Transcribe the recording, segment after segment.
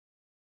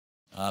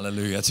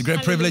Hallelujah. It's a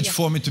great privilege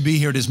for me to be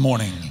here this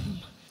morning.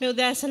 To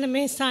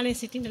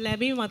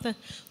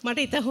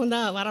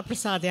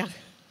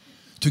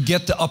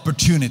get the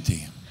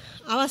opportunity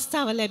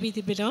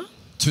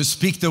to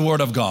speak the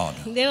word of God.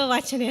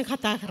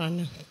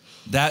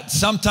 That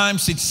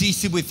sometimes it's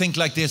easy, we think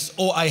like this,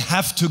 oh, I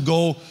have to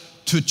go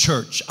to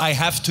church. I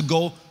have to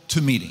go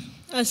to meeting.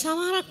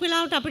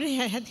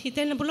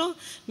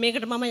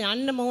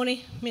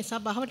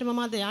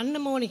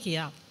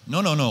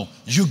 No, no, no.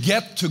 You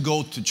get to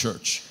go to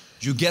church.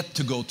 You get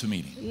to go to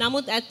meeting.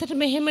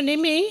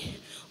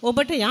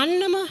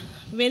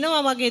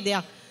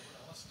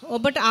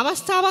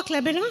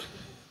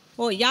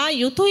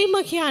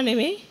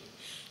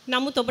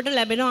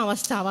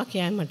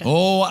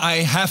 Oh,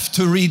 I have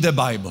to read the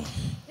Bible.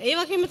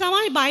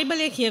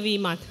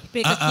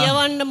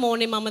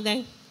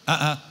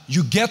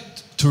 You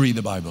get to read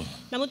the Bible.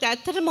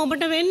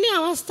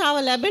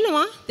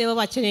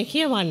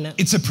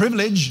 It's a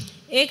privilege.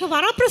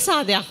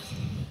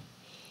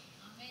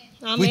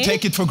 We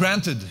take it for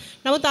granted.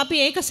 But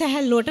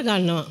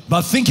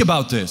think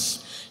about this.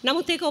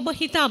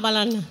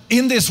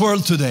 In this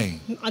world today,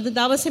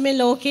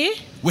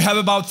 we have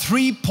about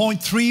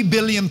 3.3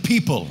 billion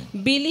people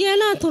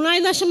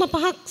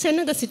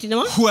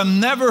who have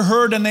never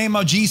heard the name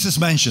of Jesus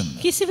mentioned.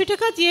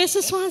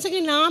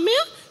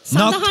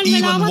 Not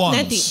even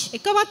once.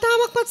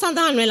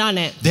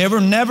 They have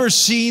never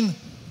seen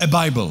a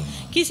Bible.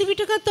 They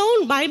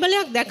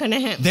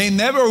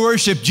never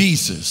worship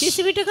Jesus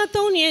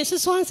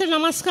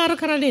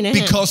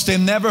because they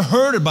never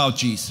heard about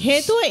Jesus.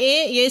 They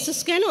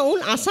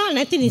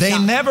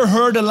never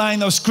heard a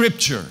line of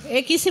scripture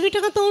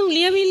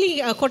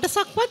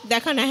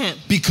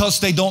because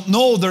they don't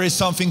know there is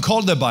something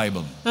called the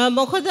Bible.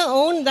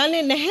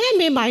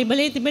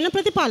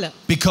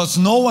 Because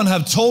no one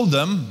have told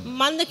them,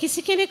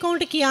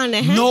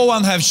 no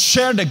one have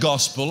shared the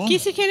gospel,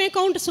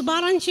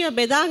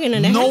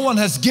 no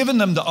one has given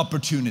them the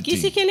opportunity.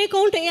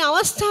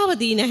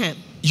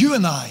 You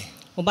and I,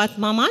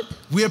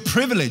 we are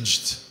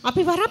privileged.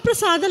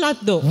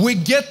 We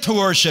get to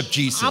worship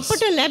Jesus. We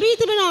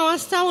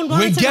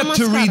get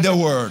to read the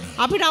word.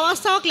 We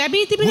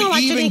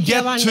even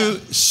get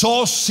to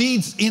sow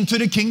seeds into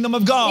the kingdom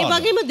of God.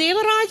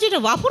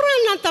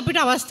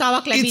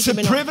 It's a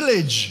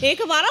privilege.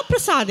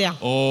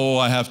 Oh,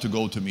 I have to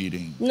go to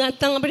meeting. Oh,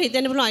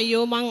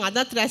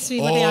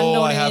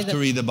 I have to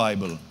read the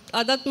Bible.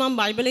 Oh,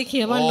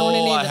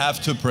 I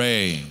have to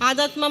pray. Oh,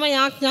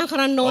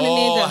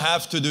 I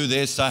have to do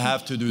this, I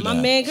have to do that.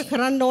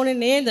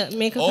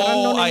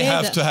 Oh, I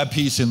have to have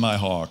peace in my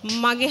heart. Oh,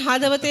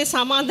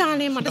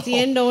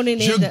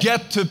 you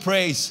get to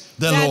praise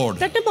the Lord.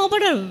 You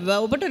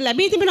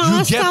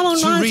get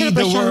to read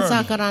the word.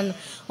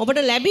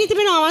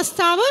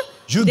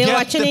 You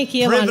get the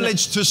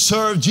privilege to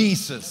serve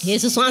Jesus. You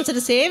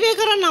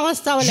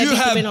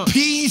have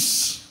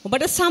peace. You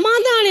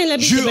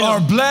are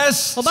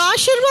blessed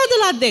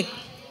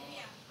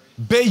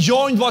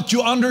beyond what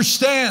you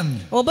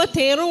understand.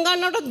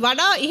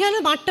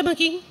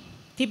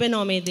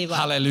 Hallelujah.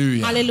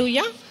 Hallelujah.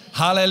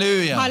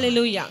 Hallelujah.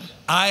 Hallelujah.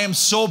 I am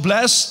so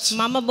blessed.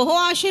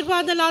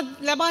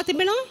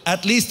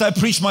 At least I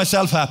preach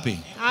myself happy.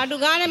 I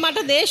don't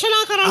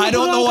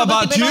know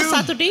about you,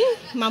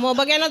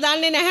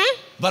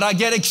 but I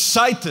get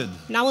excited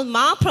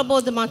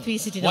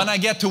when I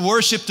get to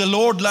worship the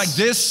Lord like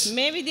this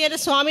here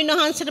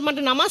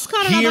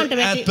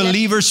at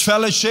Believers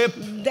Fellowship.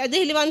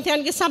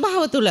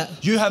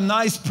 You have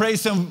nice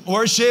praise and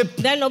worship.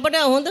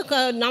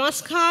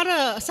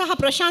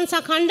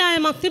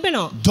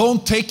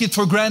 Don't take it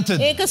for granted.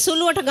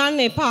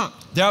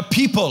 There are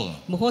people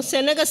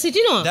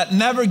that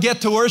never get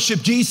to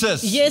worship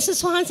Jesus. They are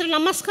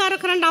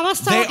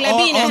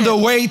on the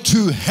way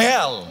to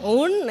hell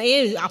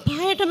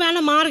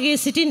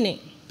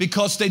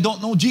because they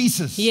don't know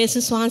Jesus.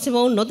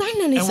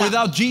 And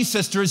without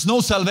Jesus, there is no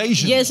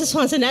salvation.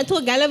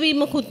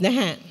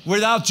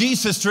 Without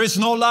Jesus, there is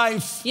no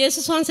life.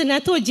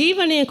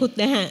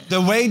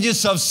 The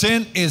wages of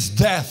sin is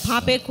death.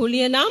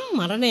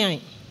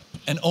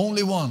 And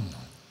only one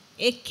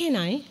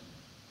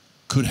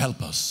could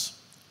help us.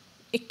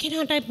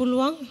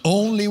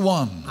 Only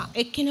one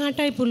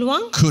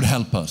could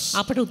help us.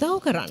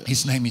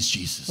 His name is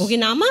Jesus.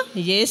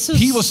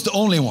 He was the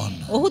only one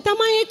who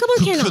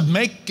could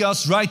make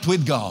us right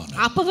with God.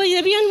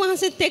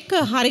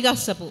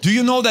 Do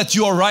you know that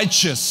you are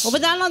righteous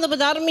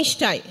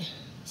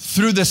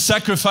through the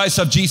sacrifice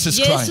of Jesus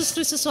Christ?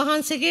 You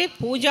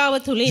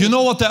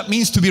know what that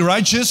means to be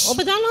righteous?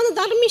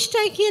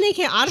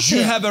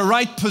 You have a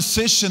right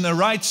position, a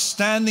right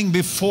standing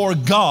before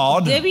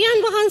God,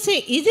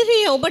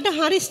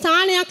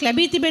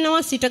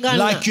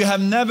 like you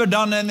have never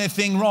done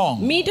anything wrong,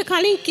 like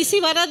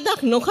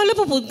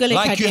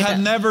you have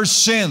never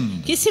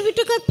sinned.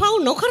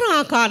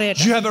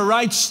 You have a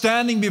right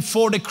standing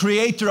before the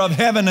Creator of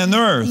heaven and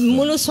earth.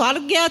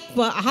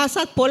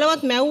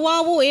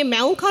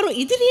 ගැලුම්කරු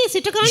ඉදිරියේ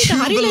සිට ගන්නට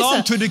හරි ලෙස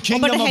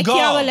ඔබට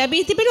හැකියාව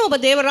ලැබී තිබෙනවා. ඔබ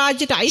දේව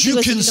රාජ්‍යයට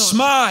අයිතිව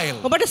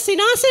සිටිනවා. ඔබට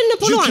සිනාසෙන්න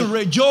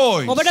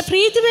පුළුවන්. ඔබට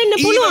ප්‍රීති වෙන්න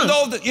පුළුවන්. Even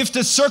though if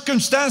the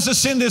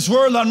circumstances in this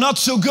world are not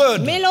so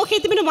good, මේ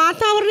ලෝකයේ තිබෙන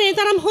වාතාවරණය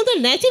තරම් හොඳ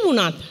නැති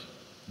වුණත්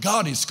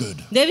God is good.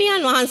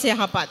 දෙවියන් වහන්සේ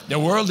යහපත්. The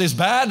world is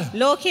bad.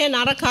 ලෝකය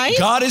නරකයි.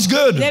 God is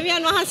good.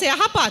 දෙවියන් වහන්සේ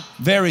යහපත්.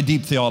 Very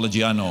deep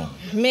theology, I know.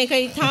 මේක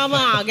ඊටාම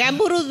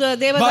ගැඹුරු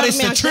දේව But it's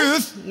the ධර්මයක්.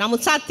 truth.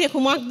 නමුත් සත්‍ය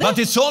කුමක්ද? But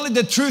it's only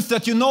the truth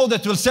that you know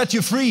that will set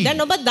you free.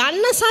 දැන් ඔබ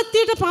දන්න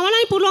සත්‍යයට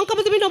පමණයි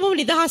පුළුවන්කම තිබෙන ඔබව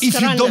නිදහස් If you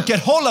කරන්න. don't get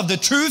hold of the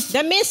truth,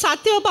 දැන් මේ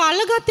සත්‍ය ඔබ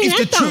අල්ලගත්තේ if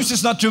the නැත්නම් truth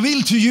is not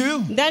revealed to you,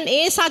 දැන්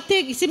ඒ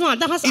සත්‍ය කිසිම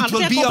අදහස් it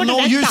will අර්ථයක් be of ඔබට no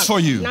use for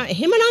you. නැත්නම්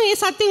එහෙමනම් ඒ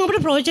සත්‍යෙන්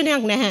ඔබට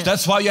ප්‍රයෝජනයක් නැහැ.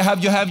 That's why you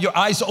have your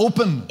eyes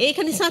open.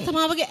 ඒක නිසා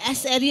තමයි ඔබගේ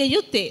ඇස් ඇරිය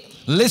යුත්තේ.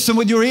 Listen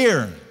with your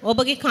ear.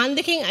 ඔබගේ කන්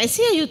දෙකෙන්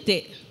ඇසිය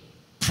යුත්තේ.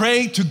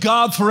 Pray to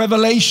God for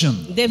revelation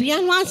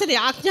දෙවියන් වහන්සේට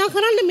යාඥා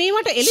කරන්න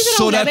මේවට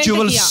so එළිදරව් that you ලැබෙන්න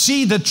will කියා.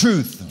 see the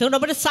truth. එතකොට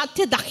ඔබට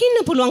සත්‍ය දකින්න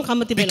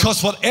පුළුවන්කම තිබෙනවා.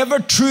 Because whatever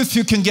truth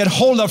you can get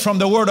hold of from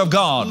the Word of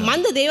God,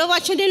 මන්ද දේව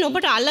වචනයෙන්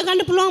ඔබට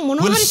අල්ලගන්න පුළුවන්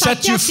මොනවා will හරි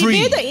set you සත්‍යයක්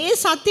free. තිබේද ඒ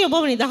සත්‍ය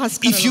ඔබව නිදහස්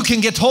if you කරනවා.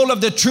 can get hold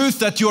of the truth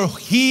that you're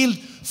healed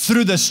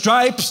through the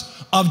stripes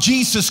of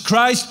Jesus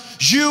Christ,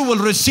 you will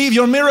receive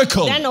your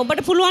miracle. දැන්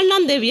ඔබට පුළුවන්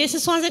නම්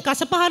යේසුස් වහන්සේ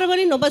කසපහර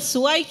වලින් ඔබ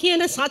සුවයි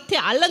කියන සත්‍ය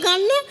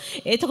අල්ලගන්න.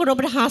 එතකොට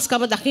ඔබට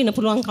හාස්කම දකින්න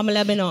පුළුවන්කම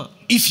ලැබෙනවා.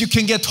 If you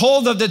can get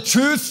hold of the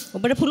truth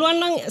ඔබට පුළුවන්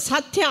නම්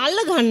සත්‍ය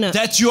අල්ලගන්න.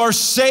 that you are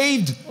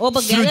saved ඔබ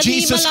through ගැලවීම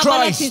Jesus ලබලා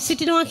Christ,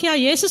 සිටිනවා කියා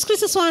යේසුස්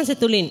ක්‍රිස්තුස් වහන්සේ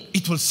තුලින්.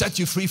 it will set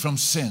you free from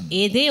sin,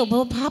 ඒ දේ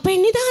ඔබව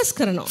පාපයෙන් නිදහස්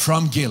කරනවා.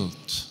 from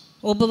guilt,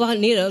 ඔබව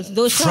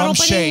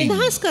දෝෂාරෝපණයෙන්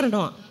නිදහස්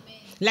කරනවා.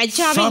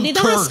 ලැජ්ජාවෙන් from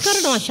නිදහස් curse,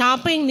 කරනවා.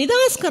 ශාපයෙන්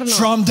නිදහස් කරනවා.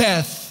 from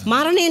death,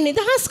 මරණයෙන්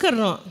නිදහස්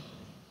කරනවා.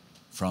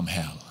 from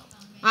hell.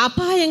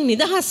 ආපායෙන්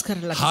නිදහස්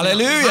කරලා.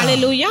 Hallelujah.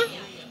 Hallelujah.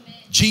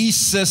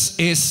 Jesus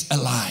is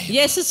alive.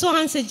 යේසුස්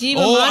වහන්සේ Oh, I'm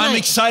ජීවමානයි.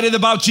 excited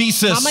about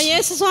Jesus. මම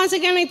යේසුස් වහන්සේ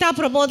ගැන ඉතා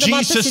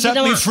ප්‍රබෝධමත් Jesus set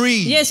me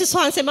free. යේසුස්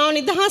වහන්සේ මාව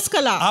නිදහස්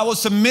කළා. I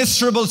was a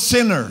miserable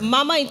sinner.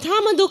 මම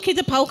ඉතාම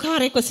දුක්ඛිත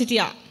පව්කාරයෙක්ව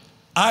සිටියා.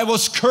 I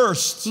was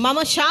cursed.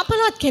 මම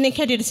ශාපලත් කෙනෙක්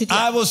හැටියට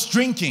සිටියා. I was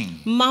drinking.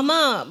 මම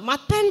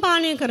මත්පැන්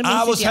පානය කරමින්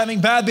I was සිටියා.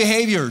 having bad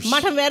behaviors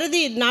මට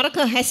වැරදි නරක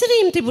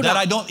හැසිරීම් that තිබුණා.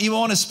 I don't even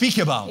want to speak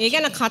about. ඒ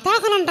ගැන කතා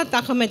කරන්නටත්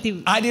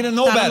අකමැති. I didn't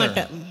know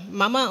better.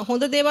 මම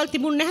හොඳ දේවල්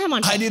තිබුණ නැහැ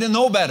මට. I didn't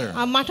know better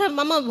මට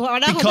මම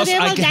වඩා හොඳ because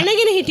දේවල්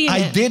දැනගෙන හිටියේ I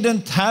නැහැ.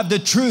 didn't have the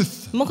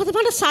truth. මොකද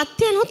මට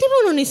සත්‍ය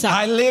නොතිබුණු නිසා.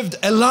 I lived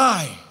a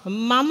lie,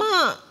 මම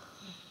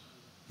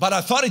but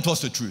I thought it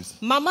was the truth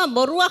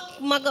බොරුවක්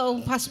මග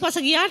පසුපස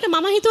ගියාට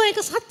මම හිතුවා ඒක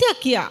සත්‍යයක්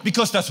කියා.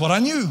 because that's what I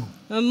knew.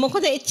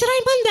 මොකද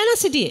එච්චරයි මම දැන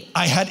සිටියේ.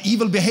 I had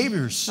evil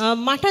behaviors.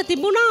 මට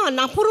තිබුණා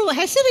නපුරු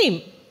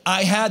හැසිරීම්.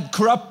 I had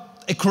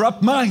a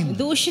corrupt mind.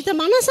 දූෂිත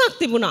මනසක්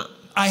තිබුණා.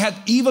 I had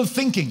evil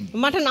thinking.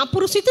 මට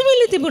නපුරු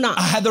සිතුවිලි තිබුණා.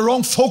 I had the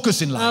wrong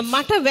focus in life.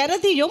 මට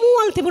වැරදි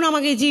යොමුවල් තිබුණා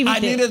මගේ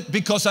ජීවිතේ.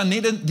 Because I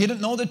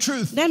didn't know the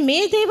truth. දැන්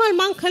මේ දේවල්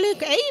මං කළේ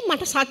ඇයි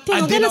මට සත්‍ය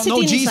I නොදැන did not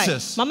know සිටින නිසායි.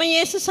 Jesus. මම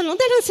යේසුස්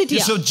නොදැන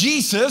සිටියා. So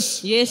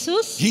Jesus,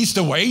 යේසුස් He's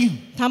the way,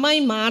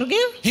 තමයි මාර්ගය.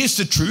 He's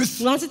the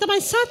truth, උන්වහන්සේ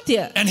තමයි සත්‍ය.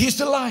 and He's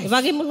the life. ඒ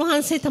වගේම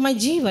උන්වහන්සේ තමයි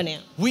ජීවනය.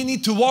 We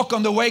need to walk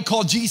on the way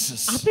called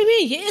Jesus. අපි මේ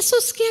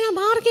යේසුස් කියන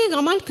මාර්ගයේ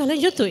ගමන් කළ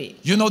යුතුයි.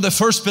 You know, the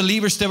first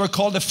believers, they were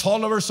called the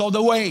followers of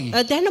the way.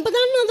 දැන් ඔබ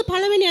දන්නවද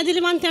පළවෙනි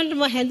අදිලිවන්තයන්ට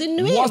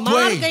හැඳින්වුවේ What way?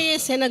 මාර්ගයේ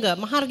සෙනග,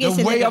 මාර්ගයේ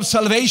The way සෙනග. of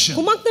salvation.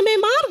 කුමක්ද මේ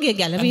මාර්ගය? And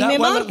ගැලවීමේ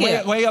මාර්ගය.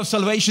 that way of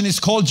salvation is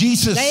called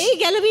Jesus. ඒ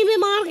ගැලවීමේ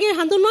මාර්ගය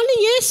හඳුන්වන්නේ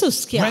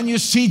යේසුස් කියලා. When you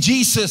see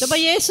Jesus ඔබ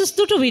යේසුස්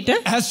දුටු විට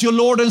as your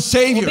Lord and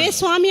Savior, ඔබේ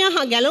ස්වාමියා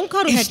හා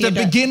ගැලුම්කරු it's the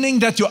හැටියට. beginning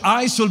that your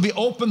eyes will be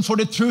open for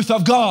the truth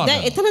of God.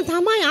 දැන් එතන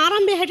තමයි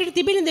ආරම්භය හැටියට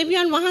තිබෙන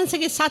දෙවියන්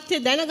වහන්සේගේ සත්‍ය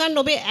දැනගන්න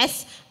ඔබේ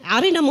ඇස්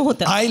අරින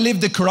මොහොත. I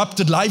lived a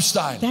corrupted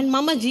lifestyle දැන්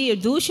මම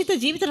දූෂිත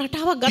ජීවිත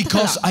රටාවක් ගත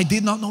because කළා. I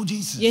did not know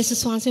Jesus.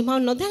 යේසුස් වහන්සේ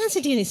මම නොදැන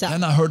සිටිය නිසා.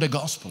 Then I heard the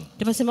gospel.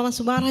 ඊට පස්සේ මම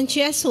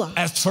සුභාරංචිය ඇසුවා.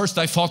 At first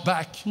I fought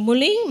back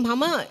මුලින්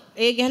මම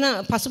ඒ ගැන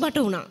පසුබට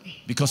වුණා.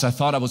 because I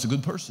thought I was a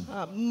good person.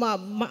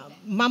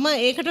 මම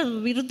ඒකට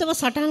විරුද්ධව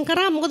සටහන්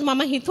කරා. මොකද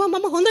මම හිතුවා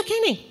මම හොඳ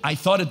කෙනෙක්. I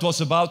thought it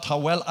was about how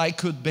well I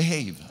could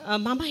behave.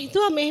 මම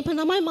හිතුවා මේක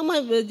තමයි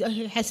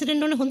මම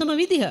හැසිරෙන්න ඕනේ හොඳම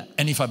විදිහ.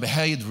 And if I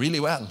behaved really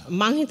well,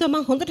 මම හිතුවා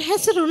මම හොඳට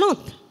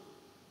හැසිරුණොත්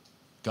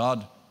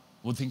God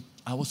would think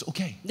I was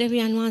okay.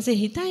 දෙවියන් වහන්සේ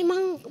හිතයි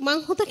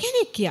මං හොඳ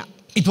කෙනෙක් කියා.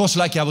 It was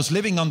like I was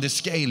living on this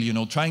scale, you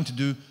know, trying to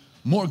do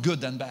more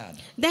good than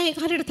bad. දැන් ඒක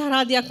හරියට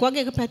තරාදියක්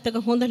වගේ එක පැත්තක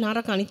හොඳ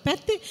නරක අනිත්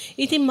පැත්තේ.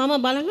 ඉතින් මම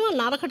බලනවා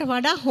නරකට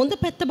වඩා හොඳ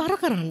පැත්ත බර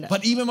කරන්න.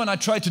 But even when I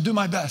tried to do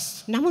my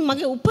best, නමුත්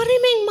මගේ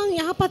උපරිමයෙන් මං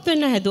යහපත්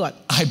වෙන්න හැදුවත්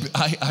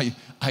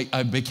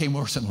I became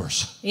worse and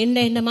worse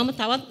එන්න මම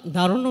තවත්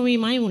දරුණු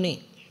වීමයි උනේ.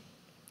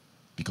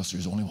 because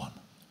there's only one.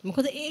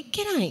 මොකද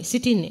ඒකේනයි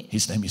සිටින්නේ.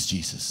 His name is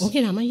Jesus.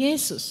 ඔහුගේ නම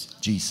යේසුස්.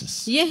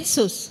 Jesus.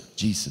 යේසුස්.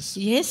 Jesus.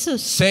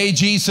 යේසුස්. Say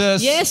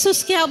Jesus.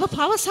 යේසුස් කියා ඔබ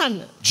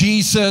පවසන්න.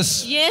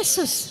 Jesus.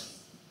 යේසුස්.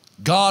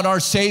 God our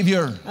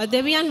Savior.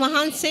 දෙවියන්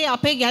වහන්සේ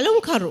අපේ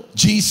ගැලුම්කරු.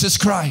 Jesus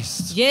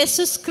Christ.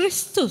 යේසුස්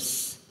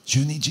ක්‍රිස්තුස්.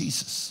 You need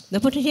Jesus.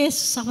 ඔබට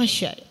යේසුස්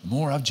අවශ්‍යයි.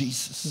 More of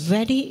Jesus.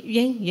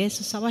 වැඩියෙන්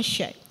යේසුස්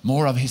අවශ්‍යයි.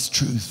 More of his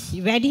truth.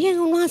 වැඩියෙන්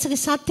උන්වහන්සේගේ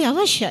සත්‍ය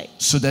අවශ්‍යයි.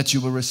 So that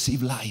you will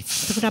receive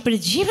life. එතකොට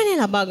අපිට ජීවනය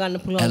ලබා ගන්න A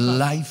පුළුවන්.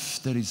 life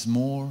that is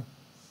more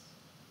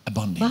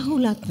abundant.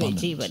 බහුලත්වයේ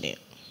ජීවනය.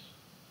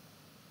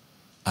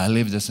 I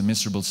lived as a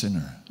miserable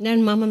sinner.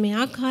 දැන් මම මේ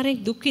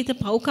ආකාරයෙන් දුක්ඛිත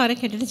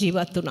පව්කාරයක් හැටියට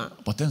ජීවත් වුණා.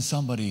 But then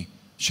somebody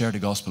shared the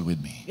gospel with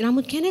me.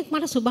 නමුත් කෙනෙක්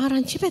මට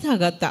සුභාරංචි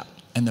පෙතාගත්තා.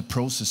 And the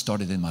process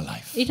started in my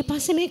life. ඊට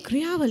පස්සේ මේ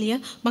ක්‍රියාවලිය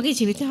මගේ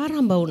ජීවිතේ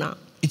ආරම්භ වුණා.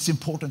 It's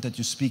important that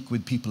you speak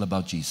with people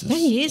about Jesus.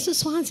 දැන්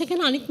යේසුස් වහන්සේ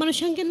ගැන අනිත්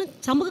මනුෂ්‍යයන් ගැන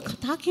සමග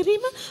කතා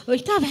කිරීම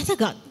ඉතා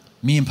වැදගත්.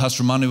 Me and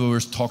Pastor Manu were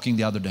talking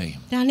the other day.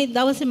 දැන් අනිත්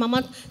දවසේ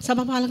මමත්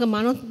සභාපාලක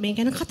මනෝත් මේ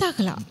ගැන කතා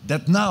කළා.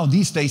 That now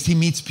these days he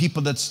meets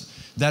people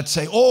that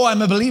say, "Oh,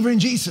 I'm a believer in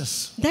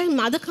Jesus." දැන්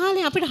අද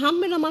කාලේ අපිට හම්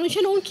වෙන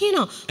මනුෂ්‍යයන් උන්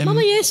කියනවා මම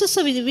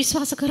යේසුස්ව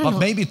විශ්වාස But කරනවා.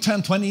 maybe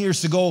 10, 20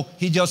 years ago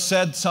he just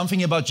said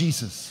something about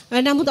Jesus.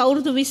 නමුත්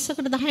අවුරුදු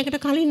 20කට 10කට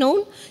කලින්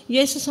ඔවුන්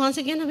යේසුස්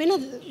වහන්සේ ගැන වෙන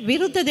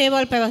විරුද්ධ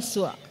දේවල්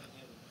පැවැස්සුවා.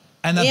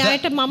 And ඒ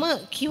අයට මම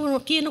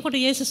කියනකොට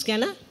යේසුස්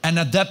ගැන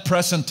at that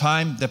present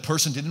time the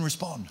person didn't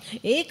respond.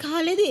 ඒ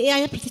කාලේදී ඒ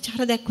අය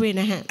ප්‍රතිචාර දැක්ුවේ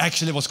නැහැ.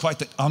 Actually was quite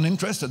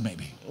uninterested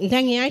maybe.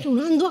 දැන් ඒ අයට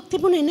උනන්දුවක්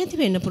තිබුණේ නැති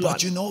වෙන්න පුළුවන්.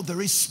 But you know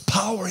there is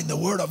power in the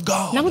word of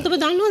God. නමුත් ඔබ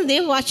දන්නවද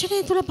දේව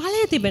වචනය තුල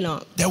බලය තිබෙනවා.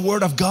 The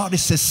word of God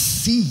is a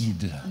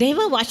seed.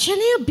 දේව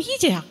වචනය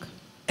බීජයක්.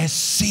 A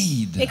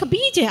seed ඒක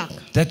බීජයක්.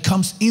 that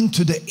comes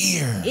into the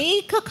ear.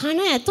 ඒක කන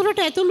ඇතුළට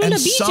ඇතුල් වෙන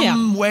And බීජයක්.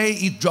 some way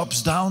it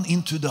drops down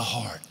into the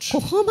heart.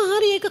 කොහොම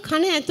හරි ඒක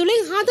කන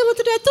ඇතුලෙන්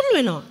හදවතට ඇතුල්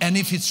වෙනවා. And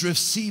if it's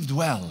received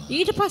well,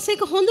 ඊට පස්සේ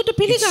ඒක හොඳට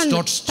පිළිගන්න. it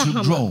starts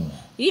to grow.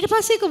 ඊට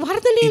පස්සේ ඒක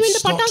වර්ධනය වෙන්න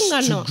It පටන්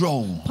starts to grow.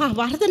 ගන්නවා.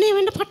 වර්ධනය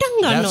වෙන්න පටන්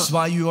ගන්නවා. That's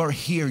why you are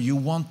here. You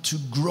want to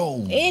grow.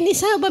 ඒ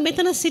නිසා ඔබ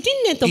මෙතන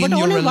සිටින්නේ ඔබට In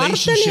your ඕනේ වර්ධනය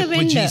relationship with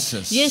වෙන්න.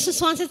 Jesus. යේසුස්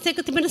වහන්සේත්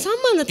එක්ක තිබෙන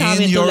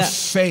සම්බන්ධතාවය In your තුළ.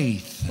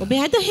 faith. ඔබ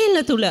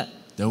ඇදහිල්ල තුළ.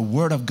 The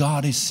word of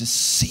God is a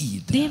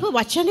seed. දේව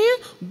වචනය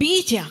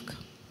බීජයක්.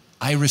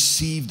 I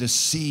received the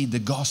seed,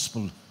 the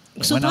gospel,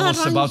 when I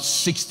was about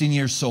 16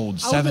 years old,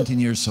 17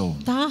 years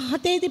old.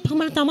 17 දී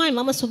පමණ තමයි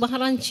මම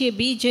සුභාරංචියේ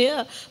බීජය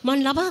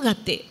මම ලබා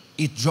ගත්තේ.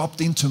 It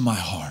dropped into my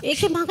heart.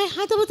 ඒක මගේ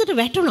හදවතට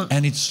වැටුණා.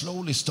 And it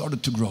slowly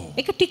started to grow.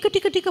 ඒක ටික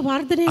ටික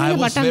වර්ධනය I වෙන්න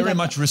was පටන් very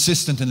ගත්තා. much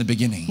resistant in the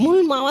beginning.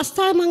 මුල්ම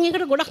අවස්ථාවේ මම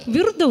ඒකට ගොඩක්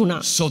විරුද්ධ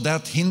වුණා. So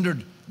that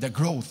hindered the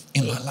growth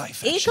in my life.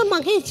 ඒක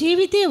මගේ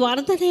ජීවිතයේ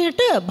වර්ධනයට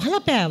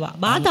බලපෑවා.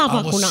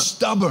 බාධාවක් I වුණා. was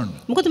stubborn.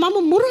 මොකද මම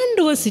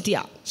මුරණ්ඩුව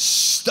සිටියා.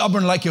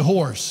 Stubborn like a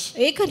horse.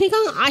 ඒක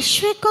නිකන්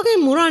අශ්වයෙක් වගේ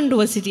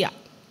මුරණ්ඩුව සිටියා.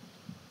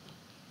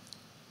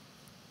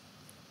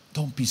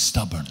 Don't be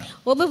stubborn.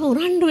 ඔබ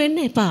මුරණ්ඩු වෙන්න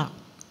එපා.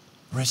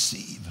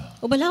 Receive.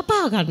 ඔබ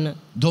ලබා ගන්න.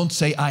 Don't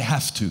say I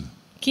have to.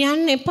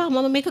 කියන්න එපා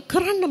මම මේක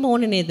කරන්න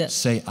ඕනේ නේද?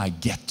 Say I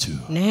get to.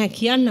 නෑ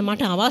කියන්න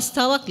මට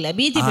අවස්ථාවක්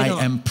ලැබී I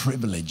තිබෙනවා. am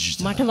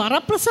privileged. මට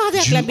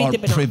වරප්‍රසාදයක් You ලැබී are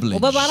තිබෙනවා.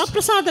 privileged. ඔබ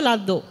වරප්‍රසාද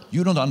ලද්දෝ.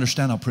 You don't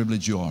understand how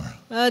privileged you are.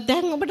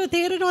 දැන් ඔබට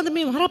තේරෙනවද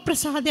මේ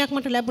වරප්‍රසාදයක්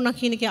මට ලැබුණා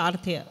කියන එකේ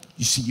අර්ථය?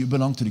 You see, you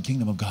belong to the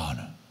kingdom of God.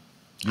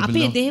 You අපි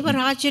belong- දේව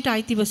රාජ්‍යයට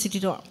අයිතිව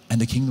සිටිනවා.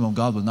 and the kingdom of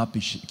God will not be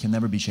can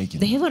never be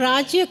shaken. දේව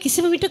රාජ්‍ය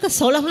කිසිම විටක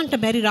සොලවන්න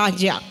බැරි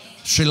රාජ්‍යයක්.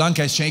 Sri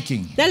Lanka is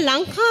shaking. දැන්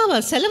ලංකාව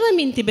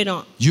සැලවෙමින්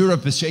තිබෙනවා.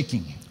 Europe is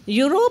shaking.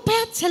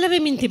 යුරෝපයත්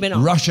සැලවෙමින් තිබෙනවා.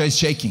 Russia is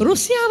shaking.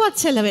 රුසියාවත්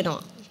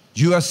සැලවෙනවා.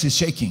 US is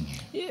shaking.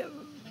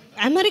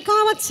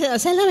 ඇමරිකාවත්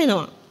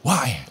සැලවෙනවා.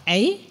 Why?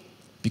 ඇයි?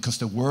 Because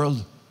the world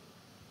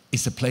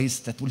is a place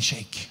that will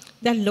shake.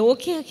 දැන්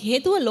ලෝකයේ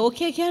හේතුව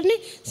ලෝකය කියන්නේ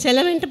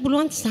සැලවෙන්න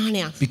පුළුවන්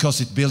ස්ථානයක්.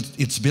 Because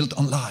it's built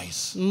on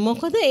lies.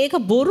 මොකද ඒක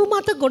බොරු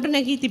මත ගොඩ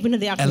නැගී තිබෙන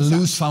දෙයක් A නිසා.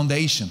 loose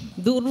foundation.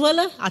 දුර්වල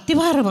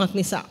අතිවාරමක්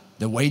නිසා.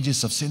 The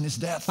wages of sin is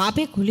death.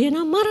 පාපේ කුලිය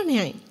නම්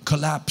මරණයයි.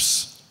 Collapse.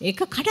 ඒක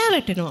කඩා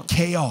වැටෙනවා.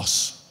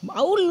 Chaos.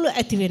 අවුල්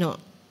ඇති වෙනවා.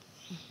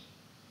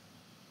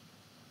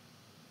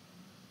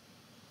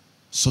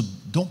 So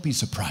don't be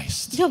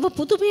surprised ඔබ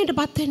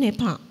පුදුමයටපත් වෙන්න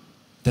එපා.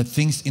 that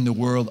things in the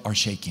world are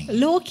shaking.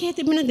 ලෝකයේ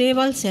තිබෙන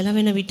දේවල්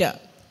සැලවෙන විට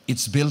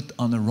It's built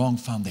on a wrong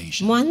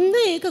foundation. මන්ද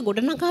ඒක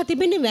ගොඩනගා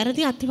තිබෙන්නේ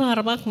වැරදි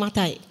අතිවාරමක්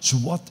මතයි. So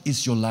what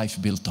is your life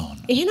built on?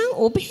 එහෙනම්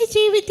ඔබේ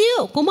ජීවිතය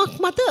කුමක්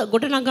මත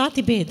ගොඩනගා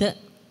තිබේද?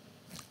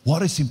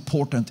 What is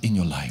important in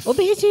your life?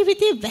 ඔබේ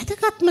ජීවිතයේ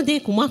වැදගත්ම දේ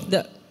කුමක්ද?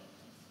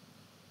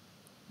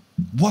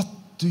 What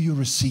do you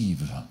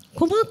receive?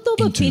 කුමක්ද ඔබ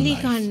into your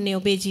life? පිළිගන්නේ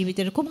ඔබේ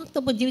ජීවිතේට? කුමක්ද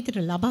ඔබ ජීවිතේට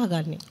ලබා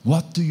ගන්නේ?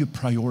 What do you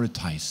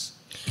prioritize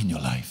in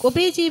your life?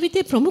 ඔබේ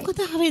ජීවිතේ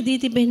ප්‍රමුඛතාවය දී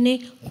තිබෙන්නේ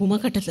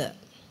කුමකටද?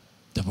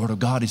 The word of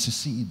God is a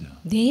seed.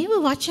 දේව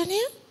වචනය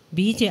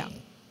බීජයක්.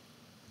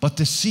 But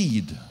the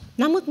seed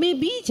නමුත් මේ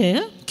බීජය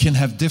can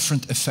have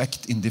different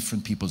effect in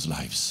different people's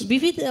lives.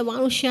 විවිධ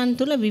මනුෂ්‍යයන්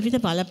තුළ විවිධ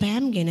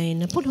බලපෑම් ගෙන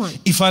එන්න පුළුවන්.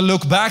 If I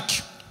look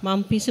back,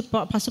 මම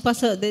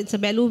පසුපස දෙස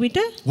බැලූ විට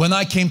when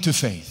I came to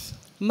faith,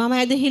 මම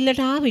ඇදහිල්ලට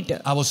ආ විට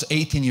I was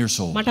 18 years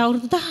old. මට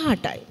අවුරුදු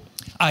 18යි.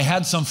 I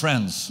had some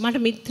friends. මට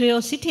මිත්‍රයෝ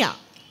සිටියා.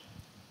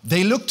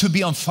 They looked to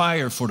be on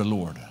fire for the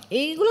Lord.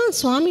 ඒගොල්ලන්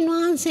ස්වාමීන්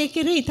වහන්සේ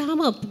කෙරේ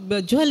ඊටම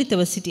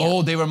ජවලිතව සිටියා.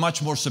 Oh, they were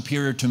much more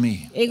superior to me.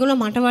 ඒගොල්ලෝ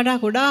මට වඩා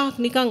ගොඩාක්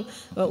නිකන්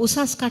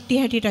උසස් කට්ටිය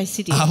හැටියටයි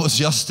සිටියේ. I was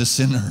just a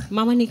sinner.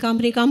 මම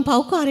නිකන්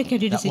පව්කාරයෙක්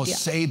හැටියට that was සිටියා.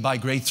 saved by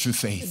grace through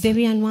faith.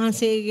 දෙවියන්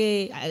වහන්සේගේ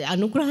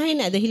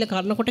අනුග්‍රහයෙන් ඇදහිලා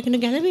කරන කොටගෙන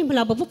ගැලවීම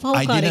ලැබපු I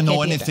පව්කාරයෙක් didn't know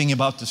හැටියට. anything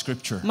about the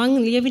scripture.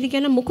 මං ලියවිලි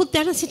ගැන මුකුත්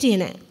දැන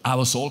සිටියේ නැහැ. I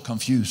was all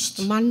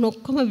confused. මං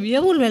ඔක්කොම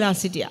වියවුල් වෙලා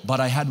සිටියා.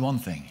 But I had one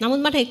thing.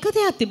 නමුත් මට එක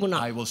දෙයක්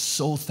තිබුණා. I was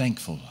so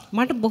thankful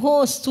මට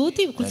බොහෝ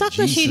ස්තුති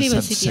කෘතඥශීලීව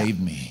had සිටියා.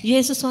 saved me.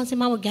 යේසුස් වහන්සේ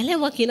මාව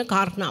ගැලවුවා කියන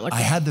කාරණාවට.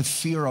 I had the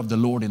fear of the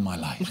Lord in my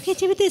life. මගේ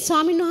ජීවිතේ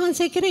ස්වාමීන්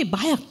වහන්සේ කෙරේ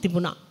බයක්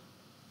තිබුණා.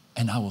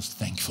 And I was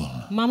thankful.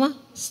 මම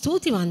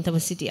ස්තුතිවන්තව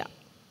සිටියා.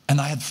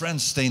 And I had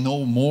friends, they know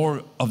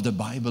more of the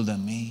Bible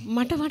than me.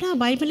 මට වඩා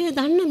බයිබලය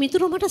දන්න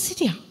මිතුරෝ මට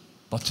සිටියා.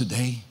 But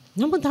today,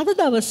 නමුත් අද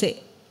දවසේ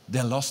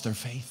they lost their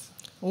faith.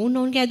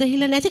 ඔවුන්ගේ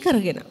ඇදහිල්ල නැති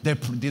කරගෙන. They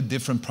did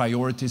different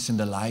priorities in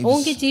their lives.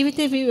 ඔවුන්ගේ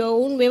ජීවිතේ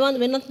ඔවුන්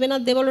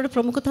වෙනත් දේවල් වලට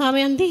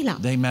ප්‍රමුඛතාවයන් දීලා.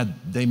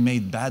 They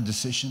made bad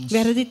decisions.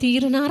 වැරදි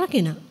තීරණ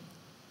අරගෙන.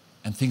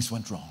 And things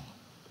went wrong.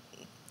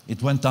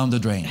 It went down the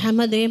drain.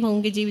 හැමදේම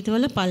ඔවුන්ගේ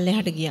ජීවිතවල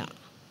පල්ලෙහාට ගියා.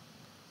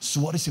 So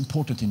what is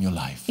important in your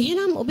life?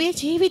 එහෙනම් ඔබේ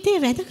ජීවිතේ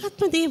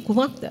වැදගත්ම දේ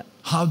කුමක්ද?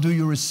 How do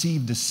you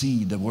receive the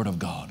seed, the word of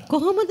God?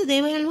 කොහොමද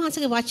දේවයන්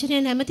වහන්සේගේ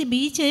වචනය නැමැති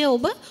බීජය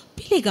ඔබ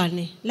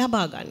පිළිගන්නේ,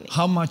 ලබා ගන්නේ?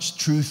 How much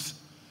truth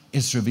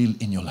is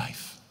revealed in your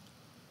life?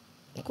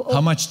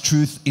 How much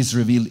truth is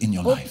revealed in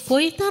your life?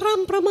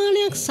 කොයිතරම්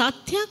ප්‍රමාණයක්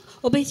සත්‍යයක්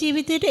ඔබේ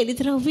ජීවිතයට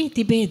එළිදරව් වී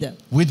තිබේද?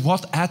 With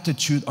what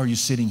attitude are you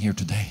sitting here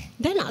today?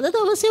 දැන් අද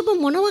දවසේ ඔබ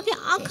මොන වගේ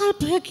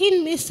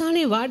ආකල්පයකින් මේ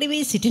ස්ථානයේ වාඩි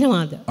වී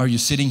සිටිනවාද? Are you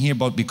sitting here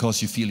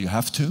because you feel you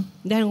have to?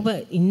 දැන් ඔබ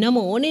ඉන්නම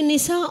ඕනේ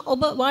නිසා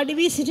ඔබ වාඩි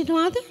වී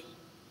සිටිනවාද?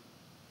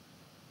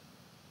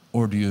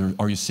 Or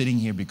are you sitting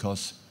here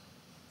because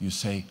you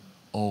say,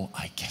 "Oh,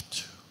 I get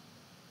to."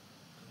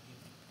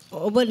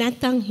 ඔබ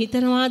නැත්තම්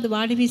හිතනවාද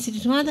වාඩි වී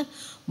සිටිනවාද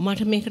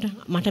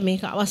මට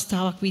මේක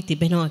අවස්ථාවක් වී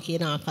තිබෙනවා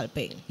කියන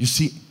ආකල්පයෙන්? You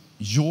see,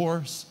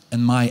 yours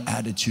and my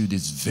attitude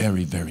is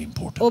very, very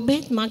important.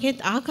 ඔබෙත්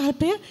මගේත්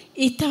ආකල්පය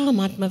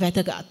ඉතාමත්ම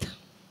වැදගත්.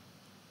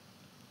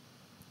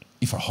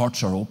 If our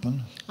hearts are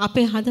open,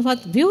 අපේ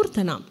හදවත් විවෘත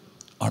නම්,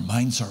 our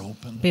minds are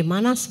open, අපේ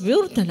මනස්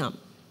විවෘත නම්,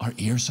 our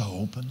ears are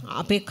open,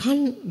 අපේ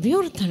කන්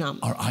විවෘත නම්,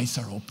 our eyes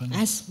are open,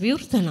 ඇස්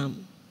විවෘත නම්,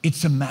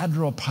 it's a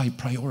matter of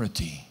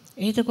priority.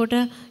 එතකොට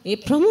ඒ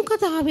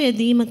ප්‍රමුඛතාවය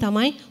දීම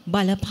තමයි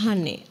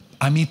බලපාන්නේ.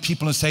 I meet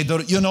people who say,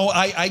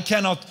 I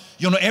cannot,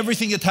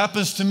 everything that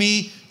happens to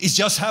me, it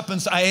just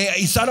happens.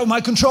 It's out of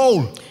my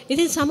control.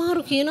 ඉතින්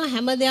සමහරු කියනවා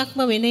හැම දෙයක්ම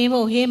වෙනේව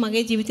ඔහේ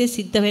මගේ ජීවිතේ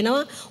සිද්ධ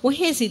වෙනවා.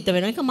 ඔහේ සිද්ධ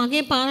වෙනවා. ඒක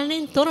මගේ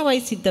පාලනයෙන් තොරවයි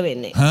සිද්ධ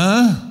වෙන්නේ.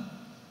 Huh?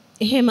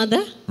 එහෙමද?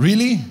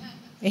 Really?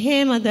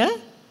 එහෙමද?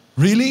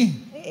 Really?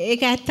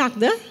 ඒක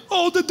ඇත්තක්ද?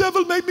 Oh, the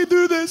devil made me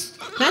do this.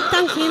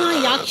 නැත්තම්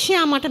කියනවා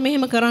යක්ෂයා මට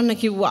මෙහෙම කරන්න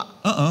කිව්වා.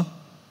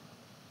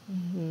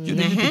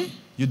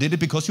 You did it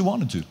because you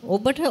wanted to.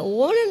 ඔබට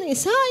ඕන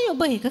නිසායි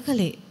ඔබ ඒක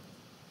කළේ.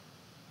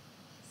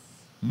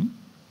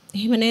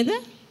 එහෙම නේද?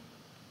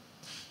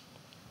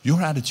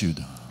 Your attitude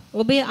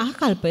ඔබේ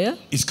ආකල්පය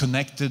is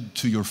connected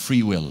to your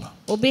free will.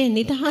 ඔබේ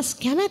නිදහස්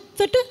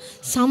කැමැත්තට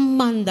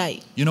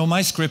සම්බන්ධයි. You know,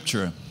 my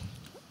scripture,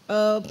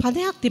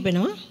 පදයක්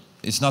තිබෙනවා.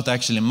 it's not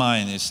actually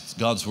mine, it's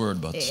God's word,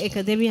 but ඒක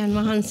දෙවියන්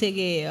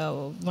වහන්සේගේ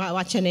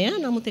වචනය.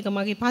 නමුත් ඒක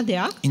මගේ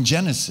පදයක්. in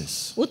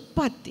Genesis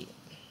උත්පත්ති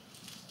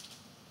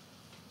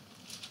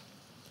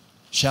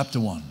chapter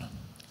 1,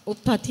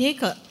 උත්පත්ති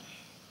 1.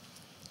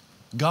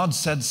 God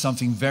said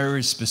something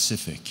very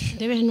specific.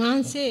 දෙවියන්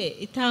වහන්සේ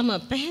ඊටම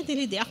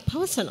පැහැදිලි දෙයක්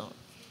පවසනවා.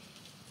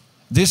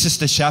 This is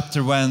the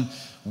chapter when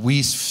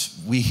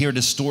we hear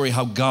the story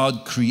how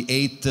God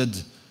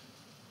created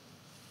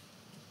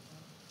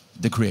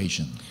the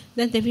creation.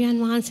 දැන් දෙවියන්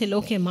වහන්සේ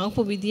ලෝකේ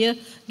මවපු විදිය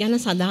ගැන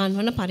සඳහන්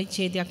වන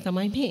පරිච්ඡේදයක්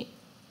තමයි මේ.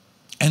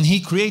 And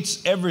he creates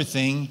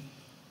everything,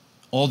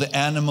 all the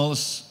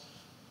animals,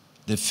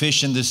 the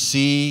fish in the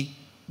sea,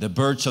 the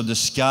birds of the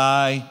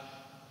sky,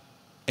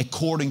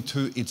 according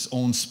to its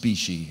own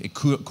species,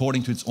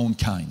 according to its own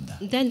kind.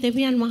 දැන්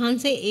දෙවියන්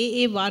වහන්සේ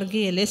ඒ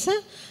වර්ගයේ ලෙස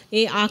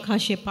ඒ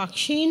ආකාශයේ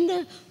පක්ෂීන්ද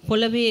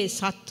පොළවේ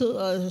සත්තු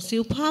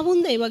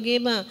සිව්පාවුන්ද ඒ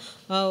වගේම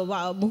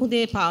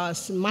මුහුදේ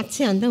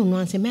මත්ස්‍යයන්ද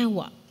උන්වහන්සේ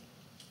මැව්වා.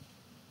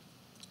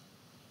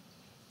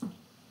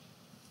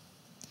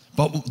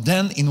 But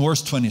then in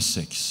verse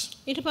 26,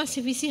 ඊට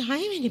පස්සේ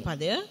 26 වෙනි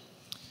පදය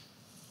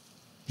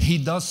he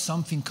does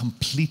something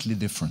completely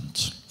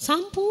different.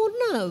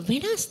 සම්පූර්ණ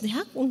වෙනස්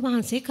දෙයක්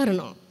උන්වහන්සේ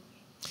කරනවා.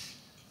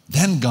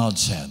 Then God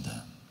said,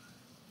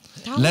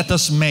 "Let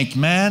us make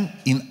man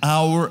in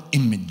our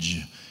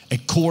image,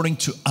 according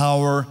to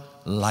our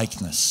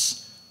likeness."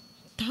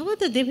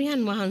 තවද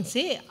දෙවියන්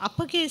වහන්සේ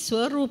අපගේ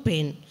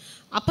ස්වරූපයෙන්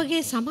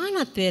අපගේ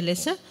සමානත්වය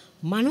ලෙස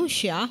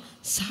මනුෂ්‍යයා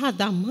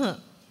සාදම්ම.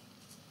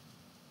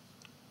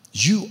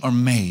 You are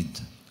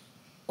made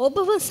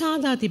ඔබව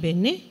සාදා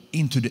තිබෙන්නේ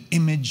into the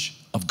image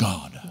of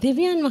God.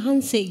 දෙවියන්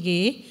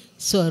වහන්සේගේ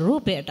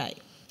ස්වරූපයටයි.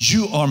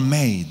 You are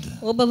made,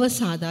 ඔබව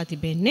සාදා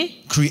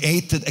තිබෙන්නේ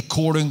created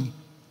according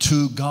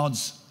to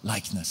God's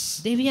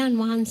likeness. දෙවියන්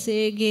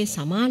වහන්සේගේ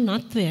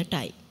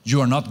සමානත්වයටයි. You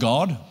are not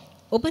God.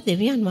 ඔබ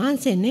දෙවියන්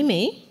වහන්සේ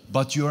නෙමෙයි.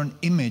 But you're an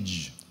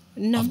image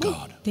of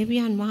God.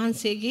 දෙවියන්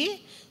වහන්සේගේ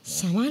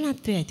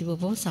සමානත්වය ඇතිව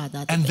ඔබ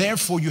සාදා And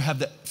therefore you have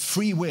the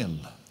free will.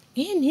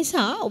 ඒ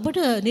නිසා ඔබට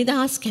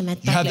නිදහස්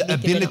කැමැත්තක් You have the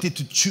ලැබෙනවා. ability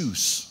to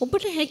choose.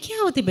 ඔබට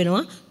හැකියාව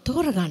තිබෙනවා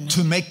තෝරගන්න.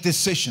 To make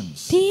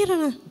decisions.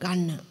 තීරණ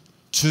ගන්න.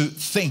 To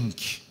think.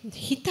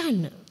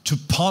 හිතන්න. To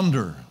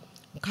ponder.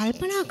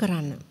 කල්පනා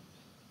කරන්න.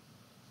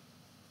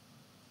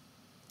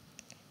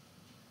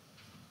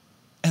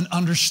 And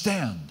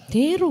understand.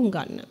 තේරුම්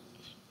ගන්න.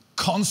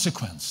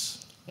 Consequence.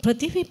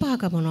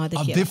 ප්‍රතිවිපාක මොනවද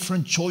of කියලා.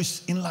 different choice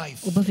in life.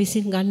 ඔබ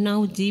විසින් ගන්නා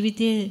වූ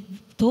ජීවිතයේ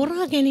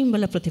තෝරා ගැනීම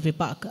වල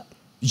ප්‍රතිවිපාක.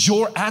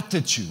 Your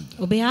attitude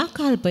ඔබේ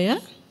ආකල්පය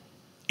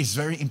is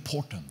very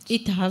important.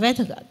 ඉතා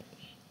වැදගත්.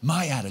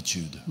 My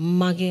attitude.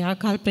 මගේ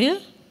ආකල්පය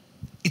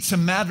It's a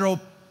matter of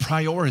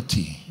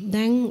priority.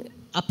 දැන්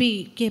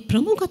අපිගේ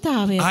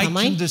ප්‍රමුඛතාවය I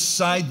තමයි can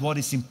decide what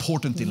is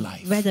important in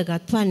life.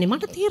 වැදගත් වන්නේ.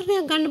 මට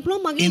තීරණයක් ගන්න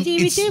පුළුවන් මගේ It's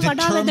ජීවිතේ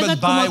වඩා determined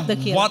වැදගත් by කුමක්ද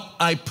කියලා. what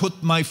I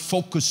put my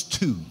focus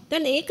to.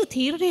 දැන් ඒක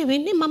තීරණය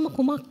වෙන්නේ මම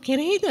කුමක්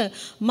කෙරෙහිද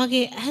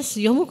මගේ ඇස්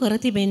යොමු කර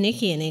තිබෙන්නේ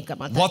කියන එක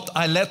මත. What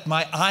I let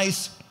my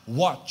eyes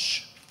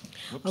watch.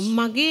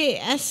 මගේ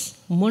ඇස්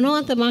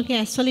මොනවද මගේ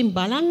ඇස් වලින්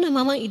බලන්න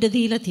මම ඉඩ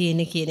දීලා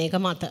තියෙන්නේ කියන එක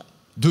මත.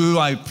 Do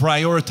I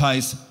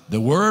prioritize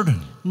the word?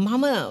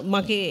 මම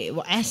මගේ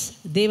ඇස්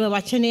දේව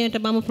වචනයට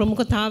මම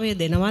ප්‍රමුඛතාවය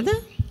දෙනවද?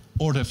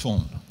 Or the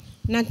phone?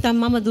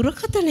 නැත්නම් මම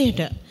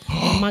දුරකථනයට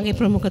මගේ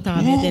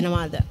ප්‍රමුඛතාවය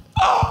දෙනවද?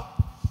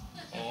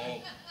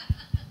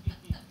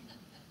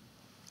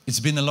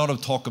 It's been a lot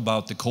of talk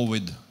about the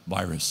COVID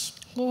virus.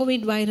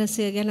 COVID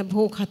වෛරසය ගැන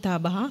බොහෝ කතා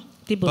බහ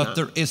තිබුණා. But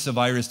there is a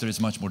virus that is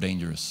much more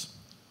dangerous.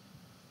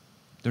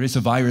 There is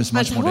a virus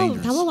much more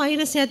dangerous. තව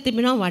වෛරසයක්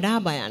තිබෙනවා වඩා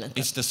භයානක.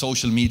 It's the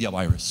social media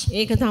virus.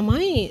 ඒක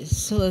තමයි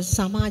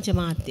සමාජ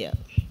මාධ්‍ය.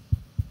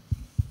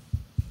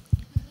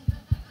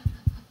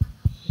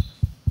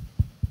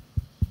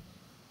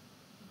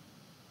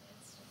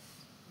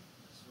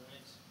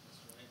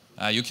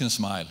 You can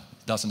smile.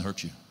 It doesn't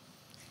hurt you.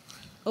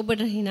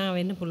 ඔබට hina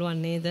වෙන්න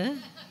පුළුවන් නේද?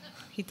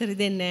 හිතරි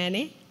දෙන්නේ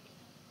නැහනේ.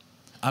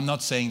 I'm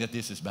not saying that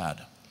this is bad.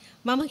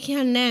 මම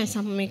කියන්නේ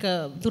මේක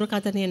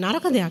දුරකථනයේ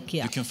නරක දෙයක්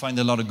කියලා. You can find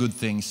a lot of good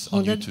things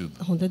on YouTube.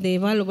 හොඳ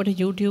දේවල් ඔබට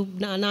YouTube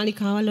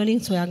නාලිකාවල් වලින්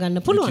සොයා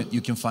ගන්න පුළුවන්.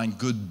 You can find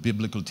good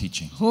biblical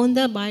teaching. හොඳ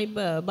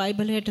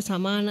බයිබලයට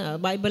සමාන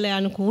බයිබලය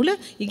අනුකූල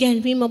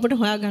ඉගැන්වීම් ඔබට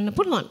හොයා ගන්න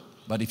පුළුවන්.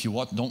 But if you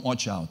don't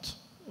watch out,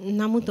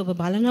 නමුත් ඔබ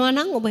බලනවා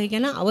නම් ඔබ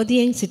ගැන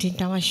අවදියෙන්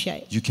සිටින්න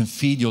අවශ්‍යයි. you can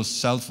feed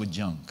yourself with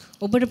junk.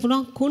 ඔබට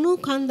පුළුවන් කුණු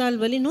කන්දල්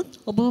වලිනුත්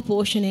ඔබව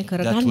පෝෂණය That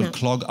කරගන්න. will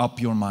clog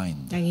up your mind.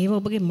 දැන් ඒව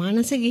ඔබගේ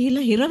මනසේ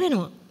ගිහිල්ලා හිර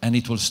වෙනවා. And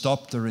it will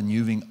stop the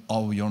renewing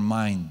of your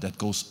mind that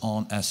goes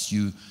on as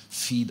you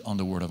feed on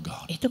the word of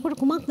God. එතකොට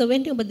කුමක්ද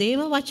වෙන්නේ? ඔබ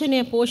දේව වචනය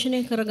පෝෂණය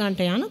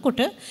කරගන්නට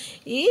යනකොට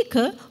ඒක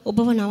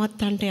ඔබව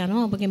නවත්තන්නට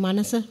යනවා ඔබගේ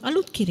මනස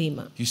අලුත්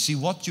කිරීම. You see,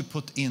 what you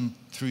put in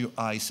through your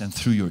eyes and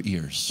through your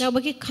ears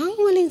ඔබගේ කන්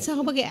වලින්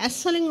සහ ඔබගේ ඇස්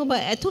වලින් ඔබ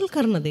ඇතුල්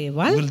කරන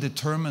දේවල් will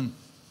determine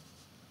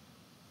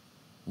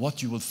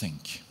what you will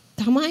think.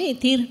 තමයි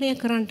තීරණය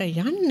කරන්නට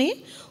යන්නේ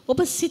ඔබ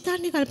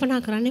සිතන්නේ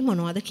කල්පනා කරන්නේ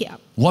මොනවද කියලා.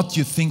 What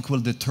you think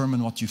will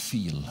determine what you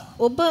feel.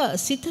 ඔබ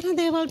සිතන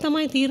දේවල්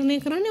තමයි තීරණය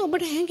කරන්නේ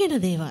ඔබට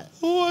හැඟෙන දේවල්.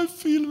 Oh, I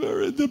feel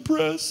very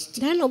depressed.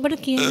 දැන් ඔබට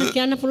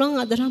කියන්න පුළුවන්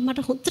අද නම්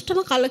මට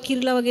හොත්තටම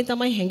කලකිරිලා වගේ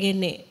තමයි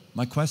හැඟෙන්නේ.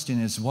 My question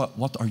is,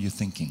 what are you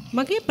thinking?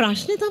 මගේ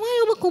ප්‍රශ්නේ තමයි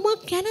ඔබ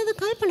කුමක් ගැනද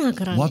කල්පනා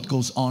කරන්නේ? What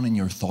goes on in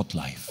your thought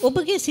life?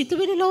 ඔබගේ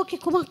සිතුවිලි ලෝකේ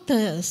කුමක්ද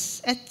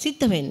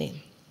සිද්ධ වෙන්නේ?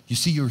 You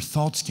see, your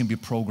thoughts can be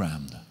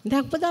programmed.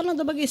 දැන් ඔබ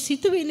දන්නවද ඔබගේ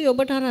සිතුවිලි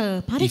ඔබට අර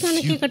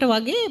පරිගණකයකට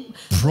වගේ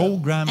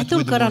Program it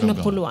with the word of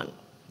God. පුළුවන්.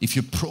 If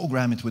you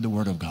program it with the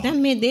word of God,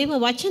 දැන් මේ දේව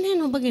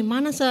වචනයෙන් ඔබගේ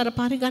මනස අර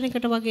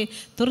පරිගණකයට වගේ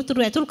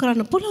තොරතුරු ඇතුල්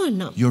කරන්න පුළුවන්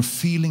නම් your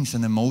feelings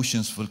and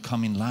emotions will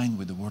come in line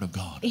with the word of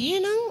God.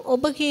 එහෙනම්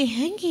ඔබගේ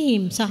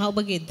හැඟීම් සහ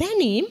ඔබගේ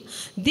දැනීම්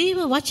දේව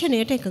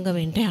වචනයට එකඟ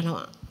වෙන්න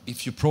යනවා. If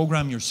you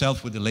program yourself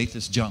with the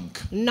latest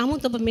junk,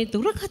 නමුත් ඔබ මේ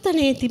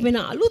දුරකථනයේ තිබෙන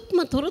අලුත්ම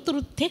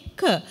තොරතුරුත්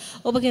එක්ක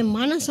ඔබගේ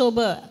මනස ඔබ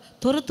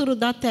තොරතුරු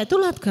දත්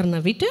ඇතුළත් කරන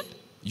විට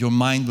your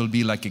mind will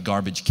be like a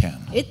garbage can.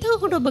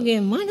 එතකොට ඔබගේ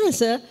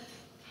මනස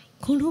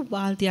කුණු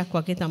බාල්දියක්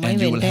වගේ තමයි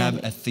And you will වෙන්නේ. have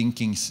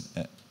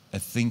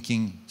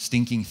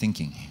stinking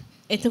thinking.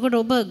 එතකොට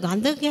ඔබ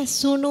ගඳ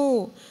ගැස්සුණු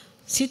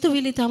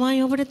සිතුවිලි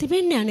තමයි ඔබට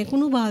තිබෙන්නේ අනේ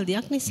කුණු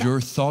බාල්දියක් නිසා.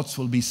 Your thoughts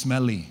will be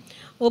smelly.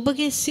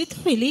 ඔබගේ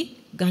සිතුවිලි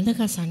ගඳ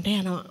ගසන්ට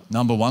යනවා.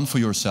 Number one, for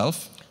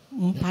yourself.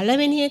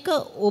 පළවෙනි එක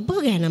ඔබ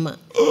ගැනම.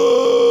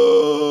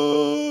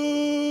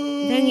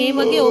 දැන් ඒ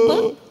වගේ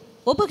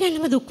ඔබ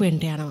ගැනම දුක්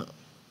වෙන්න යනවා.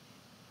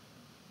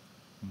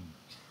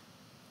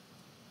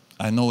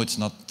 I know it's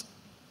not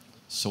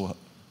so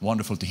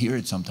wonderful to hear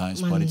it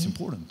sometimes, but it's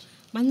important.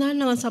 මම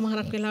දන්නවා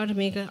සමහරක් වෙලාවට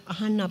මේක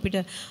අහන්න අපිට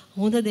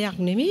හොඳ දෙයක්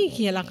නෙමෙයි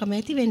කියලා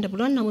කැමැති වෙන්න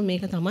පුළුවන්. නමුත්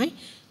මේක තමයි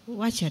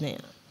වචනය.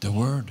 The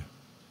word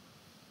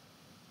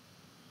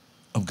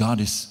of God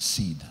is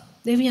seed.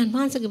 දෙවියන්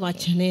වහන්සේගේ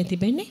වචනයේ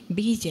තිබෙන්නේ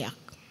බීජයක්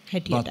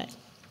හැටියටයි.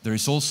 But there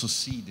is also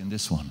seed in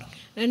this one.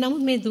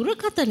 නමුත් මේ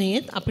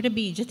දුරකථනයේත් අපිට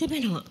බීජ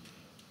තිබෙනවා.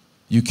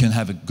 You can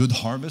have a good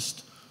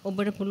harvest,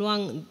 ඔබට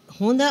පුළුවන්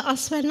හොඳ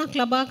අස්වැන්නක්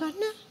ලබා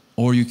ගන්න.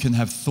 or you can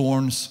have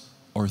thorns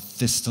or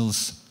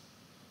thistles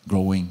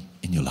growing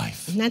in your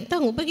life.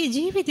 නැත්නම් ඔබගේ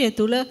ජීවිතය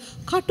තුල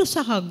කටු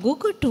සහ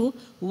ගොකටු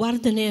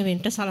වර්ධනය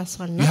වෙන්න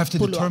සලස්වන්න You have to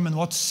පුළුවන්. determine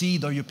what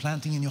seed are you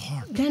planting in your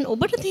heart. දැන්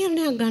ඔබට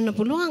තීරණයක් ගන්න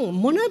පුළුවන්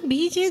මොන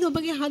බීජයද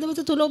ඔබගේ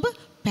හදවත තුල ඔබ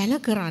පැල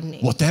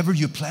කරන්නේ. Whatever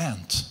you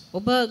plant,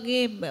 ඔබ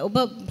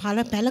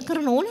පැල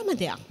කරන ඕනම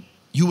දෙයක්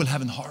you will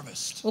have a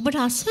harvest. ඔබට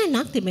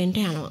අස්වැන්නක් තිබෙන්න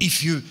යනවා.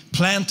 If you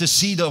plant the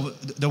seed of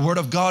the word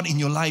of God in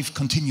your life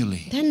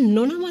continually, දැන්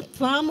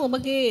නොනවත්වාම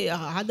ඔබගේ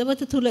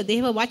හදවත තුල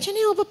දේව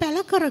වචනය ඔබ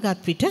පැල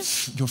කරගත් විට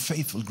your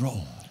faith will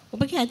grow.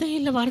 ඔබගේ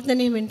ඇදහිල්ල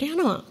වර්ධනය වෙන්න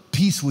යනවා.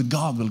 Peace with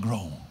God will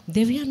grow.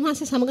 දෙවියන්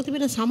වහන්සේ සමග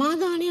තිබෙන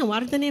සමාදානය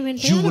වර්ධනය වෙන්න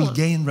You will යනවා.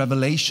 gain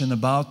revelation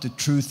about the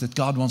truth that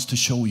God wants to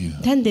show you.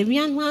 දැන්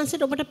දෙවියන්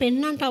වහන්සේට ඔබට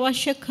පෙන්වන්නට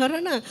අවශ්‍ය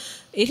කරන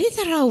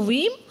එරිතරව්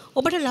වීම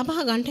ඔබට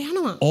ලබා ගන්නට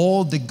යනවා.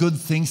 All the good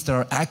things that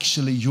are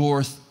actually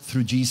yours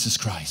through Jesus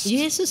Christ.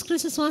 යේසුස්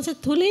ක්‍රිස්තුස් වහන්සේ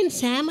තුලින්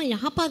සෑම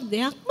යහපත්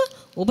දෙයක්ම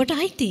ඔබට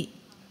අයිති.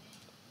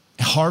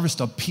 A harvest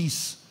of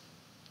peace,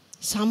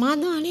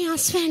 සමාදානයේ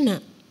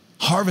අස්වැන්න,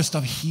 harvest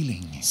of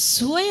healing,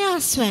 සුවය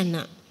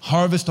අස්වැන්න,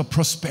 harvest of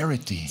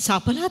prosperity,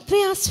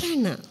 සඵලත්වයේ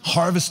අස්වැන්න,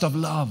 harvest of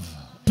love,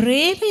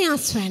 ප්‍රේමයේ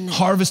අස්වැන්න,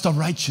 harvest of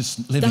righteous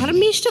living,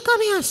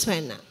 ධර්මිෂ්ඨකමේ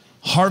අස්වැන්න,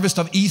 harvest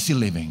of easy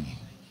living.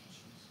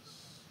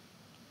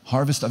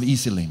 Harvest of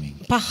easy living.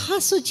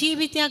 පහසු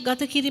ජීවිතයක්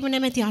ගත කිරීම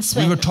නැමැති We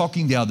අස්වැන්න. were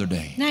talking the other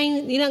day,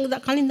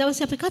 කලින්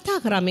දවසේ අපි කතා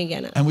කරා මේ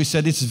ගැන. and we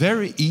said it's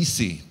very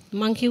easy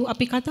මං කිව්වා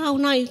අපි කතා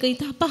වුණා ඒක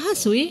ඉතා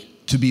පහසුයි.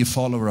 to be a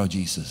follower of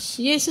Jesus.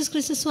 යේසුස්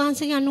ක්‍රිස්තුස්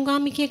වහන්සේගේ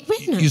අනුගාමිකයෙක්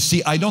වෙන්න. You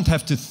see, I don't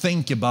have to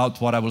think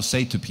about what I will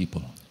say to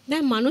people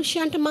දැන්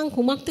මිනිස්යන්ට මං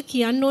කුමක්ද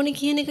කියන්න ඕනේ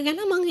කියන එක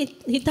ගැන මං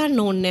හිතන්න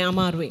ඕනේ නෑ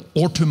අමාරුවෙන්.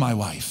 or to my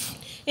wife,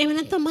 එහෙම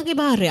නැත්නම් මගේ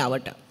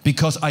භාර්යාවට.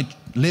 because I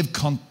live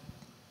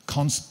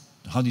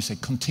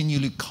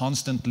continually,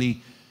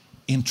 constantly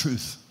in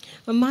truth.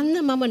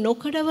 මම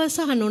නොකඩව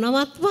සහ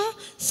නොනවත්වා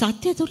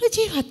සත්‍ය තුල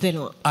ජීවත්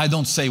වෙනවා. I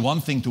don't say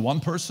one thing to one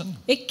person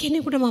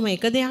එක්කෙනෙකුට මම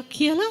එක දෙයක්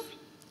කියලා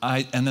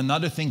and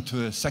another thing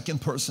to a second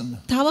person.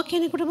 තව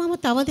කෙනෙකුට මම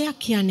තව දෙයක්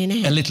කියන්නේ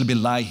නැහැ. A little bit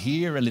lie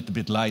here, a little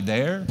bit lie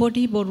there,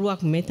 පොඩි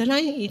බොරුවක්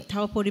මෙතනයි,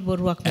 තව පොඩි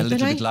බොරුවක් a little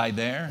මෙතනයි, bit lie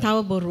there.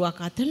 තව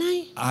බොරුවක්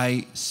අතනයි.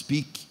 I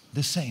speak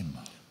the same.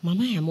 මම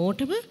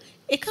හැමෝටම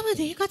එකම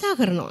දේ කතා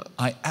කරනවා.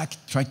 I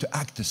try to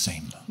act the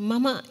same.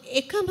 මම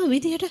එකම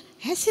විදිහට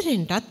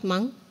හැසිරෙන්නත්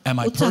මං Am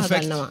I උත්සාහ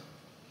perfect? ගන්නවා.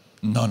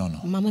 No.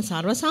 මම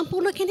ਸਰව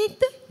සම්පූර්ණ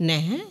කෙනෙක්ද?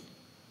 නැහැ.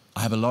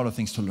 I have a lot of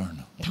things to learn.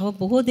 තව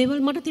බොහෝ දේවල්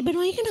මට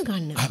තිබෙනවා ඉගෙන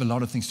ගන්න. I have a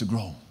lot of things to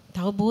grow.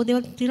 තව බොහෝ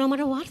දේවල් තියෙනවා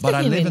මට But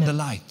I වර්ධනය live in වෙන්න. the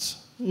light.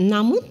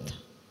 නමුත්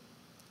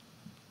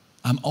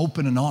I'm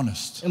open and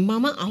honest.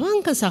 මම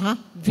අවංක සහ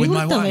With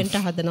my විවෘත wife.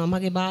 වෙන්න හදනවා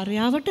මගේ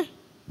භාර්යාවට.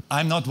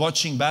 I'm not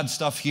watching bad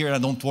stuff here. I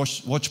don't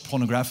watch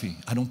pornography.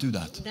 I don't do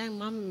that. දැන්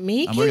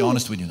මම I'm very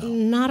honest with you now.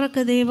 නරක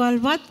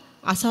දේවල්වත්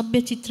අසභ්‍ය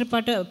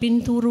චිත්‍රපට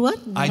පින්තූරුවත්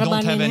I don't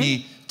have නරඹන්නේ any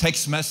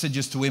text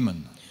messages to women.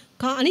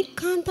 අනික්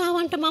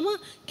කාන්තාවන්ට මම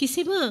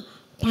කිසිම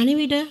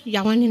පණිවිඩ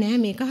යවන්නේ නැහැ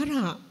මේක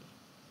හරහා.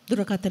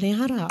 දුරකථනය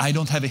හරහා. I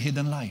don't have a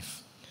hidden life.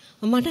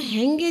 මට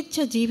හැංගෙච්ච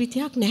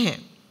ජීවිතයක් නැහැ.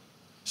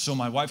 So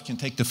my wife can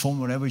take the phone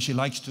wherever she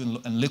likes to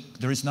and look,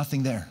 there is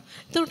nothing there.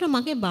 එතකොට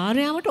මගේ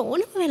භාර්යාවට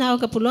ඕනම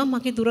වෙලාවක පුළුවන්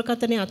මගේ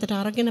දුරකථනය අතට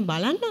අරගෙන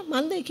බලන්න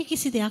මන්ද එක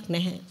කිසි දෙයක්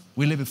නැහැ.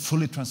 We live a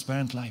fully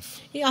transparent life.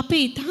 අපි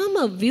ඊටාම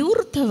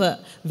විවෘතව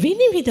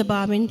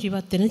විනිවිදභාවයෙන්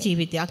ජීවත් වෙන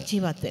ජීවිතයක්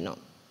ජීවත් වෙනවා.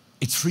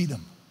 It's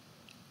freedom.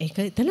 ඒක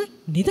එතන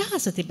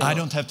නිදහස I තිබෙනවා.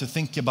 don't have to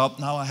think about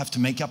now I have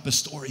to make up a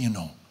story, you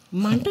know.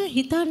 මන්ට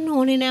හිතන්න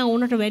ඕනේ නෑ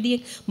ඕනට වැඩි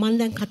මන්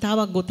දැන්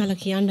කතාවක් ගොතලා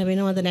කියන්න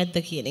වෙනවද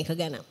නැද්ද කියන එක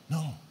ගැන.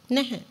 No.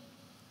 නැහැ.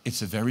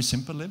 It's a very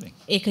simple living.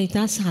 ඒක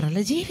ඉතා සරල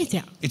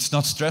ජීවිතයක්. It's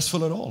not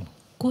stressful at all.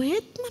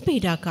 කොහෙත්ම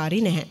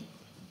පීඩාකාරී නැහැ.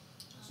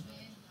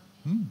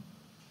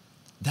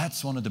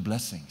 That's one of the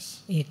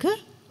blessings ඒක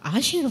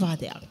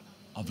ආශිර්වාදයක්.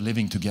 of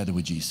living together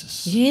with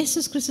Jesus.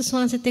 යේසුස් ක්‍රිස්තුස්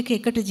වහන්සේත් එක්ක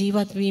එකට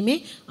ජීවත් වීමේ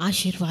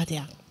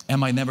ආශිර්වාදයක්.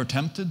 Am I never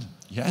tempted?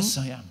 Yes,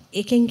 I am.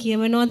 ඒකෙන්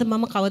කියවෙනවද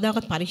මම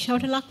කවදාකවත්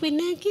පරීක්ෂාවට ලක්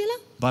වෙන්නේ නැහැ කියලා?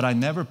 But I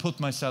never put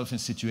myself in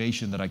a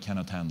situation that I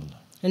cannot handle.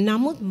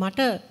 නමුත්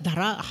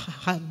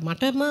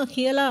මටම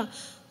කියලා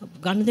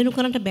ගනුදෙනු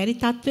කරන්න බැරි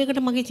තත්වයකට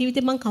මගේ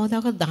ජීවිතේ මම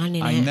කවදාකවත් දාන්නේ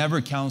I නැහැ. never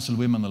counsel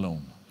women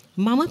alone.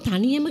 මම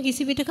තනියම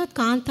කිසි විටකත්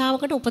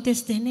කාන්තාවකට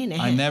උපදෙස් දෙන්නේ I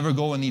නැහැ. never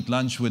go and eat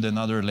lunch with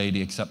another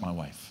lady except my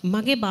wife.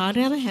 මගේ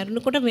භාර්යාව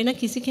හැරුණකොට වෙන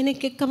කිසි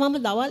කෙනෙක් එක්ක මම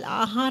දවල්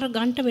ආහාර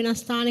ගන්නට වෙන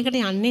ස්ථානයකට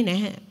යන්නේ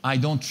නැහැ. I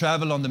don't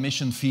travel on the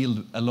mission field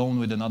alone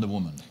with another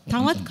woman.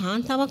 තවත්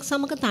කාන්තාවක්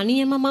සමග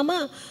තනියම මම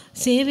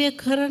සේවය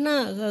කරන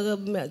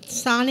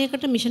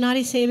ස්ථානයකට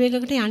මිෂනාරි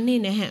සේවයකට යන්නේ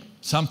නැහැ.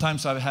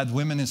 Sometimes I've had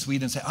women in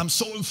Sweden say, I'm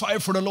so on fire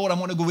for the Lord, I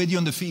want to go with you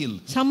in the field.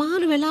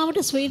 සමහර වෙලාවට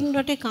ස්වීඩන්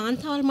රටේ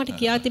කාන්තාවල් මට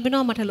කියා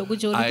තිබෙනවා මට ලොකු I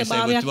say,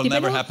 ජෝලිතභාවයක් it will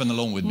never happen තිබෙනවා.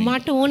 alone with me.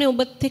 මට ඕනේ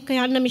ඔබත් එක්ක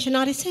යන්න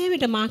මිෂනාරි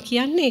සේවයට මා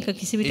කියන්නේ ඒක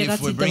කිසි විටකත්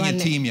If we සිද්ධ bring a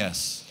වෙන්නේ. team, yes.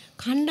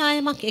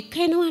 කණ්ඩායමක් එක්ක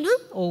එනවා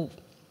නම් ඔව්.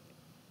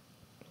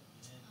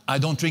 I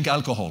don't drink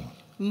alcohol.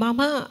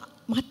 මම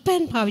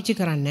මත්පැන් පාවිච්චි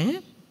කරන්නේ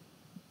නැහැ.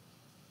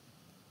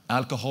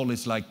 Alcohol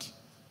is like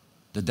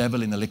the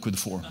devil in a liquid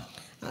form.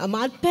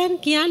 මත්පැන්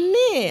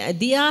කියන්නේ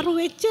දියාරු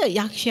වෙච්ච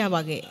යක්ෂයා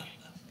වගේ.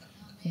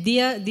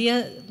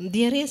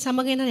 දියරේ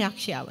සමග එන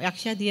යක්ෂයාව.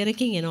 යක්ෂයා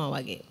දියරකින් එනවා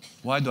වගේ.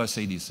 Why do I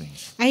say these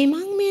things? ඇයි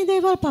මං මේ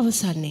දේවල්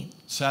පවසන්නේ?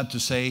 Sad to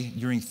say,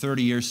 during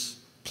 30 years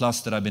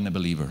plus that I've been a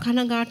believer,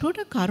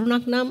 කනගාටුවට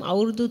කරුණක් නම්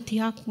අවුරුදු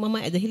 30ක් මම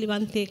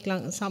ඇදහිලිවන්තයෙක්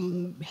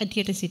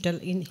හැටියට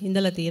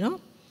ඉඳලා තියෙනවා.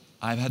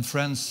 I've had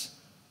friends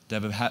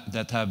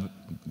that have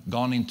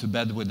gone into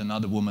bed with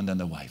another woman than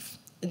their wife.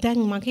 දැන්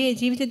මගේ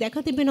ජීවිතේ දැක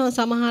තිබෙනවා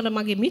සමහර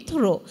මගේ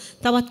මිතුරෝ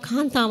තවත්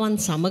කාන්තාවන්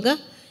සමග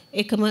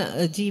එකම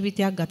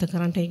ජීවිතයක් ගත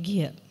කරන්නට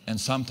ගිය. And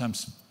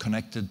sometimes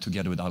connected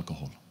together with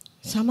alcohol.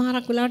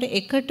 සමහරක් වෙලාවට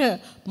එකට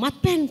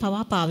මත්පැන්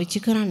පවා පාවිච්චි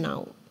කරන්නා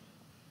වූ.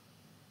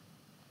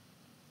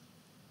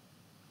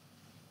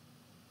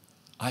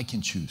 I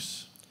can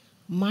choose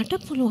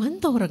මට පුළුවන්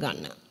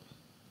තෝරගන්න.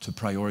 to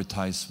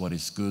prioritize what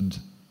is good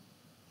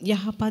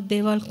යහපත්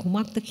දේවල්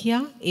කුමක්ද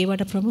කියා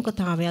ඒවට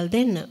ප්‍රමුඛතාවයල්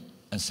දෙන්න.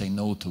 and say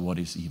no to what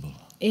is evil.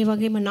 ඒ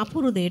වගේම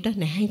නපුරු දෙයට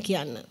නැහැ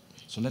කියන්න.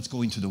 So let's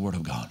go into the Word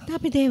of God.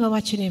 අපි දේව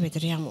වචනය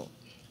වෙතට යමු.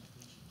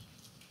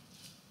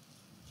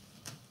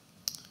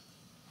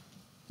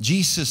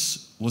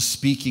 Jesus was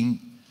speaking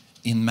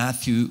in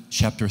Matthew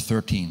chapter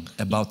 13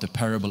 about the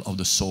parable of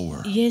the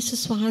sower.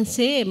 යේසුස්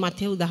වහන්සේ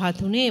මතෙව්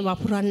 13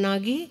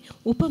 වපුරන්නාගේ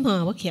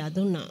උපමාව කියා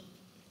දුන්නා.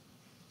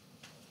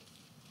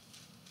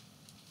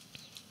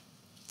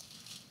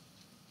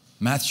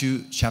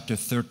 Matthew chapter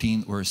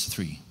 13 verse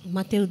 3.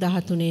 Matthew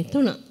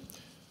 13:3.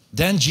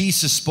 Then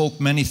Jesus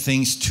spoke many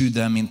things to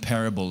them in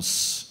parables.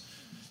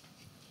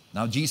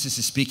 Now Jesus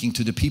is speaking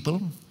to the people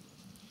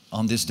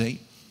on this day.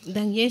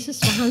 දැන් යේසුස්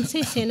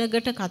වහන්සේ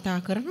සෙනගට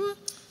කතා කරනවා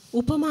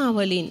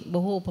උපමාවලින්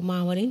බොහෝ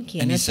උපමාවලින්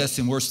කියන. And he says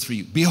in verse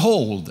 3,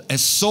 behold, a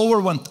sower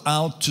went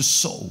out to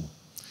sow,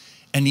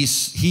 and he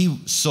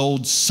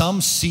sowed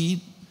some seed.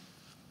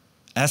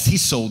 As he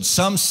sowed,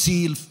 some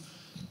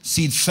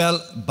seed fell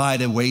by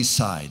the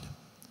wayside,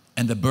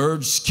 and the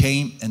birds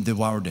came and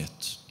devoured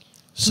it.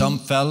 Some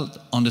fell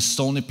on the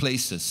stony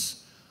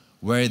places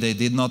where they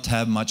did not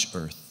have much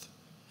earth,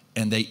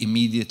 and they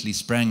immediately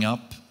sprang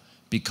up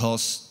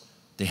because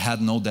they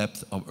had no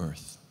depth of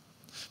earth.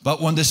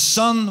 But when the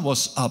sun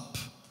was up,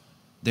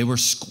 they were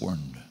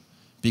scorned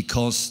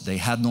because they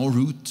had no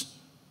root.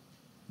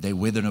 They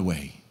withered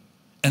away.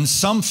 And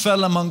some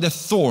fell among the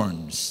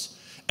thorns,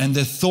 and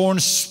the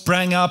thorns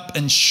sprang up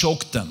and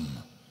choked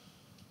them.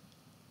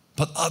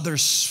 But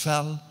others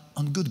fell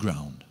on good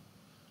ground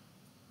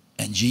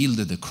and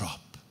yielded the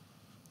crop,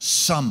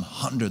 some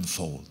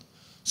 100-fold,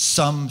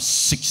 some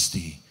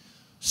 60,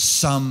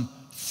 some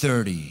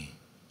 30.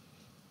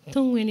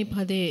 තුන්වෙනි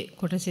පදේ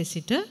කොටසේ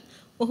සිට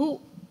ඔහු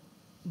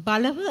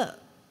බලව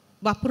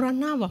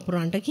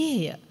වපුරන්ට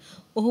ගියේය.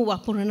 ඔහු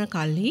වපුරන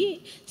කල්හි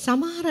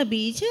සමහර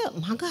බීජ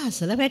මඟ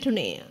අසල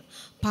වැටුණේය.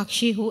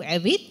 පක්ෂීහු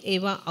ඇවිත්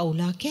ඒවා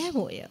අවුලා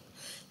කෑවෝය.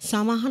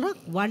 සමහරක්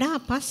වඩා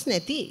පස්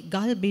නැති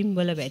ගල්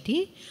බිම්වල වැටි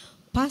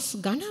පස්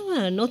ගණව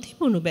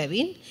නොතිබුණු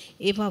බැවින්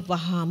ඒවා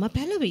වහාම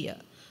පැලවිය.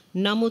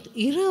 නමුත්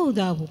ඉර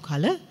උදා වූ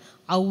කල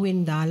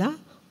අවුවෙන් දාලා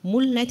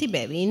මුල් නැති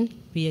බැවින්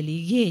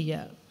පියලී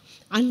ගියේය.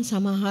 අන්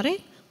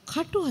සමහරෙක්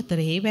කටු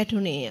අතරේ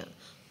වැටුණේය.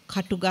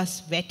 කටුගස්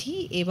වැටි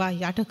ඒවා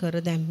යට කර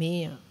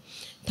දැම්මේය.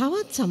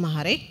 තවත්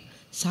සමහරෙක්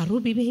සරු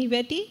බිමෙහි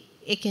වැටි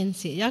එකෙන්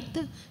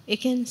 100ක්ද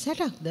එකෙන්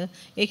 60ක්ද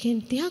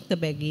එකෙන් 30ක්ද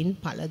බැගින්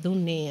පළ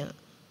දුන්නේය.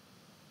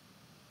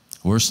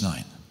 Verse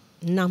 9.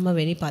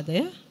 9වෙනි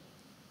පදය.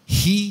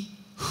 He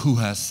who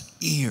has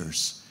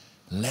ears,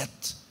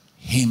 let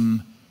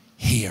him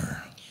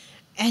hear.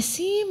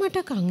 ඇසීමට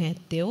කන්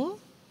ඇත්තෝ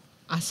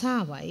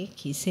අසාවයි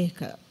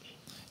කිසේක.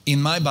 In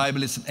my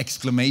Bible, it's an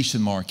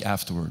exclamation mark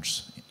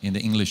afterwards in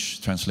the English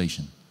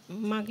translation.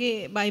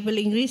 මගේ බයිබල්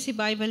ඉංග්‍රීසි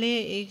බයිබලේ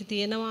ඒක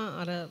තියෙනවා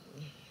අර.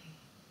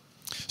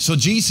 So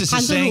Jesus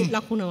is saying,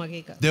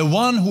 the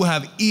one who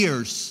have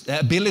ears, the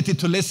ability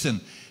to listen,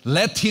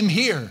 let him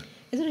hear.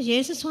 එතන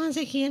යේසුස්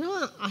වහන්සේ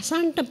කියනවා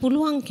අසන්ට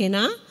පුළුවන්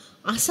කෙනා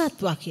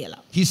අසත්වා කියලා.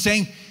 He's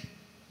saying,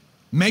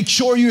 make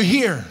sure you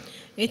hear.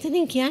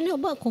 එතනින් කියන්නේ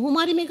ඔබ කොහොම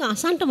හරි මේක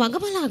අසන්ට වග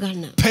බලා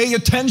ගන්න. Pay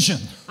attention.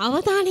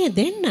 අවධානය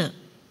දෙන්න.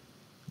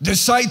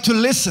 Decide to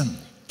listen.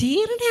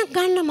 තීරණයක්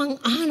ගන්න මං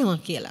අහනවා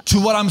කියලා. To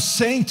what I'm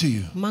saying to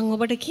you. මං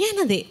ඔබට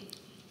කියන දේ.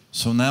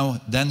 So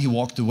then he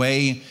walked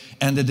away,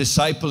 and the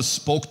disciples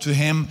spoke to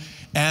him,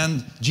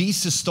 and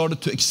Jesus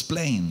started to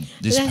explain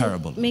this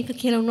parable. මේක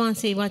කියලා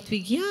උන්වහන්සේ වත්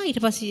ගියා. ඊට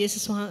පස්සේ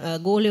යේසුස්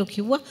ගෝලයෝ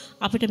කිව්වා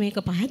අපිට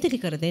මේක පැහැදිලි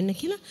කර දෙන්න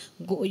කියලා.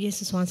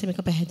 යේසුස් වහන්සේ මේක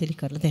පැහැදිලි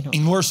කරලා දෙනවා.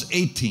 In verse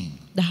 18.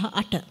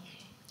 18.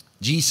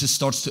 Jesus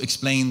starts to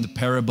explain the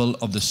parable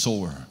of the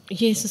sower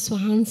යේසුස්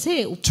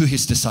වහන්සේ to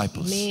his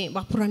disciples. මේ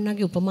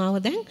වපුරන්නගේ උපමාව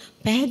දැන්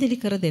පැහැදිලි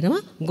කර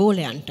දෙනවා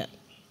ගෝලයන්ට.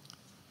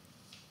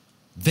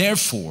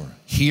 Therefore,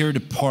 hear the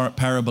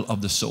parable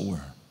of the sower.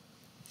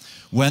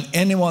 When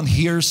anyone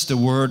hears the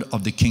word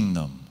of the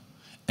kingdom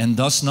and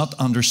does not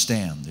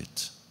understand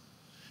it,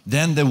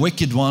 then the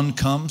wicked one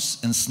comes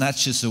and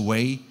snatches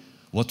away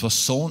what was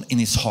sown in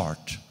his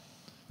heart.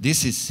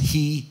 This is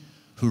he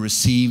who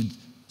received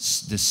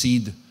the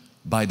seed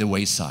by the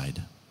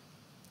wayside.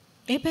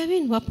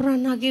 එබැවින්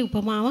වපුරන්නගේ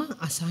උපමාව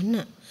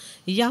අසන්න.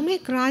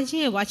 යමෙක්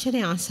රාජ්‍යයේ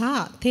වචනය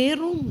අසා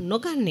තේරුම්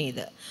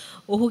නොගන්නේද?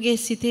 ඔහුගේ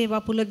සිතේ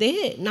වපුල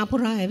දේ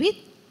නපුරා ඇවිත්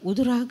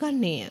උදුරා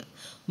ගන්නේය.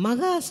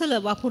 මග අසල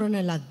වපුරන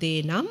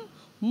ලද්දේ නම්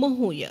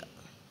මොහුය.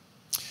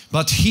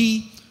 But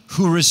he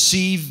who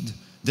received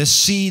the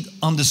seed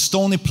on the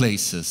stony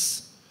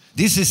places,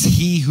 this is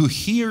he who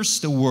hears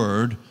the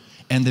word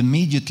and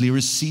immediately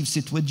receives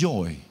it with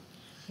joy.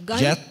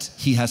 Yet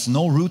he has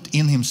no root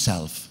in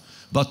himself,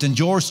 but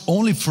endures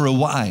only for a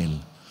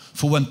while.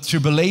 For when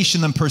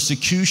tribulation and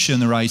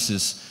persecution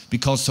arises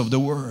because of the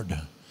word,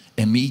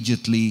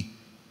 immediately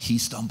he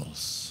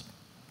stumbles.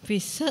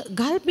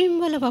 ගල්බිම්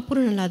වල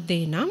වපුරන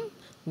ලද්දේ නම්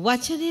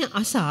වචනය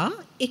අසා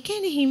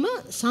එකෙනෙහිම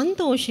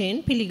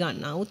සන්තෝෂයෙන්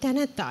පිළිගන්නා වූ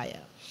තැනැත්තාය.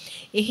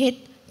 එහෙත්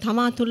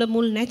තමා තුළ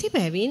මුල් නැති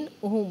බැවින්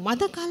ඔහු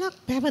මද කලක්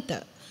පැවත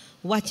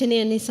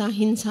වචනය නිසා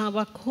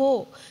හිංසාවක්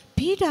හෝ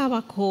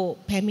පීඩාවක් හෝ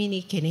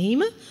පැමිණි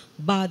කෙනෙහිම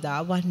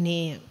බාධා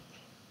වන්නේය.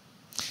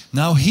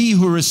 Now he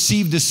who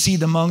received the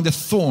seed among the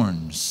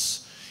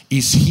thorns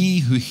is he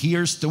who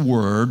hears the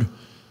word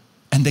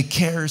and the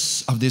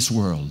cares of this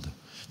world,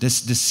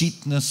 this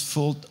deceitfulness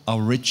full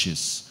of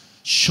riches,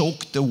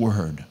 choke the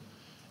word,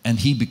 and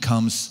he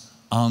becomes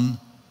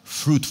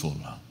unfruitful.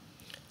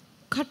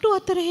 කටු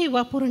අතරෙහි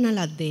වපුරන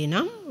ලද්දේ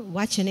නම්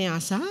වචනය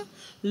අසා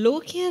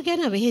ලෝකය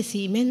ගැන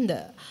වෙහෙසීමෙන්ද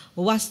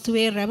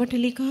වස්තුවේ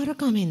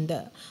රැවටිලිකාරකමෙන්ද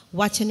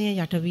වචනය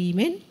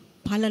යටවීමෙන්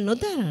ඵල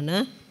නොදරන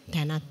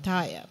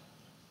තැනැත්තාය.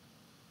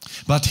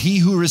 But he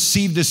who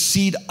received the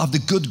seed of the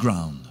good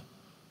ground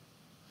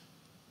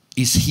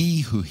is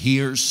he who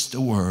hears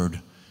the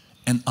word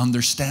and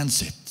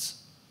understands it,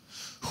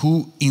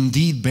 who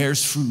indeed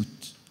bears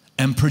fruit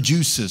and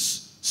produces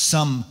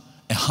some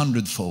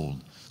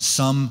 100-fold,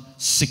 some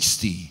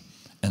 60,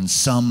 and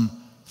some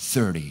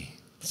 30.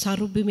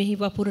 සරුබිමෙහි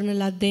වපුරන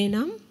ලද්දේ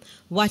නම්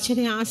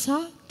වචනය අසා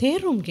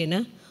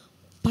තේරුම්ගෙන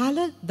ඵල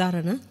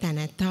දරන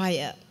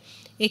තැනැත්තාය.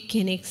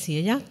 එක්කෙනෙක්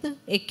 100ක්ද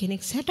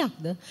එක්කෙනෙක්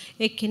 60ක්ද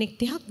එක්කෙනෙක්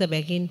 30ක්ද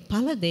බැගින්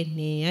ඵල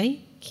දෙන්නේ යයි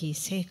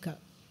කීසේක.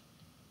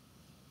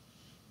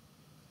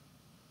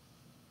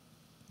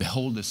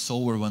 Behold, the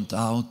sower went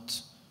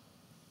out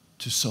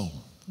to sow.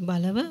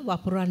 බලව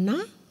වපුරන්නා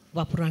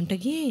වපුරන්ට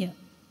ගියේය.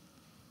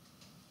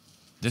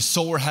 The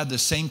sower had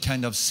the same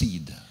kind of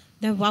seed.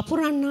 දැන්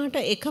වපුරන්නාට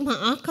එකම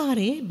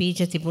ආකාරයේ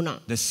බීජ තිබුණා.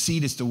 The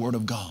seed is the word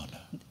of God.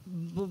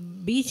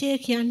 බීජය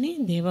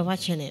කියන්නේ දේව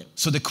වචනය.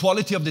 So the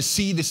quality of the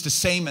seed is the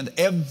same at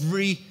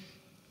every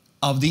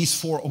of these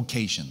 4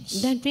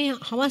 occasions. දැන් මේ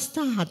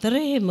අවස්ථා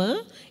හතරේම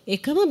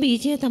එකම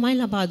බීජය තමයි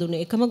ලබා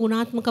දුන්නේ. එකම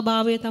ගුණාත්මක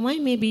භාවය තමයි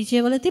මේ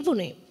බීජවල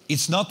තිබුණේ.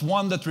 It's not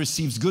one that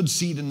receives good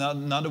seed and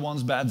another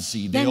one's bad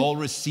seed. They all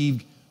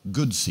received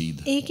good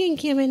seed. ඒකෙන්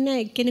කියවෙන්නේ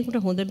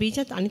එක්කෙනෙකුට හොඳ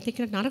බීජත් අනිත්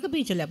එක්කෙනාට නරක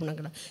බීජ ලැබුණා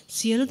කියලා.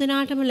 සියලු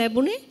දෙනාටම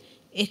ලැබුණේ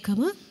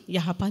එකම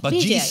යහපත් But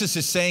බීජයයි. Jesus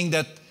is saying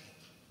that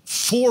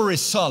 4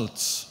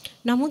 results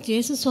නමුත්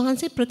යේසුස්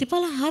වහන්සේ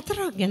ප්‍රතිඵල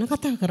 4ක් ගැන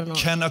කතා කරනවා.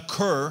 can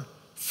occur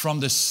from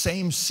the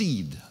same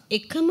seed.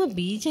 එකම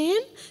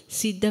බීජයෙන්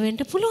සිද්ධ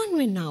වෙන්න පුළුවන්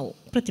වෙන්නා වූ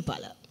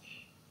ප්‍රතිඵල.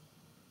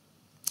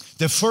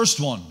 The first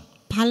one,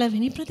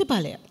 පළවෙනි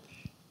ප්‍රතිඵලය.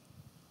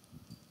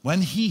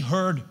 when he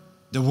heard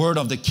the word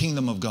of the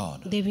kingdom of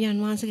God, දෙවියන්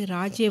වහන්සේගේ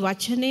රාජ්‍යයේ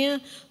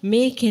වචනය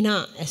මේ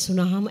කෙනා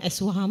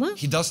ඇසුවාම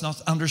he does not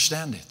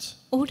understand it.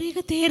 ඔහුට ඒක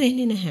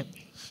තේරෙන්නේ නැහැ.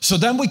 So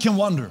then we can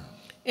wonder,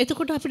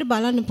 එතකොට අපිට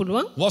බලන්න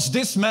පුළුවන් was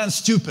this man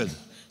stupid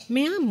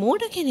මෙයා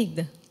මෝඩ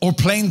කෙනෙක්ද? or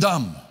plain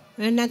dumb?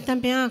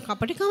 නැත්නම් මෙයා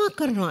කපටිකමක්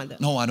කරනවාද?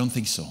 No, I don't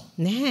think so.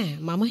 නෑ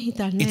මම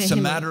හිතන්නේ It's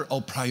a matter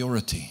of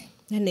priority.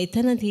 දැන්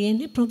එතන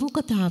තියෙන්නේ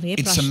ප්‍රමුඛතාවයේ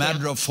It's a ප්‍රශ්නය.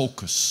 matter of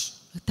focus.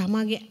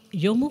 තමගේ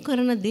යොමු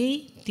කරන දේ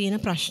තියෙන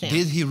ප්‍රශ්නය.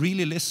 Did he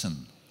really listen?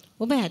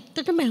 ඔබ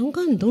ඇත්තටම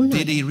අහුම්කම් දුන්නාද?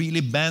 Did he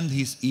really bend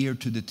his ear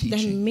to the දැන්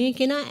teaching? මේ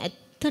කෙනා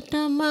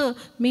ඇත්තටම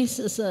මේ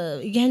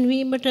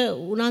ඉගැන්වීමට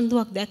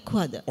උනන්දුවක්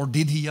දැක්වුවද? Or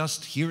did he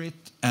just hear it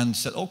and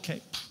said, okay,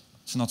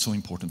 it's not so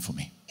important for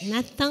me?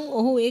 නැත්තම්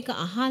ඔහු ඒක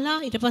අහලා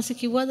ඊට පස්සේ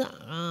කිව්වද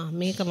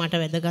මේක මට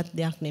වැදගත්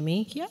දෙයක්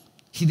නෙමෙයි කියලා?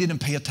 He didn't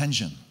pay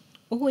attention.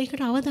 ඔහු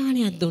ඒකට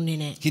අවධානයක් දුන්නේ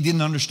නැහැ. He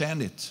didn't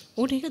understand it.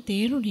 ඔහුට ඒක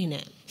තේරුනේ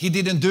නැහැ. He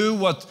didn't do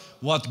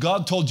what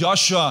God told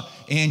Joshua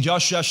in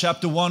Joshua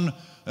chapter 1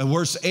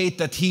 verse 8,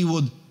 that he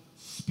would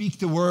speak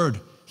the word.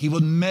 He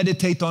would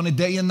meditate on it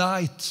day and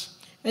night.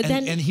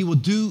 And he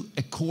would do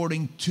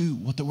according to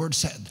what the word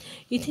said.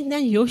 ඉතින්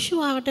දැන්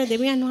යෝෂුවාට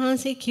දෙවියන්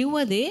වහන්සේ කිව්ව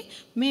දේ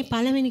මේ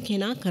පළවෙනි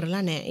කෙනා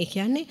කරලා නැහැ. ඒ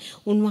කියන්නේ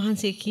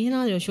උන්වහන්සේ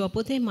කියනවා යෝෂුවා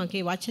පුතේ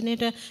මගේ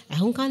වචනයට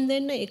ඇහුම්කන්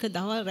දෙන්න, ඒක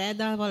දවල් රෑ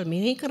දවල්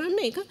මෙහෙය කරන්න,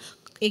 ඒක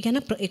ඒ ගැන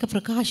ඒක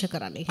ප්‍රකාශ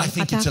කරන්න. I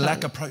think it's a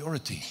lack of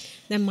priority.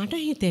 දැන් මට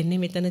හිතෙන්නේ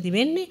මෙතනදි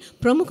වෙන්නේ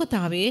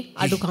ප්‍රමුඛතාවයේ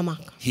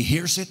අඩුකමක්. He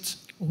hears it.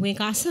 ඔහු ඒක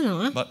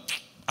අසනවා. But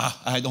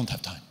I don't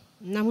have time.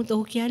 නමුත්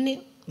ඔහු කියන්නේ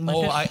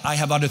Oh, I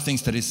have other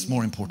things that is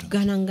more important.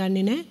 ගණන්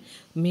ගන්නේ නැහැ.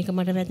 මේක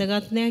මට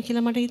වැදගත් නෑ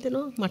කියලා මට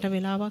හිතෙනවා. මට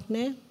වෙලාවක්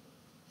නෑ.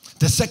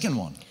 The second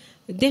one,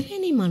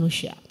 දෙවෙනි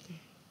මනුෂ්‍යයා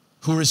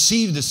who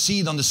received the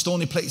seed on the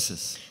stony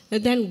places.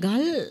 දැන්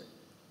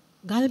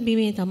ගල්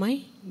බිමේ තමයි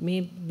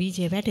මේ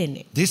බීජය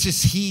වැටෙන්නේ. This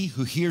is he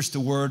who hears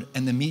the word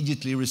and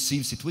immediately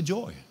receives it with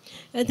joy.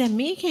 දැන්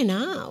මේ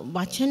කෙනා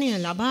වචනය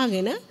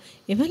ලබාගෙන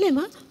එවලෙම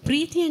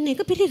ප්‍රීතියෙන්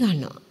එක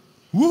පිළිගන්නවා.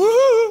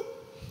 Woo!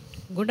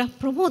 ගොඩක්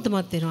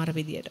ප්‍රමෝදමත් වෙනවා අර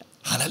විදියට.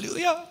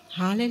 Hallelujah.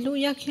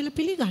 හාලෙලූයා කියලා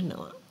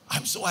පිළිගන්නවා.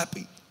 I'm so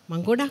happy.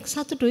 මම ගොඩක්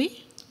සතුටුයි.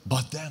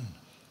 But then,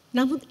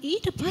 නමුත්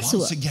ඊට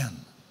පසුව once again,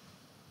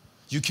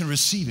 you can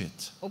receive it.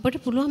 ඔබට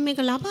පුළුවන් මේක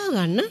ලබා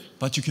ගන්න.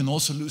 But you can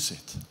also lose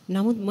it.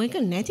 නමුත් මේක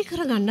නැති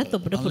කරගන්නත්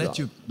ඔබට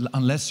පුළුවන්.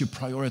 Unless you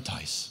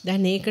prioritize.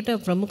 දැන් ඒකට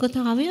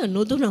ප්‍රමුඛතාවය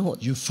නොදුනහොත්.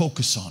 You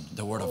focus on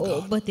the word of God.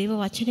 ඔබ දේව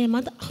වචනය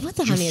මත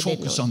අවධානය දෙන්න. You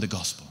focus on the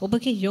gospel.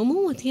 ඔබගේ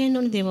යොමුව තියෙන්න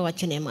ඕනේ දේව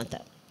වචනය මත.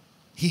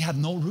 He had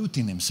no root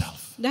in himself.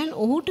 දැන්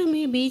ඔහුට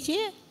මේ බීජය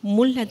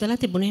මුල් ඇදලා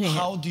තිබුණේ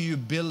නැහැ. How do you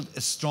build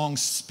a strong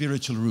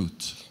spiritual root?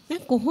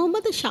 දැන්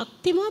කොහොමද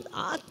ශක්තිමත්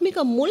ආත්මික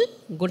මුල්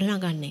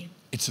ගොඩනගන්නේ?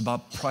 It's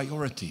about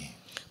priority.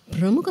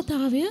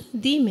 ප්‍රමුඛතාවය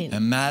දීමෙන්. A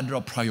matter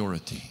of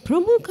priority.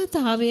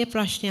 ප්‍රමුඛතාවයේ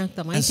ප්‍රශ්නයක්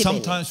තමයි And තිබෙන්නේ.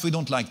 sometimes we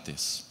don't like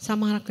this.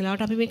 සමහරක්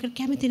වෙලාවට අපි මේකට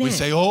කැමති We නැහැ.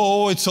 say,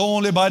 oh, it's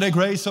only by the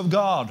grace of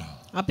God.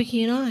 අපි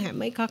කියනවා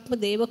හැම එකක්ම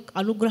දේව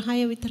අනුග්‍රහය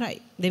විතරයි.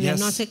 දෙවියන්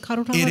Yes, වහන්සේගේ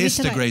කරුණාව it is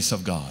the විතරයි. grace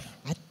of God.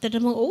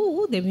 ඇත්තටම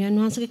ඔව් දෙවියන්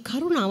වහන්සේගේ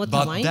කරුණාව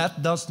But තමයි.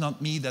 that does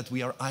not mean that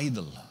we are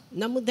idle.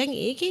 නමුත් දැන්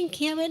ඒකෙන්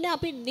කියවෙන්නේ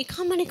අපි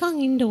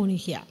නිකන් ඉන්න ඕනේ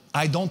කියලා.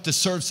 I don't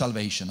deserve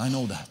salvation. I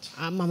know that.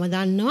 මම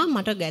දන්නවා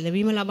මට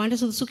ගැලවීම ලබන්න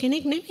සුදුසු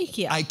කෙනෙක් නෙමෙයි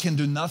කියලා. I can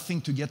do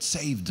nothing to get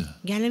saved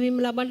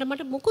ගැලවීම ලබන්න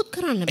මට මොකුත්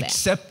කරන්න බෑ.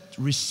 except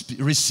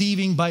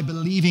receiving by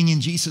believing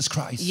in Jesus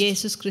Christ.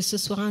 යේසුස්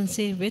ක්‍රිස්තුස්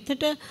වහන්සේ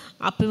වෙතට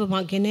අපිව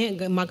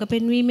මඟ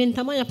පෙන්වීමෙන්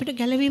තමයි අපිට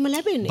ගැලවීම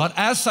ලැබෙන්නේ. But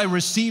as I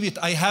receive it,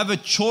 I have a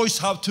choice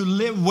how to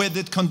live with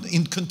it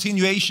in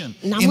continuation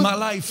in my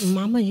life.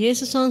 මම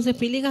යේසුස් වහන්සේ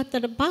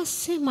පිළිගත්තට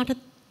පස්සේ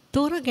මට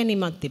තෝරා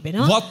ගැනීමක්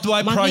තිබෙනවා. What do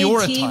I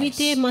prioritize?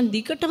 ජීවිතේ මම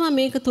දිගටම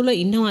මේක තුල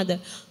ඉන්නවද?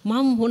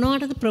 මම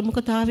මොනවටද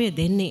ප්‍රමුඛතාවය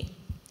දෙන්නේ?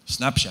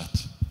 Snapchat.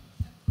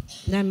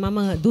 දැන් මම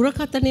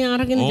දුරකථනය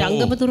අරගෙන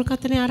ජංගම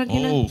දුරකථනය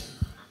අරගෙන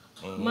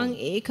මම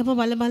ඒකම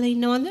බල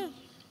ඉන්නවද?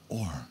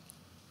 Or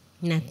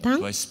නැත්නම්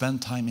do I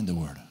spend time in the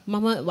word?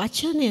 මම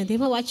වචනය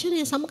දේව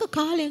වචනය සමග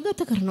කාලය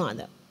ගත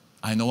කරනවද?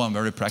 I know I'm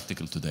very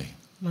practical today.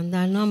 මම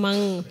දන්නවා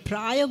මම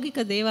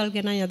ප්‍රායෝගික දේවල්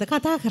ගැන අද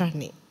කතා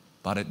කරන්නේ.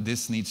 But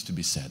this needs to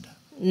be said.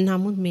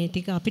 නමුත් මේ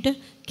ටික අපිට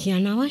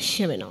කියන්න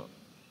අවශ්‍ය වෙනවා.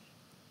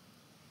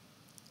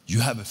 You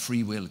have a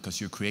free will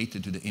because you're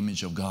created to the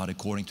image of God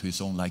according to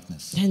his own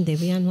likeness. දැන්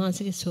දෙවියන්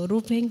වහන්සේගේ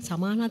ස්වරූපයෙන්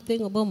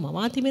සමානත්වයෙන් ඔබ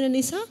මවා තිබෙන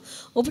නිසා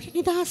ඔබට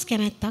නිදහස්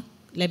කැමැත්තක්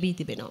ලැබී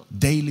තිබෙනවා.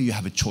 Daily you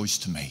have a choice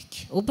to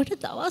make. ඔබට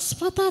දවස්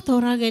පතා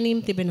තෝරා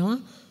ගැනීම තිබෙනවා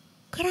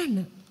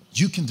කරන්න.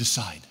 You can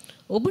decide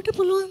ඔබට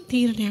පුළුවන්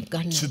තීරණයක්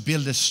ගන්න. to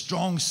build a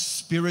strong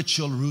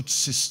spiritual root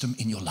system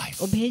in your life.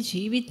 ඔබේ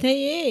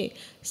ජීවිතයේ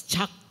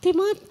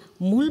ශක්තිමත්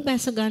මුල්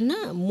බැස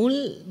ගන්න මුල්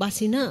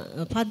බසින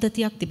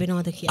පද්ධතියක්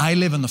තිබෙනවද කියලා. I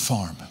live on a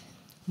farm.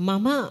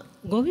 මම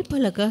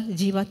ගොවිපලක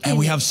ජීවත් And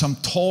we වෙනවා. have some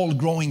tall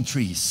growing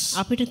trees.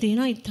 අපිට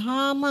තියෙනවා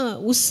ඊටාම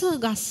උස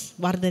ගස්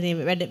වර්ධනය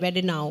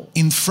වැඩෙනා වූ.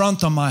 In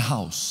front of my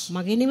house.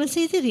 මගේ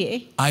නිවසේ ඉදිරියේ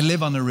I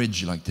live on a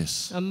ridge like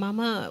this.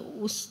 මම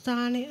උස්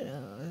ස්ථානයේ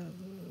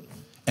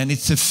And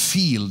it's a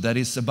field that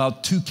is about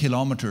 2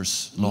 kilometers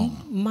long.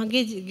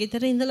 මගේ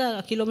ගෙදර ඉඳලා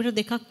කිලෝමීටර්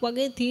 2ක්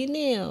වගේ තියෙන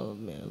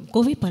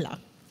ගොවිපලක්.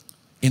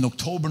 In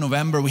October,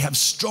 November, we have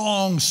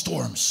strong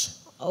storms.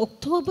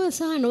 October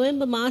සහ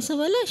නොවැම්බර්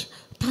මාසවල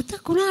තද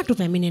කුණාටු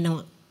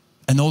පැමිණෙනවා.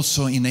 And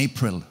also in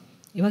April.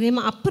 ඒ වගේම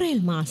අප්‍රේල්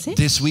මාසේ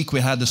This week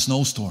we had a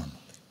snowstorm.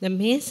 දැන්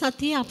මේ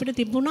සතියේ අපිට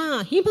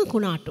තිබුණා හිම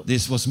කුණාටු.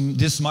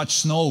 This much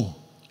snow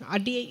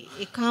අඩි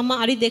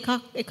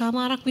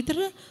එකමාරක් විතර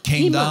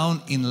came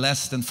down in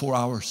less than 4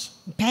 hours.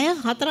 පැය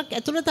 4ක්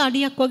ඇතුළත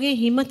අඩියක් වගේ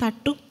හිම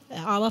තට්ටු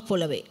ආවා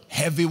පොළවේ.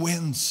 Heavy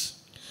winds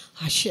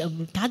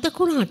තද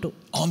කුණාටු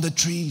on the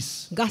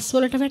trees. ගස්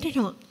වලට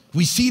වැටෙනවා.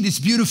 We see these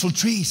beautiful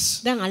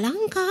trees. දැන්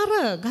අලංකාර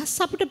ගස්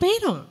අපිට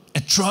පේනවා.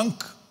 A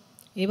trunk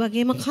ඒ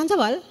වගේම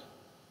කඳවල්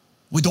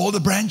with all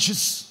the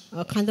branches.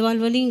 කඳවල්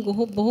වලින්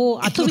බොහෝ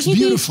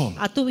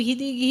අතු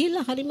විහිදී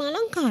ගිහිල්ලා හරිම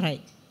අලංකාරයි.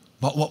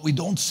 But what we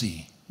don't see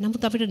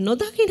නමුත් අපිට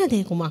නොදකින්න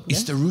දේ කුමක්ද?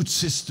 is the root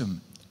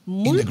system.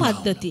 මුල්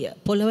පද්ධතිය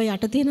පොළව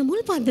යට තියෙන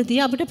මුල් පද්ධතිය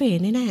අපිට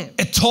පේන්නේ නැහැ.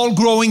 A tall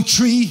growing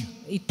tree.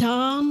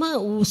 ඊටාම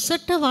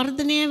උසට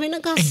වර්ධනය වෙන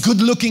ගස්. A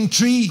good looking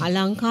tree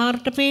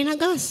අලංකාරට පේන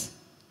ගස්.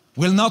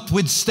 will not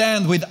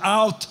withstand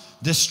without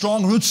the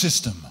strong root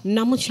system.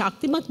 නමුත්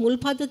ශක්තිමත් මුල්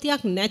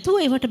පද්ධතියක්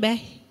නැතුව ඒවට බෑ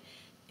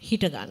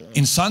හිට ගන්න.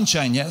 In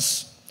sunshine, yes.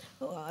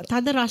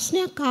 තද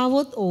රස්නයක්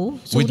ආවොත්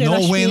With no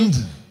wind,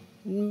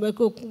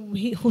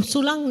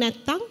 සුළං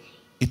නැත්තම්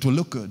it will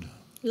look good.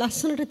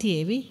 ලස්සනට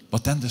තියේවි.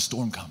 But then the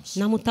storm comes.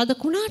 නමුත් තද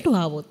කුණාටු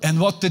ආවොත් And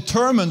what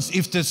determines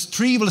if this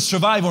tree will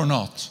survive or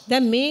not?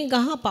 දැන් මේ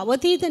ගහ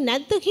පවතීද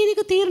නැද්ද කියන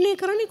එක තීරණය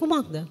කරන්නේ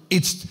කුමක්ද?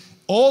 It's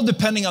all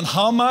depending on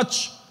how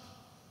much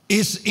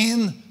is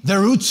in the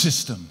root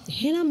system.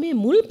 එහෙනම් මේ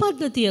මුල්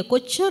පද්ධතිය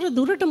කොච්චර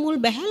දුරට මුල්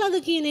බැහැලාද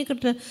කියන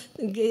එකට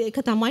ඒක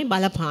තමයි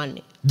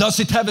බලපාන්නේ. Does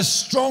it have a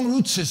strong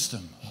root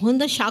system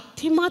හොඳ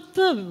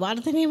ශක්තිමත්ව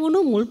වර්ධනය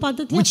වුණු මුල්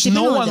පද්ධතියක් which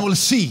no one will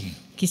see?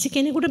 කිසි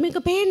කෙනෙකුට මේක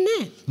පේන්නේ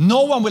නැහැ. No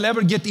one will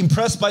ever get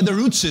impressed by the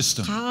root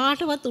system.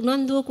 කාටවත්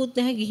උනන්දුවකුත්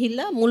නැහැ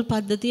ගිහිල්ලා මුල්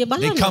පද්ධතිය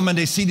බලන්න. They come and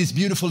they see this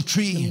beautiful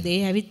tree. ඒ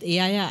ඇවිත් ඒ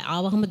අය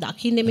ආවහම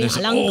දකින්නේ මේ Oh,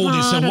 අලංකාර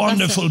this is a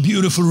wonderful,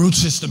 beautiful root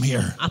system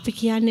here. අපි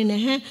කියන්නේ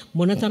නැහැ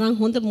මොනතරම්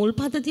හොඳ මුල්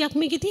පද්ධතියක්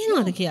මේකේ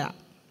තියෙනවද කියලා.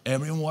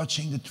 Everyone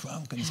watching the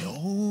trunk and say,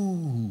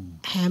 oh.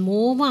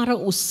 හැමෝම අර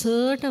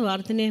උස්සට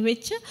වර්ධනය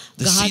වෙච්ච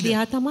ගහ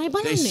දිහා තමයි They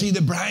බලන්නේ. see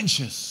the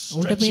branches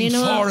stretching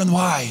far and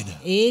wide.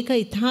 ඒක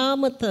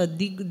ඊටාමත්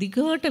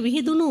දිගට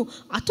විහිදුණු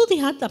අතු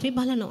දිහාත් අපි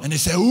බලනවා. And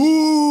they say,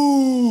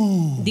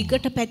 ooh.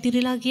 දිගට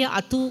පැතිරිලා ගිය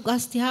අතු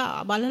ගස් දිහා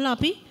බලලා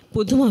අපි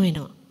පුදුම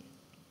වෙනවා.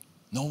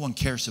 No one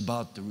cares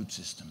about the root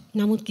system.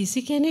 නමුත්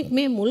කිසි කෙනෙක්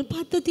මේ මුල්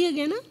පද්ධතිය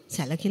ගැන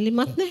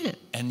සැලකිලිමත් නැහැ.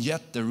 And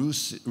yet the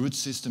root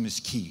system is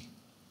key.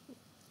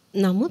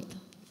 නමුත්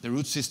The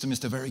root system is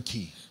the very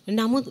key.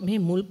 නමුත් මේ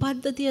මුල්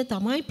පද්ධතිය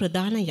තමයි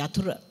ප්‍රධාන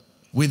යතුර.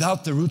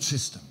 Without the root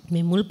system,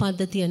 මේ මුල්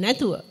පද්ධතිය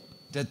නැතුව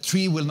the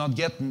tree will not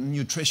get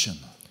nutrition.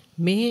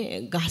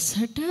 මේ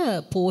ගසට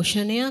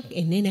පෝෂණයක්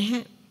එන්නේ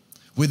නැහැ.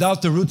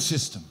 Without the root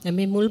system,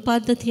 මේ මුල්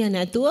පද්ධතිය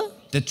නැතුව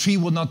the tree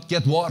will not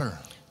get water.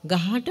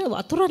 ගහට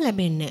වතුර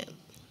ලැබෙන්නේ නැහැ.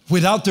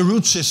 Without the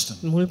root system,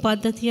 මුල්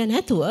පද්ධතිය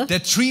නැතුව the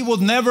tree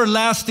will never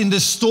last in the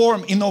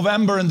storm in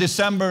November and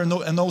December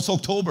and also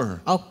October.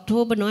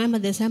 October November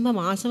December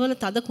මාසවල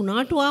තද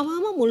කුණාටු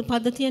ආවම මුල්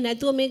පද්ධතිය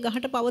නැතුව මේ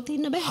ගහට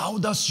පවතින්න බෑ. How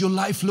does your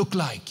life look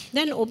like?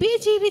 දැන් ඔබේ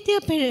ජීවිතය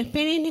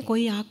පෙනෙන්නේ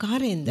කොයි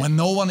ආකාරයෙන්ද? When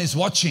no one is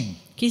watching?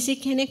 කිසි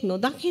කෙනෙක්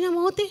නොදකින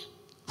මොහොතේ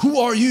Who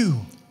are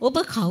you?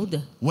 ඔබ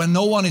කවුද? When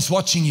no one is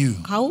watching you?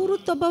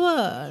 කවුරුත් ඔබව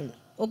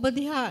ඔබ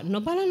දිහා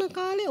නොබලන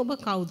කාලේ ඔබ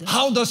කවුද?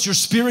 How does your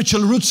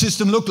spiritual root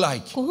system look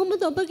like?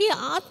 කොහොමද ඔබගේ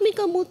ආත්මික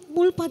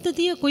මුල්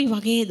පද්ධතිය කොයි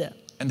වගේද?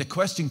 And the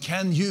question,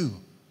 can you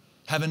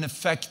have an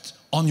effect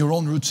on your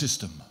own root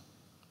system?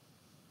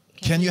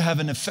 Can you have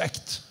an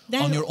effect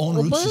on your own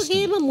root system?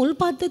 ඔබගේම මුල්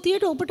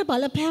පද්ධතියට ඔබට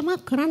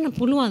බලපෑමක් කරන්න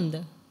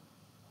පුළුවන්ද?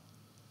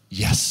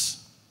 Yes.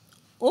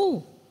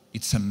 ඔව්.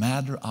 It's a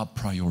matter of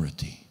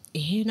priority.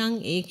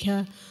 එහෙනම් ඒක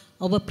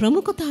ඔබ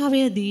ප්‍රමුඛතාවය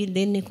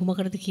දෙන්නේ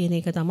කුමකටද කියන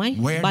එක තමයි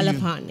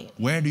බලපාන්නේ.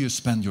 Where do you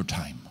spend your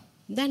time?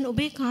 දැන්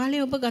ඔබේ කාලය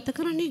ඔබ ගත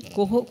කරන්නේ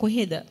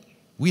කොහෙද?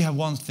 We have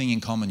one thing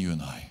in common, you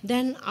and I.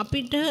 දැන්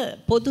අපිට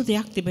පොදු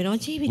දෙයක් තිබෙනවා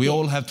ජීවිතේ. We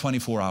all have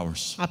 24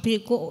 hours. අපි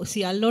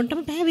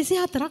සියල්ලොන්ටම පැය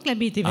 24ක්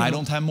ලැබී තිබෙනවා. I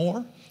don't have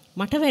more.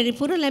 මට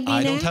වැඩිපුර ලැබී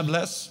I නැහැ. don't have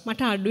less.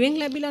 මට අඩුවෙන්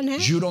ලැබිලා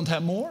නැහැ. You don't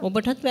have more.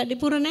 ඔබටත්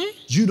වැඩිපුර නැහැ.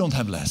 You don't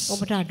have less.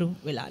 ඔබට අඩු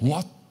වෙලා නැහැ.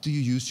 What do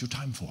you use your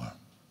time for?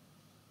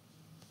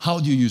 How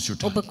do you use your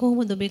time? ඔබ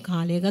කොහොමද ඔබේ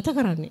කාලය ගත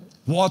කරන්නේ?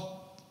 What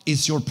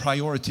is your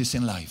priorities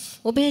in life?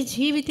 ඔබේ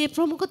ජීවිතයේ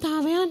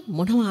ප්‍රමුඛතාවයන්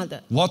මොනවාද?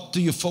 What do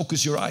you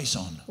focus your eyes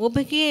on?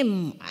 ඔබගේ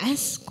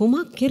ඇස්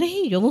කුමක්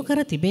කෙරෙහි යොමු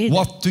කර තිබේද?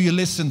 What do you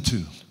listen to?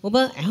 ඔබ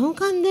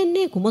ඇහුම්කන්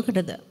දෙන්නේ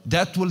කුමකටද?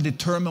 That will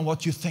determine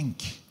what you think.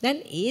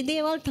 දැන් ඒ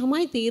දේවල්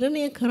තමයි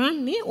තීරණය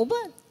කරන්නේ ඔබ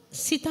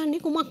සිතන්නේ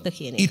කුමක්ද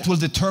කියන එක. It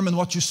will determine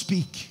what you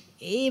speak.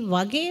 ඒ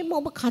වගේම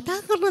ඔබ කතා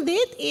කරන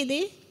දේත් ඒ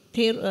දේ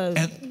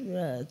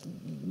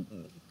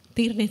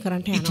තීරණය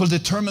කරන්න It will යනවා.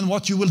 determine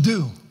what you will do.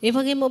 ඒ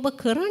වගේම ඔබ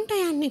කරන්න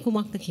යන්නේ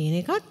කුමක්ද කියන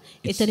එකත්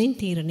එතනින්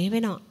තීරණය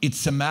වෙනවා.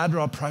 It's a matter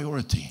of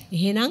priority.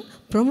 එහෙනම්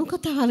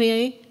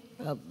ප්‍රමුඛතාවයේ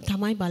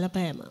තමයි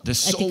බලපෑම The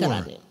ඇති sower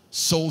කරන්නේ.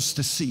 sows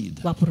the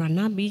seed.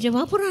 වපුරන්නා බීජ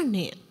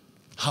වපුරන්නේ.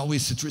 How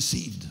is it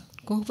received?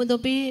 කොහොමද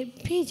ඔබේ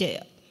බීජය?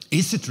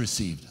 Is it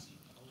received?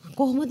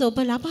 කොහොමද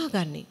ඔබ ලබා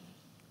ගන්නේ?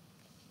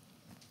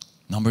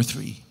 Number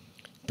 3.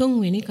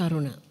 තුන්වෙනි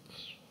කරුණ.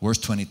 Verse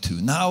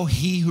 22. Now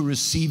he who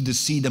received the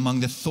seed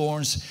among the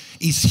thorns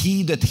is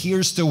he that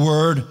hears the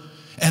word,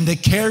 and the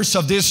cares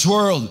of this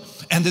world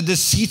and the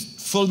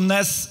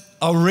deceitfulness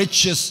of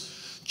riches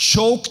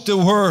choke the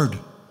word,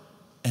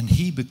 and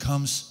he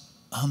becomes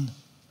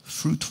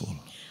unfruitful.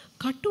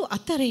 කටු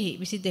අතරේ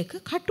 22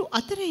 කටු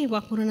අතරේ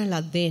වපුරන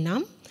ලද්දේ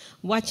නම්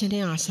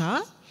වචනය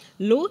අසා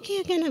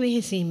ලෝකය ගැන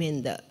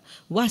වෙහෙසීමෙන්ද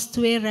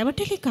වස්තුවේ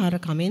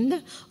රැවටිලිකාරකමෙන්ද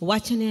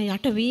වචනය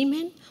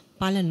යටවීමෙන්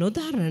ඵල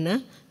නොදරන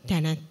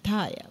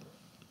තැනැත්තාය.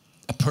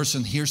 A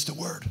person hears the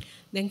word,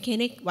 දැන්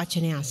කෙනෙක්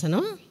වචනය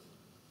අසනවා.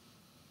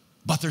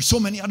 but there's so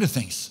many other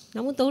things.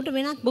 නමුත් ඔහුට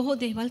වෙනත් බොහෝ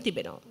දේවල්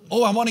තිබෙනවා.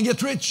 Oh, I want to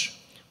get rich.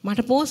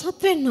 මට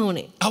පෝසත් වෙන්න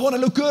ඕනේ. I want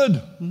to look good.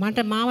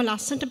 මට මාව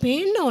ලස්සනට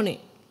පේන්න ඕනේ.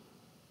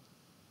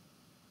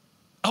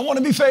 I want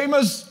to be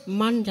famous.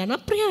 මං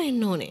ජනප්‍රිය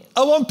වෙන්න ඕනේ.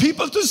 I want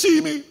people to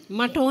see me.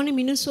 මට ඕනේ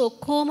මිනිස්සු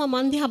ඔක්කොම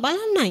මන් දිහා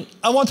බලන්නයි.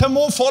 I want to have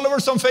more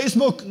followers on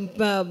Facebook.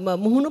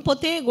 මුහුණු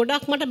පොතේ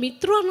ගොඩක් මට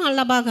මිත්‍රයන්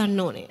ලබා ගන්න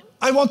ඕනේ.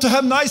 I want to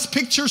have nice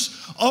pictures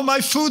of my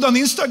food on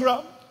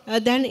Instagram.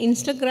 දැන්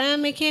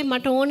Instagram එකේ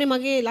මට ඕනේ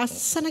මගේ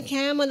ලස්සන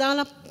කෑම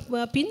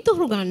දාලා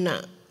පින්තූරු ගන්න.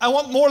 I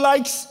want more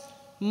likes.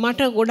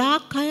 මට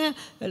ගොඩාක් අය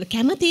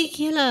කැමතියි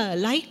කියලා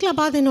ලයික්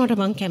ලබා දෙනවට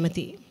මං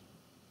කැමතියි.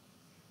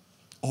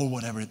 Or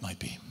whatever it might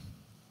be.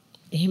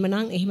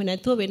 එහෙමනම් එහෙම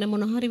නැතුව වෙන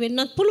මොන හරි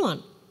වෙන්නත් පුළුවන්.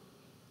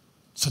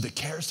 So the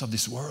cares of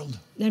this world,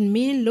 දැන්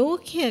මේ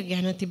ලෝකය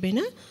ගැන තිබෙන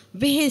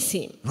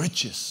වෙහෙසීම්,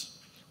 riches,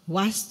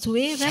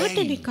 වස්තුවේ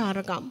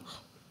රැවටිලිකාරකම්,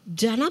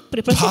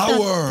 ජනප්‍රිය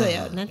ප්‍රසිද්ධත්වය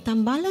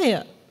නැත්නම් බලය,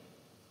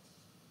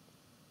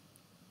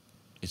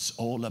 It's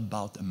all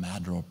about a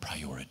matter of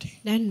priority.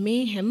 දැන්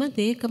මේ හැම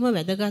දෙයකම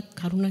වැදගත්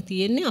කරුණ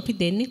තියෙන්නේ අපි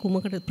දෙන්නේ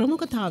කුමකට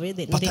ප්‍රමුඛතාවය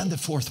දෙන්නේ. But then the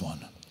fourth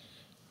one.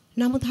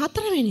 නමුත්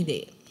හතරවෙනි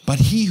දේ. But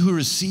he who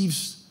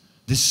receives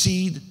the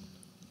seed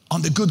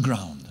on the good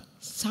ground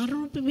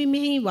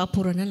සරුපිබිමෙහි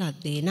වපුරන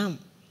ලද්දේ නම්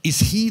is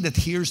he that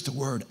hears the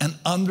word and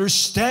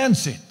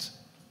understands it.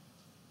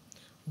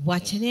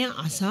 වචනය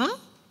අසා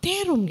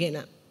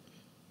තේරුම්ගෙන.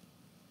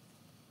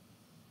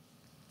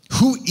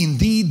 Who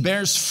indeed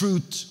bears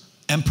fruit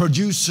and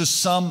produces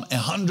some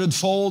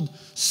 100-fold,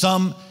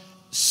 some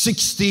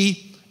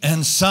 60,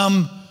 and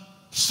some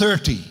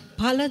 30.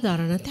 ඵල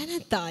දරන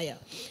තැනැත්තාය.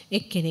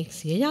 එක්කෙනෙක්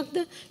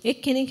 100ක්ද,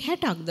 එක්කෙනෙක්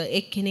 60ක්ද,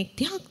 එක්කෙනෙක්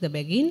 30ක්ද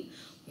බැගින්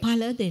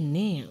ඵල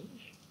දෙන්නේය.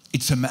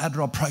 It's a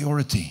matter of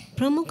priority.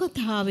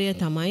 ප්‍රමුඛතාවය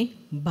තමයි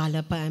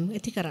බලපෑම්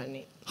ඇති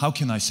කරන්නේ. How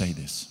can I say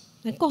this?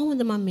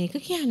 කොහොමද මම මේක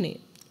කියන්නේ?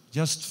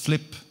 Just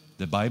flip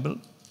the Bible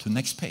to the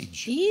next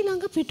page.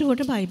 ඊළඟ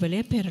පිටුවට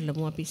බයිබලය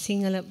පෙරලමු. අපි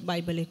සිංහල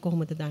බයිබලයේ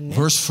කොහොමද දන්නේ?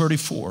 Verse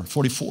 44.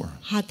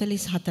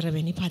 44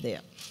 වෙනි පදය.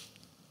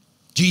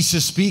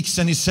 Jesus speaks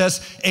and he says,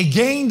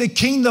 again the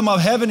kingdom of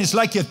heaven is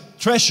like a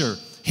treasure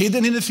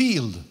hidden in the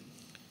field.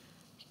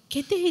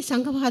 කෙතෙහි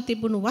සංගවා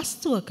තිබුණු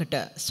වස්තුවකට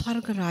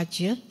ස්වර්ග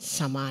රාජ්‍ය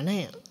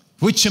සමානය.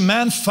 Which a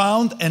man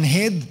found and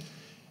hid,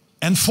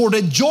 and for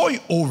the joy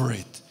over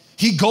it,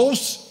 he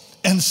goes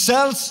and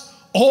sells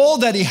all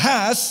that he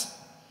has,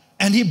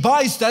 and he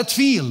buys that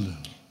field.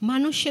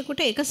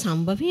 මිනිසෙකුට ඒක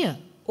සම්භවිය.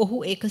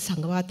 ඔහු ඒක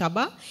සංගවා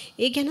තබා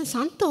ඒ ගැන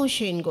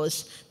සන්තෝෂයෙන්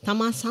ගොස්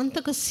තමා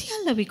සන්තක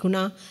සියල්ල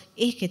විකුණා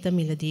ඒකෙත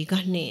මිලදී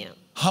ගන්නේය.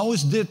 How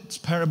is this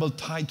parable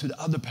tied to the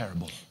other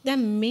parable? දැන්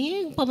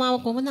මේ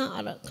උපමාව කොහොමද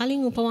අර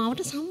කලින්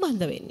උපමාවට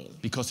සම්බන්ධ වෙන්නේ?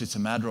 Because it's a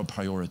matter of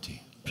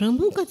priority.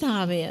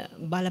 ප්‍රමුඛතාවය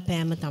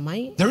බලපෑම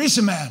තමයි. There is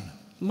a man.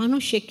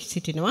 මිනිසෙක්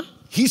සිටිනවා.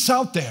 He's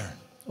out there.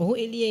 ඔහු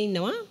එළියේ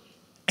ඉන්නවා.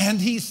 And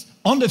he's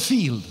on the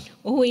field.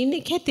 ඔහු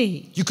ඉන්නේ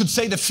කෙතෙහි. You could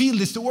say the field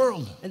is the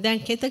world.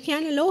 දැන් කෙත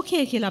කියන්නේ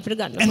ලෝකය කියලා අපිට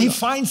ගන්න පුළුවන්. And he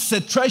finds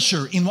a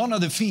treasure in one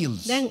of the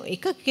fields. දැන්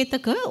එක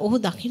කෙතක ඔහු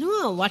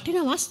දකිනවා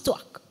වටිනා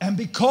වස්තුවක්. And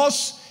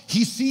because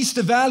he sees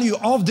the value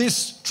of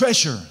this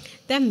treasure,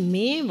 දැන්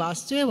මේ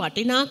වස්තුවේ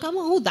වටිනාකම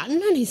ඔහු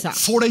දන්න නිසා,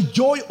 for a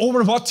joy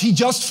over what he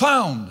just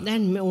found,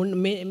 දැන්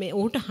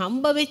ඔහුට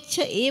හම්බ වෙච්ච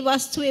ඒ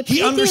වස්තුවේ he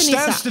ප්‍රීතිය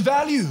understands නිසා the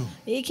value.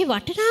 ඒකේ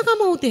වටිනාකම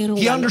ඔහු තේරුම්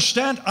He ගන්නවා.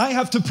 understands, I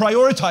have to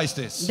prioritize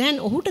this. දැන්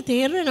ඔහුට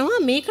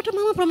තේරෙනවා මේකට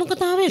මම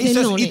ප්‍රමුඛතාවය He දෙන්න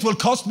says, ඕනේ. it will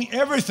cost me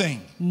everything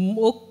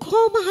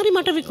ඔක්කොම හරි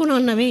මට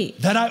විකුණන්න වෙයි.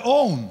 that I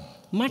own,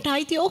 මට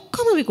අයිති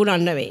ඔක්කොම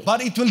විකුණන්න වෙයි.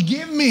 but it will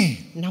give me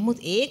නමුත්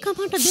ඒක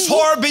මට දෙන්න.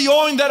 far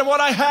beyond that what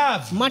I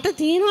have. මට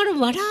තියෙනවට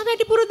වඩා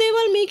වැඩිපුර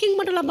දේවල් මේකෙන්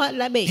මට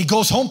ලැබෙයි. He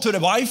goes home to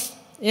the wife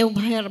ඒ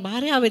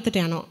භාර්යාව වෙතට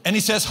යනවා. and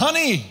he says,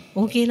 honey,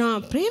 ඔහු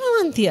කියනවා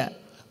ප්‍රේමවන්තිය,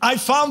 I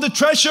found the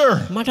treasure.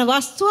 මට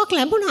වස්තුවක්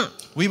ලැබුණා.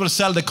 We will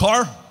sell the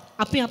car.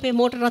 අපි අපේ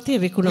මෝටර රථය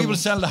We විකුණමු.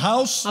 will sell the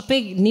house.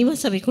 අපේ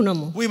නිවස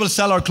විකුණමු. We will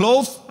sell our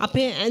clothes.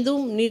 අපේ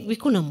ඇඳුම්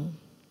විකුණමු.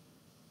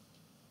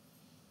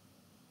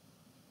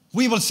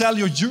 We will sell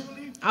your jewelry.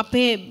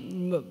 අපේ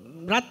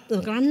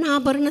රත්න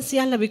ආභරණ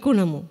සියල්ල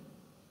විකුණමු.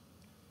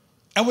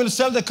 And we'll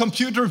sell the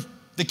computer,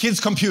 the kids'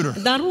 computer.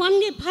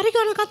 දරුවන්ගේ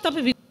පරිගණකත්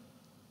අපි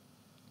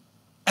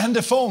And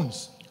the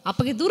phones.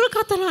 අපගේ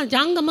දුරකථන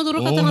ජංගම Oh,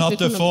 දුරකථනත් not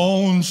the විකුණමු.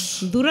 phones.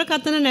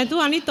 දුරකථන නැතුව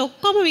අනිත්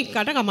ඔක්කොම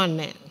වික්කට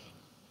කමන්නේ.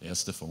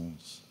 Yes, the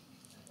phones.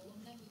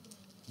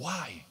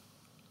 Why?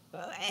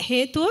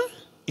 හේතුව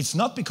It's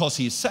not because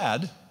he is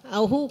sad.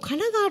 ඔහු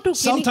කනගාටු කෙනෙක්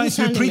Sometimes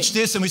we නිසා preach නෙමෙයි.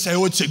 this and we say,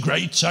 oh, it's a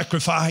great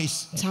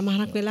sacrifice.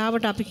 සමහරක්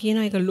වෙලාවට අපි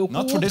කියනවා ඒක ලොකු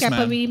Not for this man.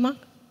 කැපවීමක්.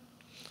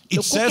 It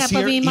ලොකු says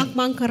here, කැපවීමක්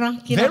මං කරා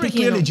කියලා very අපි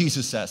clearly කියනවා.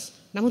 Jesus says,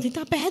 නමුත්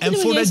ඉතින් and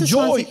පැහැදිලිව for the යේසුස්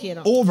joy වහන්සේ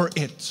කියනවා. over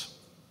it.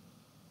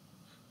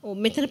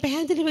 මෙතන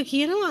පැහැදිලිව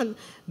කියනවා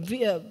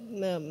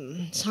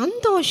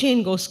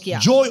සන්තෝෂයෙන් ගොස් කියා.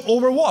 Joy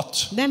over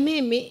what? දැන්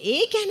මේ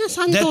ඒ ගැන That he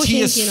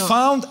සන්තෝෂයෙන් has කියනවා.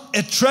 found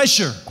a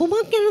treasure.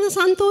 කුමක් ගැනද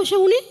සන්තෝෂ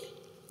වුනේ?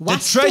 The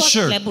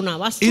treasure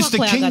is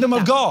the kingdom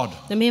of God.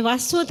 මේ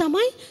වස්තුව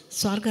තමයි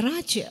ස්වර්ග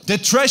රාජ්‍ය. The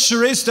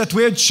treasure is that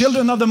we are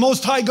children of the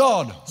Most High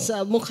God.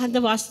 මොකද්ද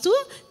වස්තුව?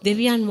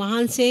 දෙවියන්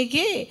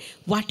වහන්සේගේ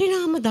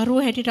වටිනාම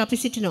දරුවෝ හැටියට අපි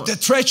සිටිනවා. The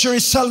treasure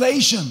is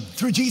salvation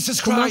through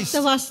Jesus Christ.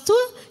 කුමක්ද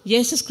වස්තුව?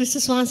 යේසුස්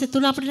ක්‍රිස්තුස් වහන්සේ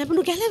තුල අපට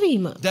ලැබුණු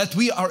ගැලවීම. That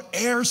we are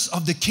heirs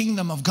of the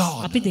kingdom of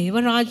God. අපි දේව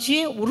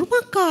රාජ්‍යයේ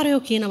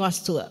උරුමකාරයෝ කියන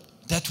වස්තුව.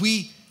 That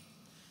we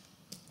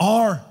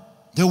are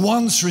the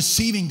ones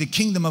receiving the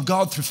kingdom of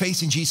God through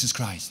faith in Jesus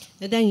Christ.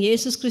 දැන්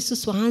යේසුස්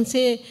ක්‍රිස්තුස්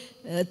වහන්සේ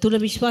තුල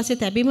විශ්වාසය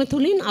තැබීම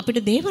තුලින් අපිට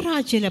දේව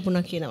රාජ්‍ය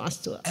ලැබුණා කියන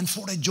වස්තුව. And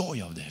for the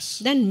joy of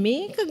this, දැන්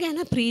මේක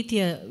ගැන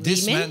ප්‍රීතිය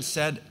this වීමෙන් man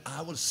said,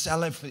 I will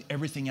sell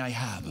everything I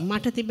have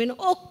මට තිබෙන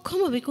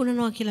ඔක්කොම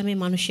විකුණනවා කියලා මේ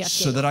මිනිහයා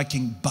so කියනවා. that I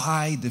can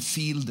buy the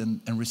field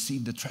and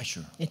receive the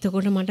treasure.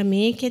 එතකොට මට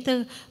මේකෙත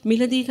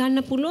මිලදී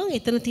ගන්න පුළුවන්,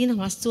 එතන තියෙන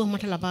වස්තුව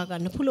මට ලබා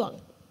ගන්න පුළුවන්.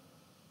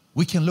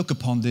 We can look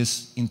upon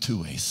this in two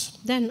ways.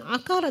 දැන්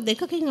ආකාර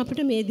දෙකකින් අපිට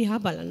මේ දිහා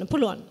බලන්න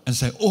පුළුවන්. And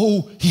say,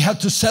 oh, he had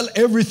to sell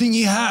everything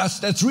he has.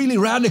 That's really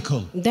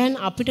radical. දැන්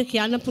අපිට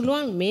කියන්න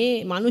පුළුවන්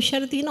මේ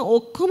මිනිහයාට තියෙන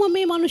ඔක්කොම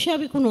මේ මිනිහයා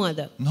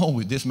විකුණුවාද?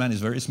 No, this man is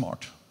very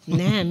smart.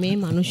 නෑ මේ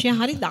මිනිහයා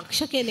හරි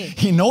දක්ෂ කෙනෙක්.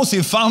 He knows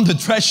he found the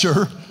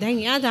treasure දැන්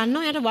එයා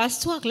දන්නවා එයාට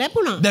වස්තුවක්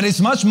ලැබුණා. that is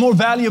much more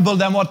valuable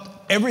than what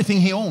everything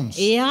he owns.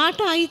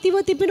 එයාට අයිතිව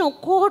තිබෙන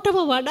ඔක්කොටම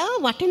වඩා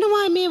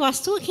වටිනවා මේ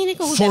වස්තුව කියන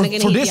එක ඔහු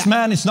දැනගෙන For this හිටියා.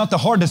 man, it's not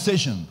a hard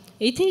decision.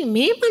 ඉතින්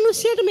මේ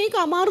මිනිහයාට මේක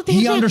අමාරු He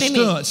තීරණයක්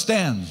නෙමෙයි.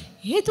 understands.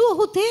 හේතුව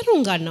ඔහු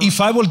තේරුම් ගන්නවා. If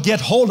I will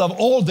get hold of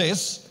all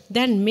this,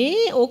 දැන්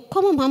මේ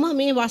ඔක්කොම මම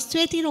මේ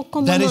වස්තුවේ තියෙන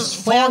ඔක්කොම that මම is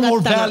far more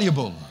හොයාගත්තා.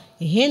 valuable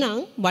එහෙනම්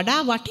වඩා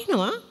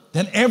වටිනවා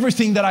than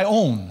everything that I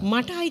own.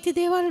 මට අයිති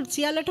දේවල්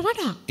සියල්ලට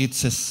වඩා.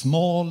 It's a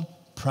small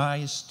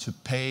price to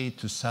pay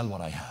to sell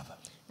what I have.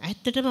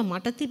 ඇත්තටම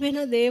මට තිබෙන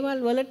දේවල්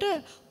වලට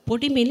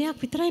පොඩි මිලයක්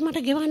විතරයි මට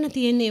ගෙවන්න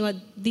තියෙන්නේ ඒවා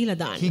දීලා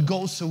දාන්න. He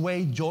goes away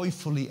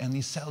joyfully and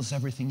he sells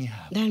everything he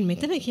has. දැන්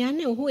මෙතන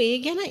කියන්නේ ඔහු ඒ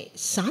ගැන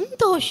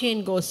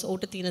සන්තෝෂයෙන් ගොස්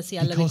ඔහුට තියෙන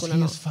සියල්ල Because he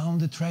විකුණනවා. has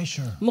found the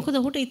treasure. මොකද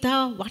ඔහුට ඉතා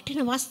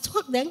වටින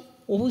වස්තුවක් දැන්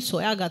ඔහු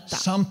සොයාගත්තා.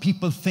 Some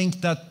people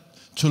think that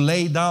to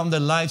lay down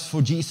their lives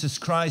for Jesus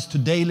Christ, to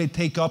daily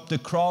take up the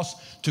cross,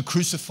 to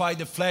crucify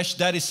the flesh,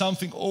 that is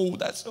something, oh,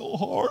 that's so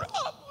hard.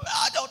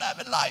 I don't have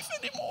a life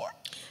anymore.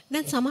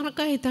 දැන් සමහරක්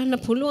අය හිතන්න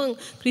පුළුවන්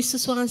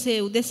ක්‍රිස්තුස් වහන්සේ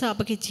උදෙසා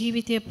අපගේ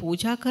ජීවිතය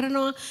පූජා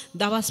කරනවා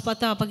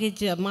දවස්පත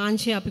අපගේ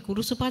මාංශය අපි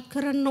කුරුසුපත්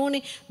කරන්න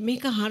ඕනේ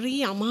මේක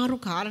හරිය අමාරු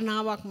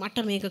කාරණාවක්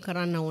මට මේක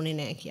කරන්න ඕනේ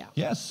නෑ කියලා.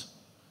 Yes.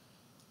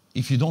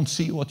 If you don't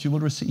see what you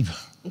will receive.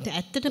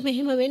 ඇත්තටම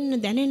එහෙම වෙන්න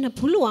දැනෙන්න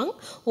පුළුවන්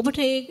ඔබට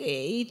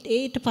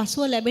ඒට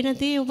පසුව ලැබෙන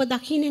දේ ඔබ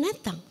දකින්නේ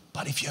නැත්තම්.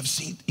 But if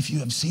you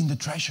have seen the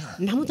treasure,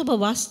 නමුත් ඔබ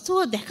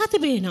වස්තුව දැක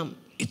තිබේ නම්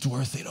it's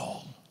worth it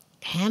all.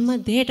 හැම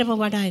දෙයකටම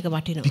වඩා ඒක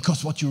වටිනවා. Because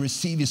what you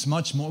receive is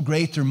much more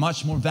greater, much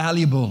more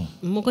valuable.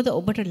 මොකද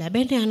ඔබට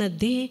ලැබෙන යන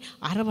දේ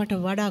අරවට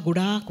වඩා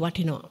ගොඩාක්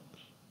වටිනවා.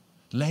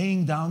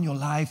 Laying down your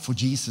life for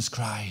Jesus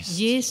Christ.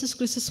 යේසුස්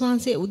ක්‍රිස්තුස්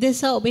වහන්සේ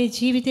උදෙසා ඔබේ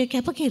ජීවිතය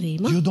කැප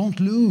කිරීම You don't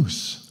lose.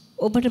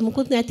 ඔබට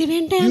මුකුත් නැති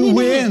වෙන්න You යන්නේ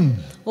win.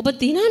 නැහැ. ඔබ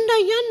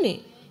දිනන්නයි යන්නේ.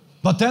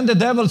 But then the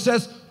devil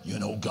says, you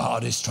know,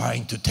 God is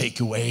trying to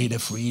take away the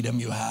freedom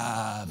you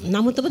have.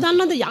 නමුත් ඔබ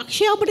දන්නවද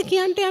යක්ෂයා ඔබට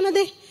කියන්න යන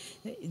දේ?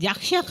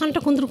 යක්ෂයා කන්ට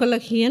කුඳුරු කළා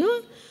කියනවා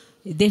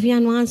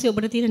දෙවියන් වහන්සේ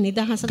ඔබට තියෙන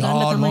නිදහස ගන්න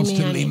God තමයි wants මේ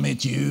to යන්නේ.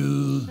 limit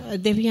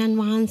you. දෙවියන්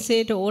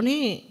වහන්සේට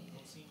ඕනේ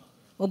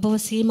ඔබව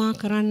සීමා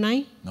කරන්නයි.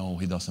 No,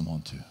 he doesn't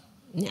want to.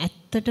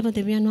 ඇත්තටම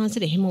දෙවියන්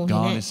වහන්සේට එහෙම ඕනේ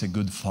God නැහැ. is a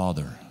good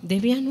father.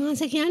 දෙවියන්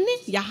වහන්සේ කියන්නේ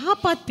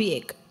යහපත්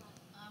පියෙක්.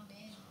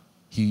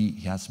 He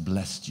has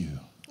blessed you.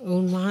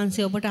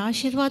 උන්වහන්සේ ඔබට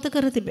ආශිර්වාද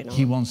කර තිබෙනවා.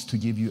 He wants to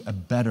give you a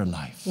better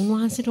life.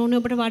 උන්වහන්සේට ඕනේ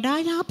ඔබට වඩා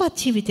යහපත්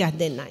ජීවිතයක්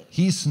දෙන්නයි.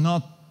 He's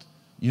not,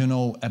 you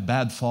know, a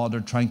bad father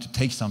trying to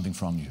take something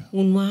from you.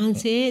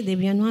 උන්වහන්සේ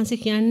දෙවියන් වහන්සේ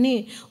කියන්නේ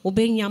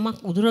ඔබෙන්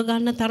යමක් උදුර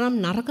ගන්න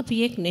තරම් නරක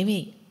පියෙක්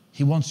නෙවෙයි.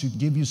 He wants to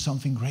give you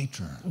something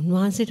greater.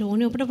 උන්වහන්සේට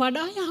ඕනේ ඔබට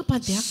වඩා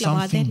යහපත් දෙයක්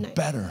ලබා Something දෙන්නයි.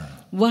 better.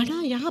 වඩා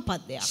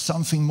යහපත් දෙයක්.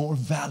 Something more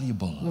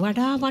valuable.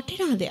 වඩා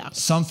වටිනා දෙයක්.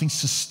 Something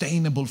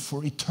sustainable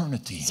for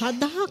eternity.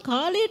 සදා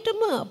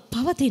කාලයටම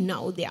පවතිනා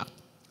වූ දෙයක්.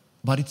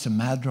 But it's a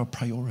matter of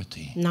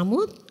priority.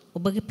 නමුත්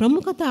ඔබගේ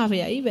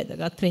ප්‍රමුඛතාවයයි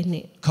වැදගත්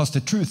වෙන්නේ. Because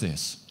the truth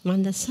is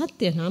මන්ද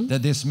සත්‍ය නම්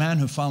that this man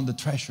who found the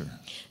treasure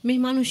මේ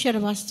මිනිහට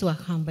වස්තුවක්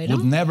හම්බ would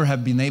වෙනවා. never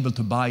have been able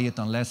to buy it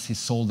unless he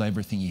sold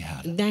everything he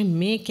had. දැන්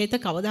මේ කෙත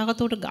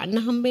කවදාකවත් උට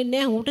ගන්න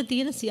හම්බෙන්නේ නැහැ. ඌට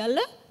තියෙන සියල්ල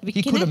He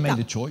වික්කේ could have made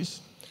නැත්තම්. a choice.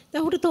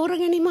 දැන් ඌට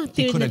තෝරගැනීමක්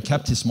He could have තියෙනවා.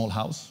 kept his small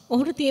house.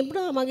 ඌට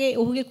තියුණා මගේ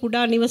ඔහුගේ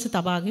කුඩා නිවස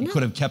තබාගෙන He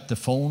could have kept the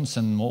phones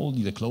and all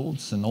the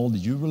clothes and all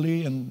the jewelry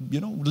and,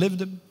 you know,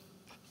 lived a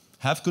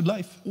have good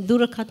life.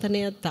 දුරකථනය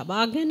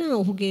තබාගෙන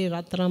ඔහුගේ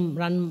රත්තරන්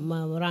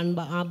රන්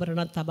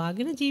ආභරණත්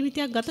තබාගෙන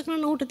ජීවිතයක් ගත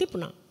කරන්න ඌට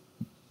තිබුණා.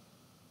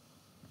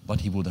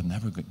 But he would have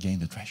never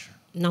gained the treasure.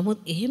 නමුත්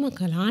එහෙම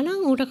කළා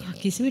නම් ඌට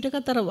කිසි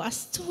විටකත් අර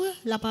වස්තුව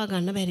ලබා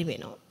ගන්න බැරි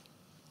වෙනවා.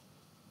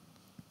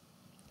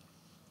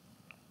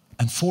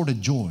 And for the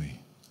joy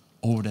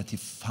over that he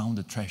found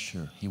the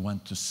treasure, he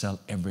went to sell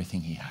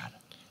everything he had.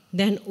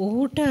 දැන්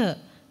ඌට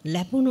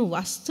ලැබුණු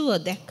වස්තුව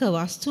දැක්ක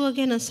වස්තුව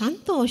ගැන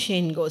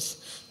සන්තෝෂයෙන් ගොස්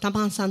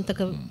තමන් සන්තක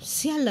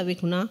සියල්ල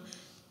විකුණා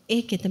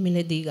ඒකෙත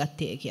මිලදී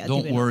ගත්තේ කියලා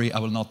Don't තිබෙනවා. worry, I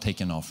will not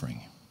take an offering.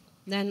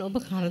 දැන් ඔබ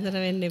කරදර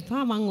වෙන්න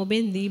එපා. මං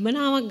ඔබෙන්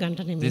දීමනාවක්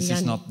ගන්නට නෙමෙයි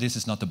යන්නේ. This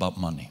is not about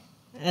money.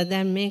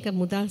 දැන් මේක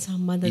මුදල්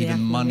සම්බන්ධ දෙයක්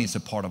Even money නෙමෙයි. is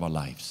a part of our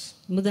lives.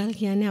 මුදල්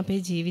කියන්නේ අපේ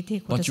ජීවිතේ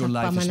But කොටසක් your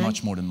life is පමණයි.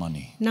 much more than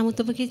money. නමුත්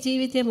ඔබගේ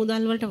ජීවිතයේ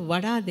මුදල් වලට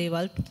වඩා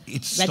දේවල්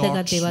It වැදගත්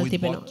starts දේවල් with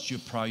තිබෙනවා. what you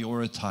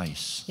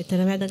prioritize.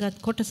 එතන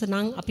වැදගත් කොටස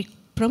නම් අපි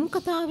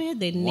ප්‍රමුඛතාවය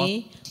දෙන්නේ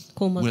Will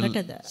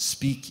කොමකටද?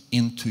 speak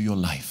into your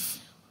life.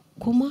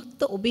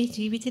 කුමක්ද ඔබේ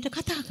ජීවිතයට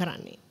කතා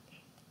කරන්නේ?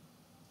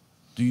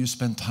 Do you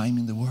spend time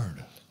in the Word?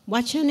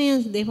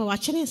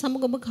 වචනය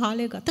සමග ඔබ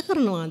කාලය ගත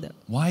කරනවාද?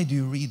 Why do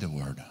you read the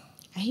Word?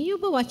 ඇයි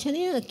ඔබ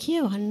වචනය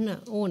කියවන්න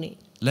ඕනේ?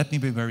 Let me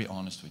be very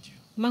honest with you.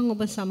 මම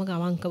ඔබ සමග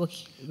අවංකව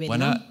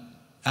When වෙන්නම්.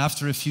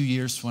 after a few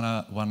years,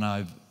 when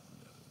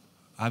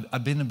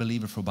I've been a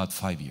believer for about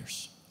 5 years.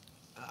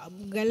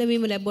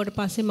 ගැලවීම ලැබුවට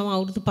පස්සේ මම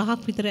අවුරුදු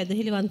 5ක් විතර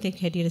ඇදහිලිවන්තයෙක්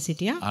හැටියට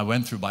සිටියා. I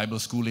went through Bible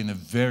school in a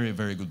very,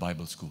 very good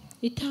Bible school.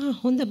 ඉතා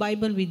හොඳ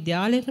බයිබල්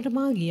විද්‍යාලයකට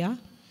මා ගියා.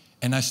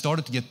 And I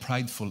started to get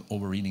prideful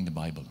over reading the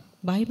Bible.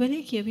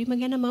 බයිබලයේ කියවීම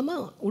ගැන මම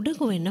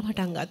උඩඟු වෙන්න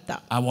පටන් ගත්තා.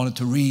 I wanted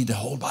to read the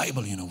whole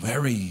Bible,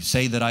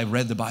 say that I've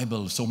read the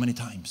Bible so many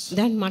times.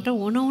 දැන් මට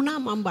ඕන වුණා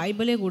මම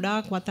බයිබලයේ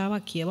ගොඩාක්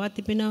වතාවක් කියවා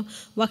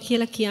තිබෙනවා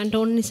කියලා කියන්න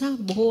ඕන නිසා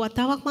බොහෝ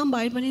වතාවක් මම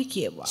බයිබලයේ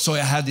කියවුවා. So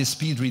I had this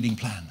speed reading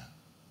plan.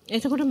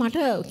 එතකොට මට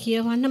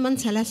කියවන්න මම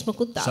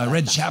සැලැස්මකුත් දාගත්තා. So I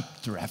read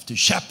chapter after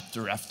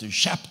chapter after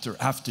chapter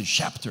after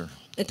chapter.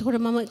 එතකොට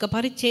මම එක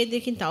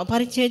පරිච්ඡේදයකින් තව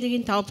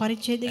පරිච්ඡේදයකින් තව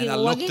පරිච්ඡේදයකින් And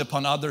I looked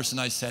upon others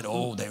and I said,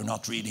 oh, they're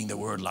not reading the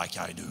word like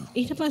I do.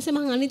 ඊට පස්සේ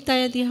මම අනිත්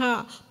අය දිහා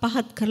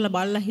පහත් කරලා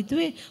බලලා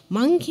හිතුවේ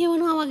මං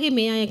කියවනවා වගේ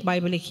මේ අය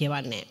බයිබලේ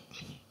කියවන්නේ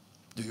නැහැ.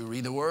 Do you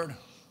read the word?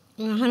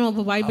 අහනවා ඔබ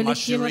බයිබලේ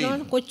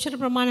කියවනවද? කොච්චර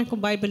ප්‍රමාණයක්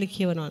ඔබ බයිබලේ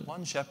කියවනවද?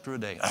 One chapter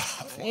a day.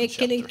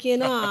 එක්කෙනෙක්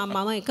කියනවා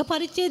මම එක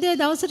පරිච්ඡේදයක්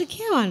දවසට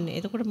කියවන්නේ.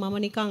 එතකොට මම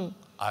නිකන්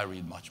I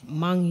read much more.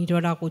 මං ඊට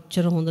වඩා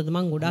කොච්චර හොඳද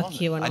මං ගොඩාක්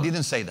කියවනවා. I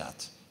didn't say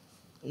that.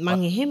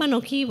 මං එහෙම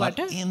නොකීවට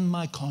But in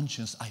my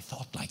conscience I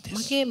thought like this.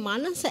 මගේ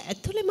මනස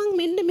ඇතුලේ මං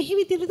මෙන්න මෙහි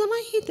විදිහට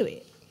තමයි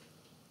හිතුවේ.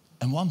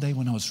 And one day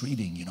when I was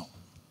reading,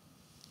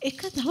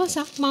 එක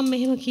දවසක් මම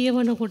මෙහෙම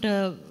කියවනකොට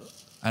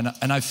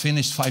and I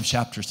finished 5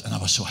 chapters and I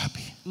was so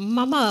happy.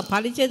 මම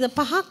පරිච්ඡේද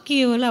 5ක්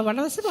කියවලා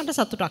වඩාසේ මට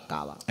සතුටක්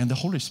ආවා. And the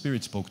Holy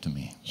Spirit spoke to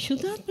me.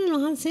 ශුද්ධාත්ම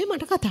වහන්සේ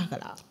මට කතා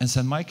කළා. And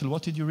said, Michael,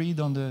 what did you read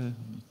on the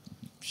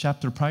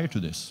chapter prior to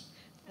this?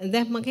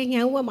 දැන් මගෙන්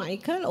ඇහුවා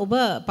මයිකල් ඔබ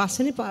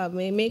පස්වෙනි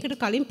මේකට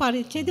කලින්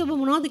පරිච්ඡේදය ඔබ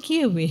මොනවද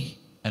කියුවේ?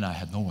 And I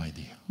had no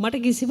idea.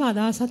 මට කිසිම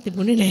අදහසක්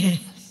තිබුණේ නැහැ.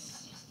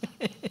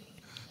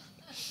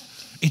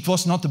 It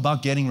was not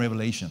about getting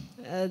revelation.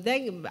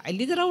 දැන්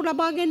එළිදරව්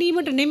ලබා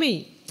ගැනීමට නෙමෙයි.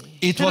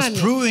 It was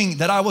proving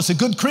that I was a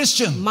good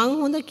Christian. මං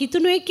හොඳ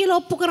කිතුණුවෙක්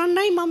කියලා ඔප්පු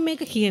කරන්නයි මම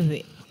මේක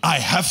කියුවේ. I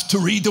have to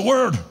read the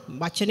word.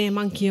 වචනේ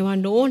මං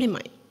කියවන්න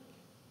ඕනෙමයි.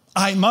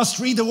 I must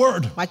read the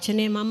word.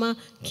 වචනේ මම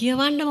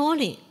කියවන්න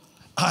ඕනේ.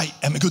 I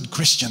am a good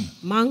Christian.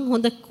 මං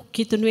හොඳ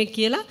කිතුණුවෙක්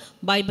කියලා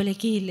බයිබලේ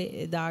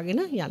කීලේ දාගෙන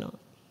යනවා.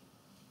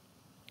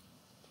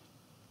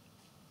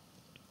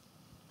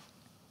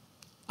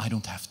 I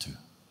don't have to.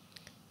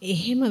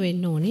 එහෙම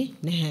වෙන්න ඕනේ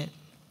නැහැ.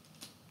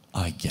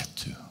 I get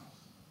to.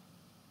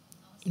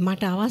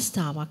 මට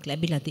අවස්ථාවක්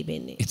ලැබිලා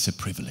තිබෙන්නේ. It's a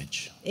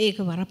privilege. ඒක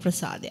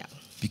වරප්‍රසාදයක්.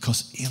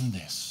 Because in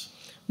this,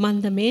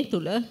 මන්ද මේ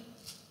තුල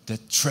the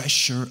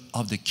treasure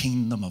of the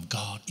kingdom of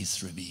God is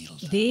revealed.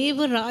 දේව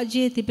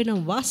රාජ්‍යයේ තිබෙන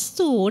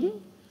වස්තුන්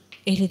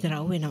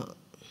එළිදරව් වෙනවා.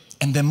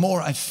 And the more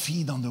I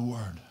feed on the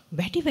word,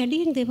 වැඩි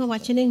වැඩියෙන් දේව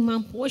වචනෙන්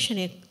මම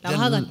පෝෂණය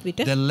ලබාගත්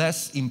විට the less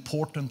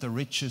important the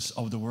riches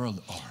of the world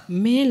are.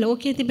 මේ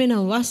ලෝකයේ තිබෙන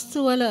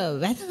වස්තු වල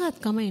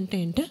වැදගත්කම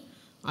එන්ට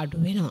අඩු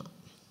වෙනවා.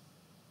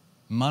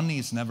 Money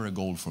is never a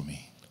goal for me.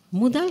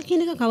 මුදල්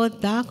කියන එක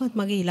කවදාකවත්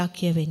මගේ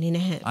ඉලක්කය වෙන්නේ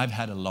නැහැ. I've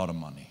had a lot of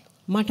money.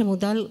 මට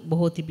මුදල්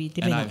බොහෝ තිබී And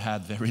තිබෙනවා. I've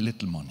had very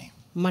little money.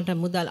 මට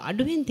මුදල්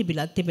අඩුවෙන්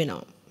තිබිලත්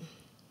තිබෙනවා.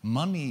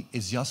 Money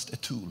is just a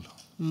tool.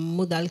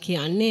 මුදල්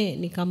කියන්නේ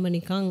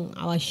නිකන්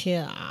අවශ්‍ය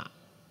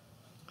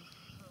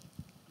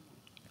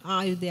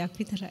ආයුධයක්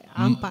විතරයි.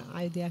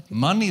 ආයුධයක්.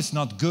 Money is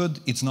not good,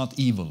 it's not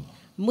evil.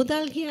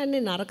 මුදල්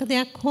කියන්නේ නරක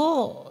දෙයක් හෝ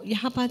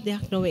යහපත්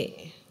දෙයක්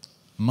නොවේ.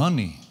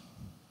 Money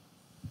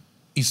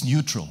is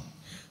neutral.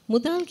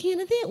 මුදල් කියන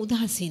දේ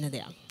උදාසීන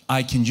දෙයක්.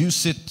 I can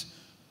use it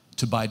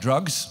to buy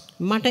drugs.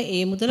 මට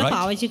ඒ මුදල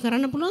පාවිච්චි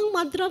කරන්න පුළුවන්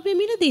මත්ද්‍රව්‍ය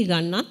මිලදී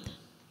ගන්නත්.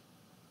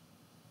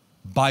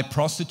 Buy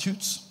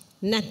prostitutes.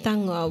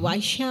 නැත්තම්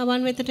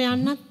වෛශ්‍යාවන් වෙතට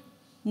යන්නත්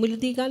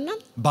මිලදී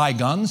ගන්නත්. Buy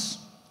guns.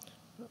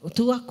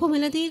 තුවක්කු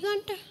මිලදී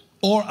ගන්නට.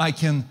 Or I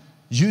can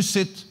use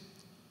it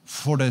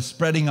for the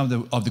spreading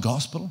of the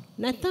gospel.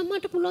 නැත්තම්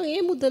මට පුළුවන්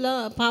ඒ මුදල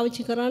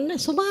පාවිච්චි කරන්න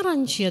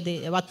සුභාරංචිය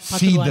දේවත්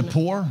පතුරවන්න. Feed the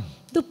poor.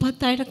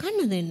 දුප්පත් අයට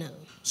කන්න දෙන්න.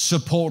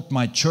 Support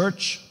my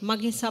church.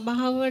 මගේ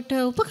සභාවට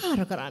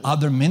උපකාර කරන්න.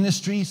 Other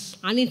ministries.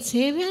 අනිත්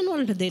සේවයන්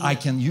වලට දෙන්න. I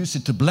can use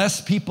it to bless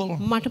people.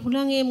 මට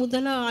පුළුවන් ඒ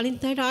මුදල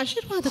අනිත් අයට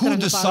ආශිර්වාද Who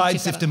කරන්න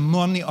decides if the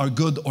money are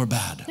good or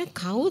bad? දැන්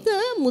කවුද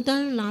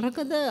මුදල්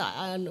නරකද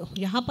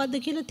යහපත්ද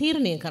කියලා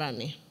තීරණය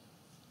කරන්නේ?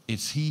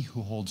 It's he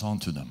who holds on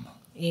to them.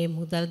 ඒ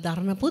මුදල්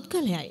දරන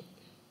පුද්ගලයයි.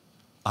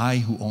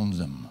 I who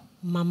owns them.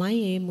 මමයි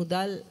ඒ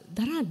මුදල්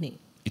දරන්නේ.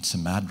 It's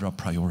a matter of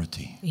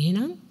priority.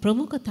 එහෙනම්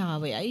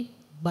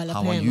ප්‍රමුඛතාවයයි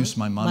How I use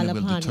my money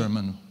will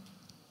determine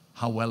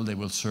how well they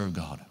will serve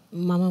God.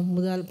 මම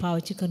මුදල්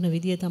පාවිච්චි කරන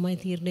විදිය තමයි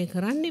තීරණය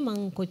කරන්නේ මම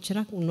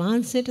කොච්චරක්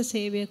උන්වහන්සේට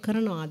සේවය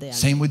කරනවාද යන්න.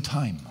 Same with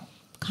time.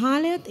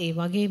 කාලයත් ඒ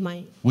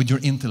වගේමයි. With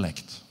your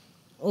intellect.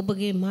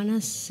 ඔබගේ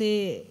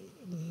මනසේ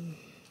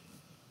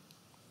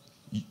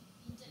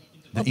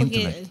The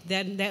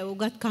intellect.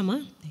 උගත්කම.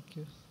 Thank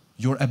you.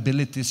 Your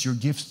abilities, your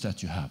gifts that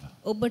you have.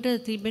 ඔබට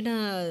තිබෙන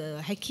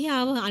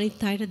හැකියාව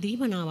අනිත් අයට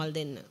දීමනාවල්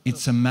දෙන්න.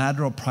 It's a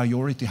matter of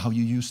priority how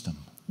you use them.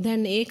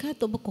 දැන්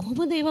ඒකත් ඔබ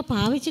කොහොමද ඒවා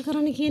පාවිච්චි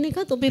කරන්න කියන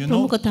එකත් ඔබේ You know,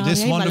 ප්‍රමුඛතාවයයි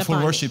this wonderful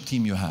බලපාන. worship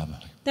team you have.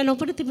 දැන්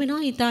ඔබට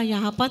තිබෙනවා ඊට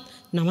යහපත්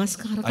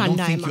නමස්කාර I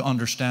don't think you කණ්ඩායමක්.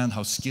 understand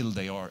how skilled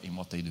they are in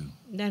what they do.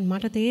 දැන්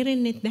මට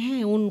තේරෙන්නේ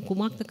නැහැ උන්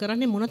කුමක්ද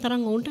කරන්නේ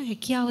මොනතරම් උන්ට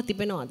හැකියාව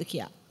තිබෙනවද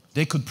කියලා.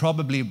 They could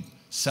probably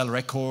sell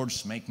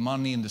records, make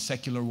money in the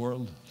secular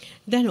world.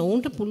 දැන්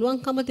ඔවුන්ට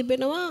පුළුවන්කම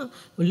තිබෙනවා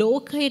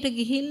ලෝකයට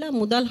ගිහිල්ලා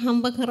මුදල්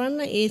හම්බ කරන්න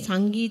ඒ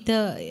සංගීත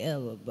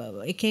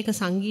එක එක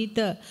සංගීත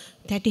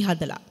තැටි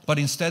හදලා. But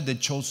instead they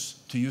chose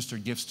to use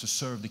their gifts to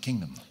serve the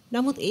kingdom.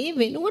 නමුත් ඒ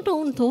වෙනුවට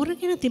ඔවුන්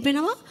තෝරගෙන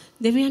තිබෙනවා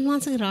දෙවියන්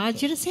වහන්සේගේ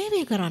රාජ්‍යයට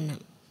සේවය කරන්න.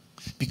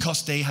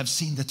 Because they have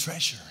seen the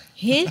treasure.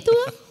 හේතුව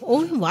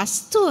ඔවුන්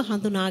වස්තුව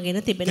හඳුනාගෙන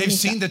තිබෙන නිසා.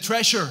 They've seen the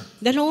treasure.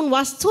 දැන් ඔවුන්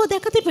වස්තුව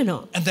දැක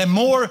තිබෙනවා. And the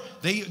more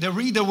they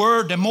read the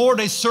word, the more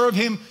they serve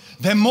him,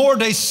 the more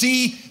they see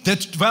the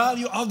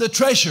value of the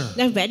treasure.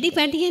 දැන් වැඩි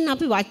වැඩියෙන්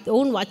අපි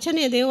ඔවුන්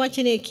වචනේ දේව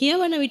වචනේ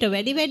කියවන විට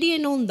වැඩි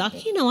වැඩියෙන් ඔවුන්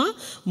දකිනවා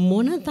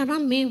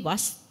මොනතරම් මේ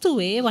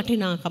වස්තුවේ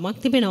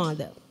වටිනාකමක්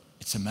තිබෙනවද.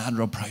 It's a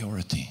matter of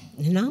priority.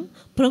 නම්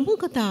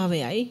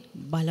ප්‍රමුඛතාවයයි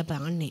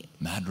බලපාන්නේ.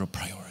 Matter of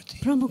priority.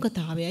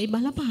 ප්‍රමුඛතාවයයි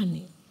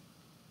බලපාන්නේ.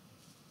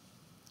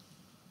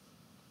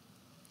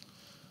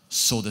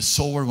 So the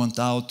sower went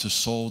out to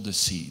sow the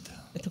seed.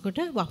 එතකොට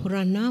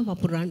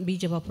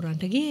බීජ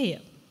වපුරන්ට ගියේය.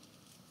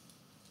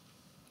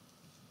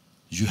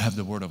 You have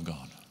the word of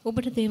God.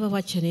 ඔබට දේව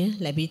වචනය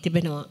ලැබී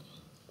තිබෙනවා.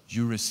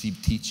 You receive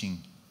teaching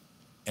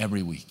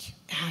every week.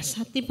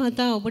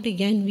 සතිපතා ඔබට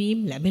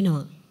ඉගැන්වීම්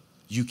ලැබෙනවා.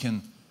 You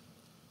can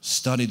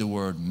study the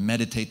word,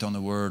 meditate on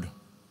the word.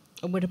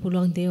 ඔබට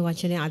පුළුවන් දේව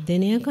වචනය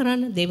අධ්‍යයනය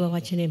කරන්න, දේව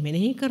වචනය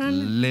මෙනෙහි කරන්න.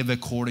 Live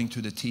according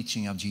to the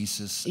teaching of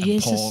Jesus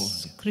and Paul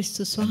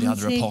and the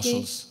other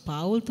apostles.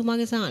 Paul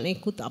තුමාගේ සහ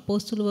අනෙකුත්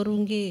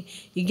අපොස්තුලවරුන්ගේ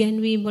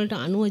ඉගැන්වීම් වලට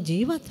අනුව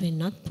ජීවත්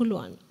වෙන්නත්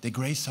පුළුවන්. The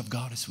grace of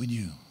God is with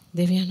you.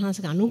 දෙවියන්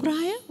වහන්සේගේ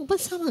අනුග්‍රහය ඔබ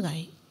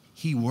සමගයි.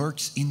 He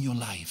works in your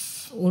life.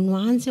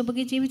 උන්වහන්සේ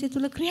ඔබගේ ජීවිතය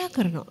තුළ ක්‍රියා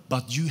කරනවා.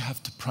 But you have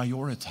to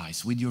prioritize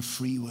with your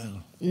free will.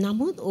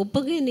 නමුත්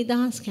ඔබගේ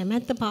නිදහස්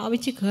කැමැත්ත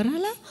පාවිච්චි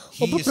කරලා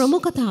ඔබ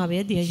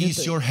ප්‍රමුඛතාවය දිය යුතුයි. He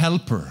is your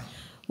helper.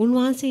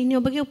 උන්වහන්සේ ඉන්නේ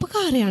ඔබගේ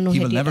උපකාරයන් He will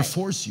හැටියට. never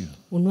force you.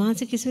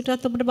 උන්වහන්සේ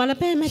කිසිවිටත් ඔබට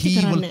බලපෑම් ඇති He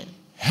will කරන්නේ.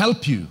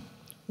 help you.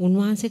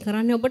 උන්වහන්සේ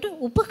කරන්නේ ඔබට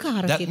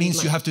උපකාර That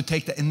means you කිරීම. have to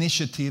take the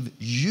initiative.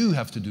 You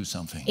have to do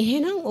something.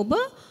 එහෙනම් ඔබ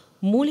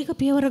මූලික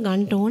පියවර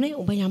ගන්න ඕනේ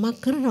ඔබ යමක්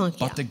කරනවා But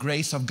කියලා. the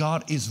grace of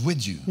God is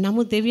with you.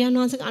 නමුත් දෙවියන්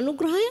වහන්සේගේ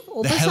අනුග්‍රහය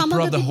ඔබ The helper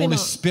සමග of the Holy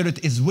තිබෙනවා. Spirit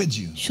is with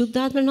you.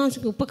 ශුද්ධාත්ම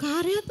වහන්සේගේ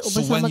උපකාරයත් ඔබ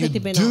So when සමග you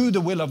තිබෙනවා. do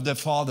the will of the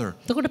Father,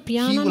 එතකොට He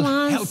පියාණන් will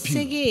help you.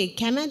 වහන්සේගේ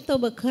කැමැත්ත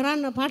ඔබ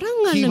කරන්න පටන්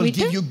He ගන්න will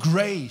විට give you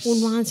grace.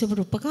 උන්වහන්සේ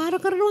ඔබට උපකාර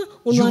කරනවා.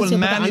 You will උන්වහන්සේ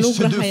ඔබට manage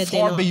to do අනුග්‍රහය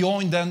far දෙනවා.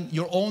 beyond than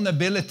your own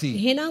ability.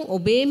 එහෙනම්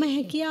ඔබේම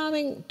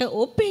හැකියාවෙන්ට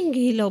ඔපෙන්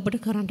ගිහිල්ලා ඔබට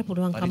කරන්න But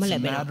පුළුවන්කම it's a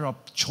ලැබෙනවා. matter of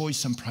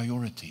choice and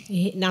priority.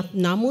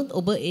 නමුත්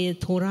ඔබ ඒ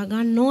තෝරා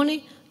ගන්න ඕනේ.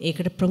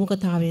 ඒකට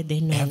ප්‍රමුඛතාවය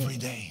දෙන්න Every ඕනේ.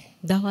 day.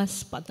 දවස්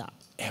පතා.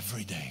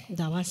 Every day.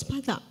 දවස්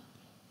පතා.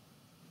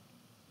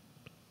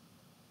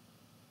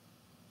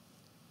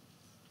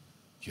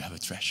 You have a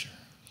treasure.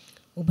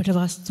 ඔබට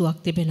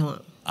වස්තුවක්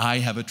තිබෙනවා. I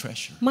have a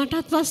treasure.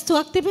 මටත්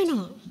වස්තුවක්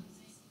තිබෙනවා.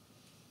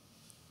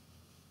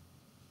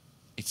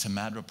 It's a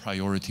matter of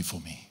priority for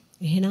me.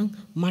 එහෙනම්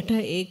මට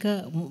ඒක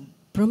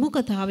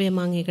ප්‍රමුඛතාවය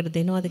මම ඒකට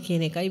දෙනවද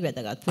කියන එකයි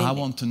වැදගත් I වෙන්නේ.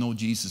 want to know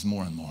Jesus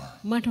more and more.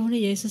 මට ඕනේ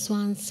යේසුස්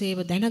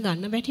වහන්සේව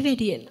දැනගන්න වැඩි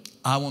වැඩියෙන්.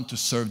 I want to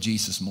serve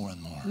Jesus more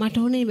and more. මට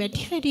ඕනේ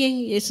වැඩි වැඩියෙන්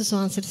යේසුස්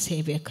වහන්සේට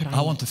සේවය I කරන්න.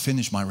 want to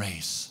finish my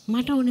race.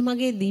 මට ඕනේ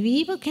මගේ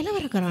දිවීම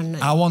කෙලවර කරන්න.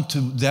 I want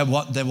to,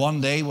 that one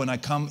day when I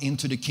come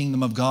into the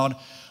kingdom of God,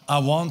 I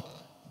want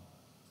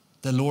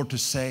the Lord to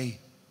say,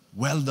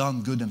 well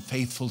done, good and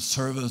faithful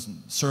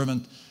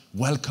servant,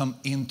 welcome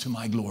into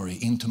my glory,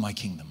 into my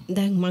kingdom.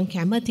 දැන් මම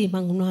කැමති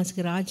මම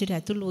උන්වහන්සේගේ රාජ්‍යයට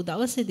ඇතුළු වූ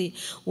දවසේදී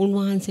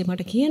උන්වහන්සේ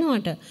මට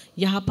කියනවාට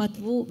යහපත්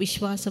වූ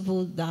විශ්වාස වූ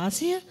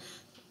දාසය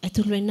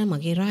ඇතුළු වෙන්න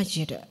මගේ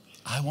රාජ්‍යයට.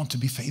 I want to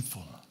be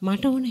faithful.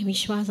 මට ඕනේ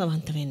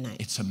විශ්වාසවන්ත වෙන්නයි.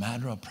 It's a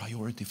matter of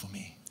priority for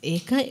me.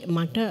 ඒක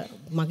මට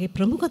මගේ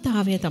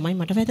ප්‍රමුඛතාවය තමයි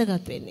මට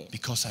වැදගත් වෙන්නේ.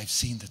 Because I've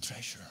seen the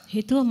treasure.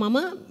 හේතුව මම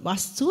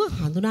වස්තුව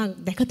හඳුනා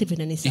දැක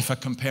තිබෙන නිසා. If I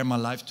compare my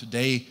life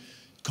today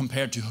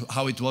compared to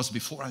how it was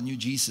before I knew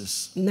Jesus,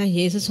 දැන්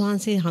යේසුස්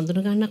වහන්සේ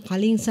හඳුනා ගන්න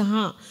කලින් සහ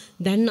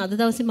දැන් අද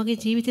දවසේ මගේ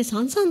ජීවිතේ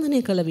සංසන්දනය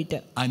කළ විට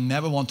I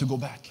never want to go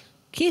back.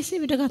 කිසි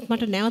විටකත්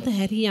මට නැවත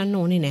හැරී යන්න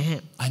ඕනේ නැහැ.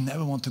 I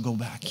never want to go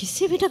back.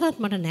 කිසි විටකත්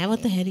මට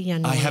නැවත හැරී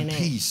යන්න I ඕනේ have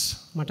නැහැ. peace.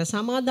 මට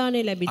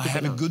සමාදානය ලැබී I have a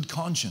තිබෙනවා. good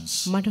conscience.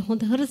 මට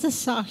හොඳ හෘද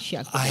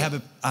සාක්ෂියක් I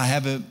තිබෙනවා.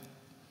 have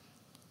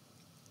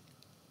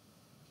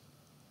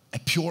a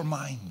pure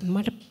mind.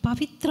 මට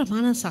පවිත්‍ර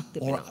මනසක් Or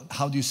තිබෙනවා.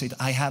 how do you say it?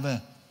 I have a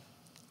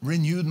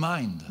renewed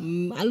mind.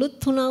 අලුත්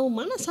වුණා වූ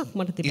මනසක්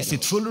මට Is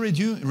it තිබෙනවා. fully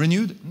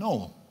renewed? No.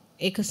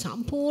 ඒක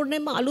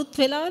සම්පූර්ණයෙන්ම අලුත්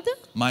වෙලාද?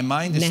 My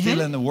mind is නැහැ.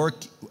 still in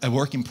a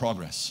work in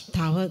progress.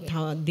 තව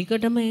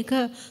දිගටම ඒක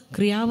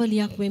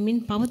ක්‍රියාවලියක් වෙමින්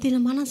පවතින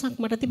මනසක්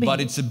මට But තිබෙනවා.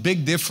 it's a big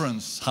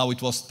difference how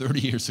it was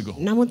 30 years ago.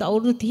 නමුත්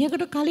අවුරුදු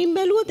 30කට කලින්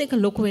බැලුවොත් ඒක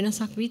ලොකු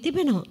වෙනසක් වී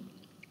තිබෙනවා.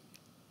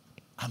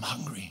 I'm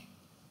hungry.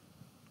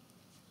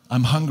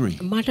 I'm hungry.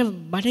 මට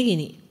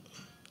බඩගිනි.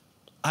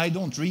 I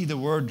don't read the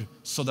word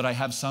so that I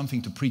have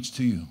something to preach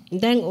to you.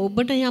 දැන්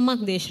ඔබට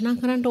යමක් දේශනා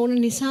කරන්න ඕන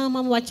නිසා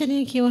මම වචනය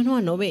කියවනවා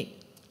නොවේ.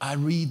 I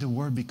read the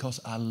word because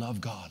I love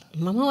God.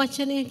 මම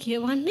වචනය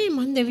කියවන්නේ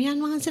මම දෙවියන්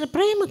වහන්සේට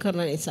ප්‍රේම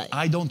කරන නිසායි.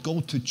 I don't go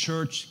to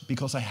church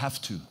because I have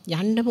to.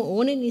 යන්නම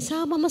ඕනේ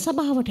නිසා මම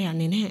සභාවට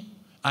යන්නේ නැහැ.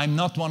 I'm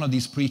not one of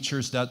these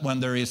preachers that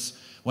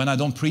when I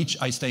don't preach,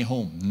 I stay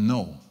home.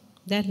 No.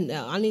 දැන්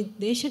අනිත්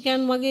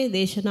දේශකයන් වගේ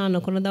දේශනා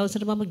නොකරන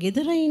දවසට මම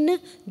ගෙදර ඉන්න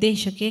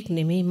දේශකයෙක්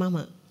නෙමෙයි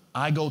මම.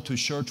 I go to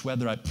church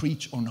whether I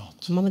preach or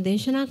not. මම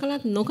දේශනා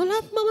කළත්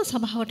නොකළත් මම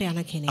සභාවට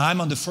යන කෙනෙක්.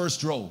 I'm on the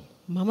first row.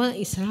 මම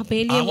ඉස්සරහ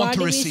පේලියේ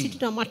වාඩි වී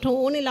සිටිනවා. මට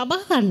ඕනේ ලබා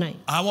ගන්නයි.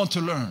 I want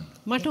to learn.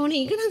 මට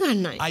ඕනේ ඉගෙන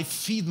ගන්නයි. I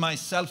feed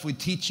myself with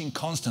teaching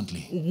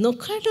constantly.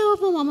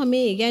 නොකඩවම මම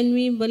මේ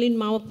ඉගැන්වීම් වලින්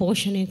මාව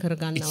පෝෂණය කර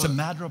ගන්නවා. It's a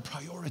matter of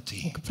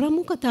priority.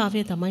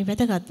 ප්‍රමුඛතාවය තමයි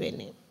වැදගත්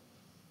වෙන්නේ.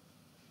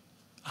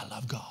 I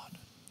love God.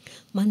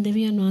 මම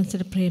දෙවියන්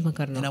වහන්සේට ප්‍රේම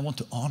කරනවා. And I want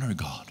to honor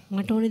God.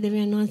 මට ඕනේ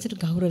දෙවියන් වහන්සේට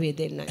ගෞරවය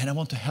දෙන්නයි. And I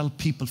want to help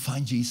people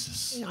find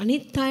Jesus.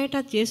 අනිත්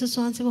අයටත් යේසුස්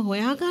වහන්සේව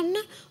හොයා ගන්න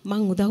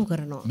මම උදව්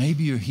කරනවා.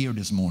 Maybe you're here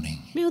this morning.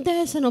 මේ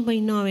උදෑසන ඔබ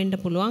ඉන්නවා වෙන්න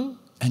පුළුවන්.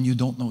 And you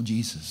don't know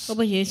Jesus. ඔබ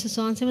යේසුස්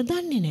වහන්සේව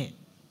දන්නේ නැහැ.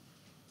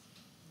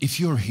 If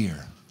you're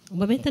here,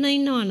 ඔබ මෙතන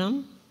ඉන්නවා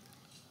නම්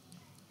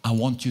I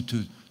want you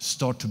to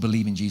start to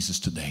believe in Jesus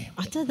today.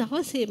 අද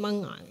දවසේ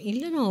මම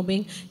ඉල්ලනවා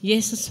ඔබෙන්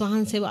යේසුස්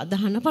වහන්සේව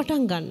අදහන්න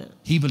පටන් ගන්න.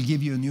 He will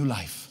give you a new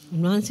life.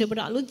 උන්වහන්සේ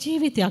ඔබට අලුත්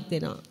ජීවිතයක්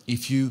දෙනවා.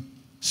 If you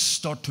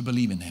start to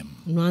believe in him.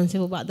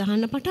 උන්වහන්සේ ඔබ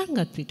අදහන්න පටන්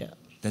ගත් විට.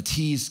 That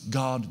he is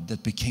God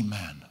that became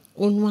man.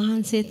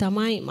 උන්වහන්සේ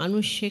තමයි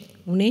මිනිසෙක්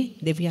උනේ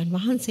දෙවියන්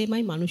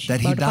වහන්සේමයි මිනිසෙක්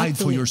that he died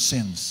for your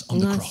sins on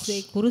the cross. උන්වහන්සේ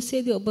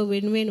කුරුසයේදී ඔබ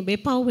වෙනුවෙන් ඔබේ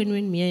පව්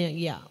වෙනුවෙන් මිය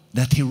ගියා.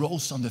 That he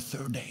rose on the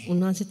third day.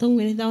 උන්වහන්සේ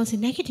තුන්වෙනි දවසේ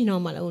නැගිටිනවා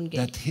මලවුන්ගේ.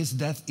 That his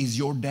death is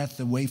your death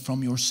away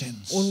from your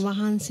sins.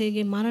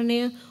 උන්වහන්සේගේ මරණය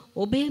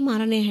ඔබේ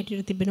මරණය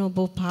හැටියට තිබෙන ඔබ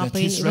පාපයෙන් that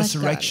his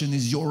resurrection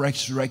is your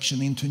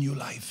resurrection into new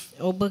life.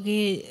 ඔබගේ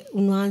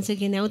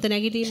උන්වහන්සේගේ නැවත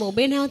නැගිටීම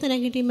ඔබේ නැවත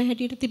නැගිටීම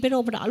හැටියට තිබෙන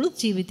ඔබට අලුත්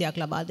ජීවිතයක්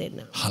ලබා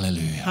දෙන්න.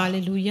 Hallelujah.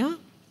 Hallelujah.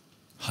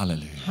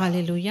 Hallelujah.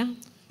 Hallelujah.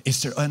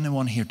 Is there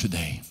anyone here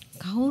today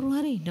කවුරු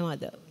හරි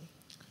ඉන්නවද?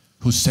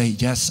 who say,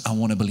 yes, I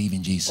want to believe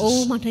in Jesus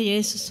ඔව් මට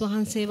යේසුස්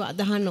වහන්සේව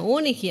අදහන්න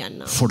ඕනේ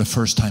කියන්න. for the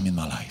first time in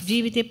my life?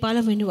 ජීවිතේ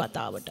පළවෙනි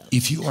වතාවට.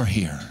 If you are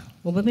here,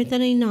 ඔබ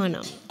මෙතන ඉන්නවා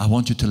නම් I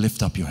want you to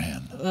lift up your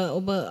hand.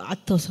 ඔබ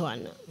අත්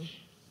ඔසවන්න.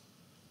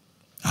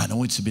 I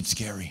know it's a bit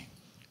scary.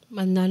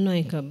 මම දන්නවා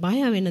ඒක බය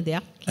වෙන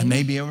දෙයක්. And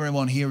maybe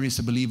everyone here is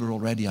a believer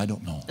already, I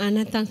don't know.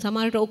 නැත්නම්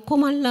සමහරට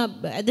ඔක්කොමලා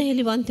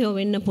ඇදහිලිවන්තයෝ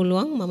වෙන්න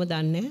පුළුවන් මම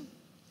දන්නේ.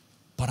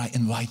 But I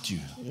invite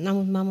you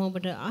නමුත් මම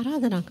ඔබට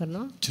ආරාධනා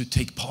කරනවා to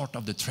take part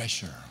of the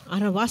treasure,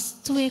 අර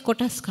වස්තුවේ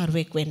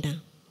කොටස්කරුවෙක්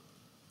වෙන්න.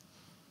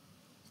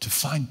 to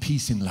find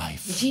peace in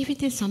life,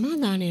 ජීවිතේ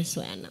සමාදානය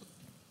සොයන්න.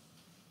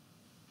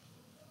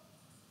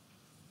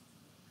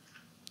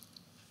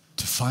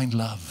 to find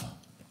love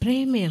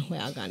ප්‍රේමය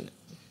හොයාගන්න.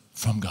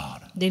 from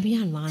God,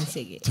 දෙවියන්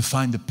වහන්සේගේ. to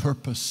find the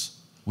purpose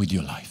with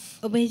your life.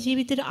 ඔබේ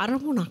ජීවිතේට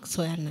අරමුණක්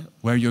සොයන්න.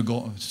 Where you're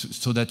going,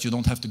 so that you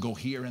don't have to go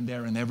here and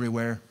there and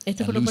everywhere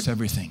and lose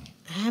everything.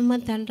 හැම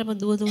තැනටම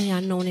දුව දුව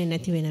යන්න ඕනේ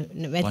නැති වෙන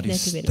But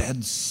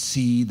instead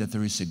see that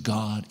there is a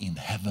God in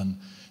heaven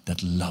that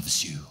loves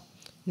you.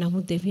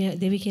 නමුත්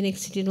දෙවි කෙනෙක්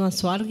සිටිනවා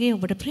ස්වර්ගයේ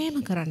ඔබට ප්‍රේම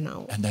කරන්නා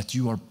වූ. And that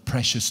you are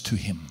precious to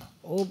him.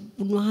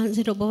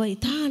 උන්වහන්සේට ඔබව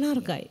ඉතා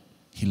අනර්ගයි.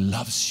 He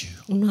loves you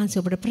උන්වහන්සේ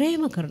ඔබට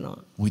ප්‍රේම කරනවා.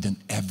 with an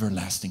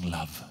everlasting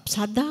love.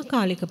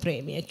 සදාකාලික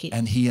ප්‍රේමයකින්.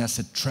 And he has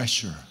a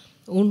treasure,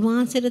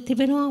 උන්වහන්සේට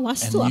තිබෙනවා a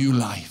වස්තුවක්. new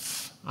life,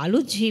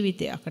 අලුත්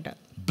ජීවිතයකට.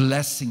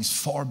 blessings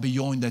far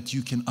beyond that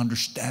you can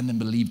understand and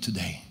believe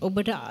today.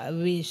 ඔබට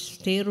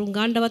තේරුම්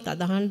ගන්නවත්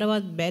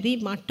අදහන්නවත් බැරි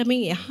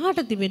මට්ටමින් එහාට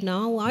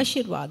තිබෙනා වූ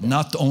ආශිර්වාද.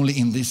 Not only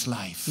in this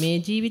life, මේ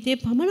ජීවිතේ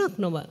පමණක්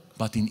නොව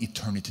but in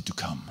eternity to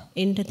come.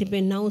 එන්ට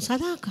තිබෙනා වූ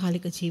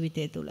සදාකාලික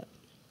ජීවිතය තුල.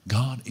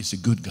 God is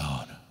a good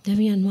God.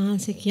 දෙවියන්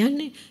වහන්සේ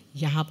කියන්නේ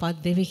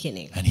යහපත් දෙවි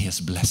කෙනෙක්. And he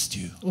has blessed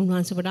you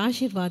උන්වහන්සේ ඔබට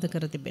ආශිර්වාද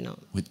කර තිබෙනවා.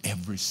 with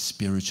every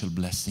spiritual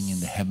blessing in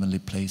the heavenly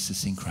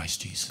places in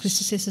Christ Jesus.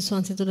 ක්‍රිස්තුස් යේසුස්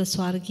වහන්සේ තුල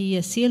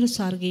ස්වර්ගීය සියලු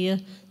ස්වර්ගීය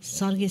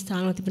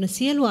ස්ථානවල තිබෙන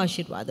සියලු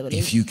ආශිර්වාද වලින්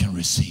If you can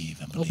receive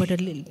and believe.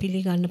 ඔබට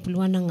පිළිගන්න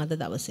පුළුවන් නම් අද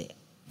දවසේ.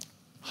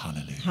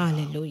 Hallelujah.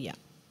 හාලෙලූයා.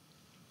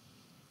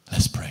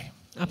 Let's pray.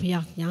 අපි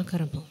යාඥා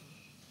කරමු.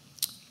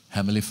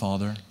 Heavenly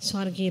Father,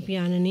 ස්වර්ගීය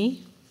පියාණනි,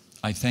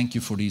 I thank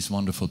you for these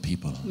wonderful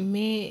people.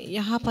 මේ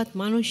යහපත්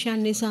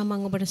මනුෂ්‍යයන් නිසා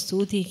මම ඔබට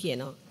ස්තුතියි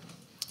කියනවා.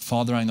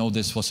 Father, I know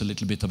this was a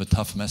little bit of a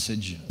tough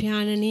message,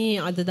 පියාණනි,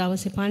 අද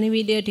දවසේ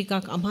පණිවිඩය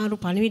ටිකක් අමාරු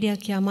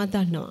පණිවිඩයක් කියලා මම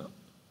දන්නවා.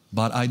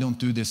 but I don't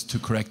do this to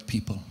correct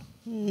people.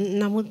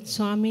 නමුත්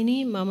ස්වාමීනි,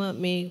 මම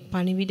මේ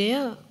පණිවිඩය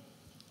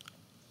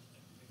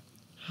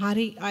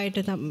හරි අයට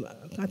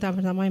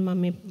තමයි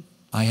මම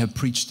I have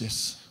preached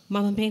this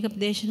මම මේක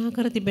දේශනා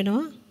කර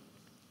තිබෙනවා.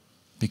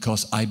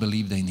 because I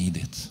believe they need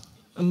it.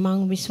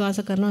 මම විශ්වාස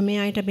කරනවා මේ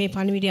අයට මේ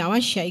පණිවිඩය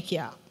අවශ්‍යයි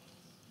කියලා.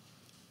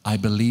 I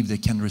believe they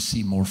can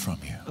receive more from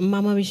you.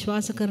 මම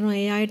විශ්වාස කරනවා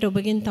ඒ අයට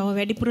ඔබගෙන් තව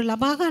වැඩිපුර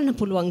ලබා ගන්න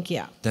පුළුවන්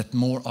කියලා. That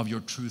more of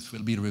your truth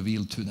will be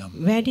revealed to them.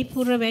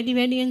 වැඩිපුර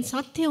වැඩියෙන්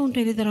සත්‍ය උන්ට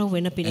ඉරිදරව්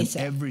වෙන And පිණිස.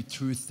 every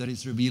truth that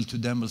is revealed to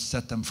them will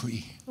set them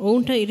free.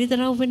 උන්ට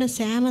ඉරිදරව් වෙන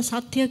සෑම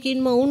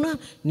සත්‍යකින්ම උන්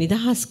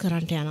නිදහස්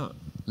කරන්නට යනවා.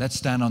 Let's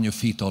stand on your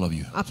feet, all of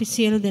you. අපි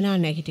සියලු දෙනා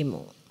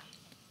නැගිටිමු.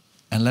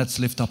 And let's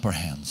lift up our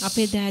hands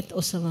අපේ දෑත්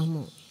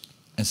ඔසවමු.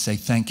 and say,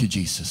 thank you,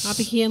 Jesus,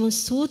 අපි කියමු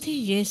ස්තුතියි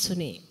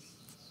යේසුනේ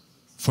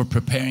for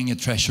preparing a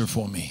treasure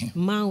for me.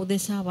 මා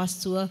උදෙසා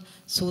වස්තුව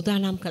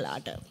සූදානම්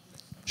කළාට.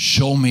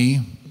 Show me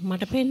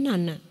මට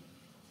පෙන්වන්න.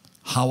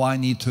 how I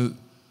need to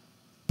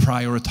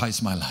prioritize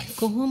my life.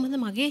 කොහොමද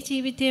මගේ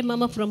ජීවිතයේ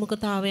මම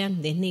ප්‍රමුඛතාවයන්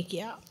දෙන්නේ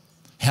කියා.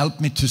 Help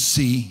me to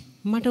see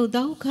මට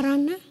උදව්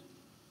කරන්න.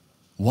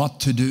 what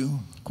to do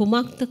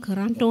කුමක්ද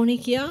කරන්න ඕනේ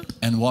කියා.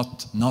 and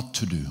what not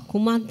to do.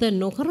 කුමක්ද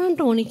නොකරන්න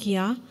ඕනේ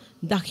කියා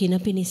දකින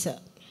පිණිස.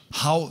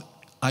 How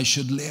I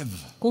should live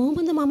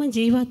කොහොමද මම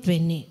ජීවත්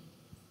වෙන්නේ?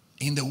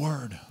 in the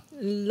word.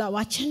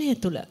 වචනය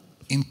තුල.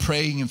 In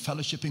praying and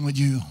fellowshipping with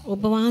you.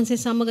 ඔබ වහන්සේ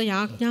සමග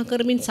යාඥා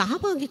කරමින්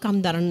සහභාගීකම්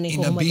දරන්නේ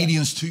In කොහොමද?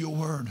 obedience to your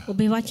word.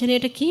 ඔබේ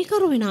වචනයට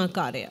කීකරු වෙන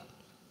ආකාරය.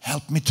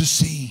 Help me to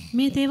see.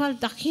 මේ දේවල්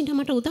දකින්න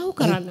මට උදව්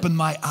කරන්න. Open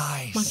my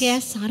eyes. මගේ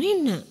ඇස්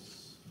අරින්න.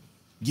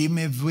 Give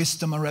me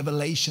wisdom and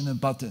revelation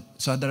about it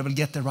so that I will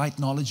get the right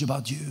knowledge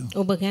about you.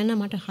 ඔබ ගැන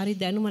මට හරි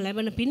දැනුම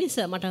ලැබෙන පිණිස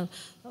මට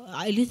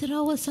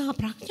එලිතරව සහ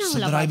ප්‍රඥාව So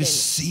that ලබා I will දෙන්න.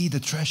 see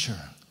the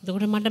treasure.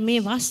 එතකොට මට මේ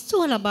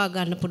වස්තුව ලබා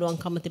ගන්න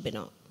පුළුවන්කම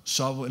තිබෙනවා.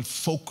 So I will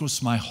focus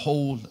my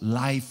whole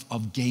life of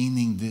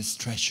gaining this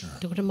treasure.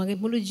 එතකොට මගේ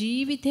මුළු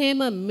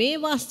ජීවිතේම මේ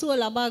වස්තුව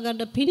ලබා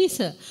ගන්න පිණිස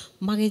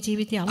මගේ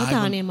ජීවිතයේ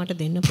අවධානය මට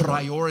දෙන්න පුළුවන්.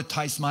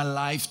 Prioritize my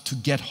life to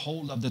get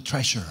hold of the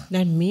treasure.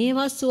 දැන් මේ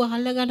වස්තුව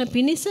අල්ල ගන්න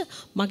පිණිස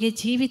මගේ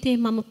ජීවිතේ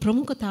මම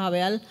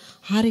ප්‍රමුඛතාවයල්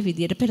හරි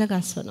විදියට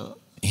පෙළගස්වනවා.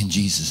 In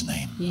Jesus'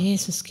 name.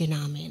 යේසුස්ගේ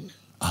නාමයෙන්.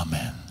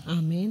 Amen.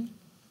 ආමේන්.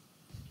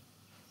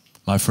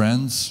 My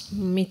friends,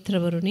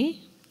 මිත්‍රවරුනි,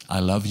 I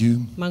love you.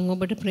 මම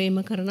ඔබට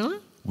ප්‍රේම කරනවා.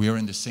 We are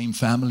in the same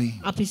family.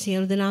 අපි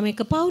සියලු දෙනාම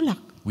එක පවුලක්.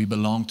 We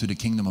belong to the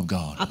kingdom of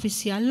God. අපි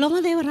සියල්ලම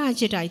දේව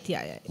රාජ්‍යයට අයිති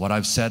අයයි. What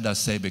I've said, I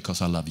say because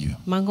I love you.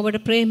 මම ඔබට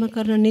ප්‍රේම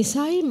කරන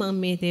නිසායි මම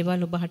මේ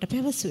දේවල් ඔබට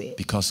පැවසුවේ.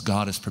 Because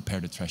God has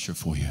prepared a treasure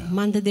for you.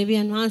 මන්ද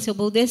දෙවියන් වහන්සේ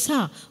ඔබ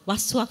උදෙසා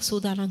වස්තුවක්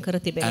සූදානම් කර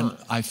තිබෙනවා.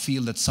 And I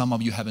feel that some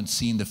of you haven't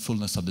seen the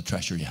fullness of the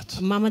treasure yet.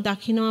 මම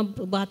දකිනවා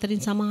ඔබ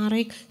අතරින්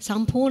සමහරෙක්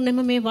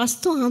සම්පූර්ණයෙන්ම මේ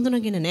වස්තුව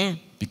හඳුනගෙන නැහැ.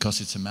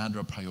 Because it's a matter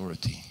of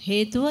priority.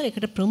 හේතුව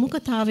ඒකට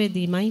ප්‍රමුඛතාවය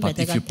දීමයි But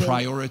if you වැදගත්.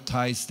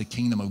 prioritize the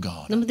kingdom of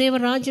God, නමුත් දේව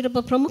රාජ්‍යයට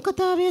ඔබ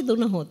ප්‍රමුඛතාවය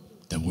දුනහොත්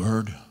the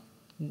word,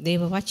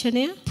 දේව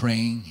වචනය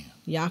praying,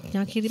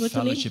 යාඥා කිරීම තුළින්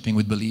fellowshipping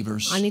with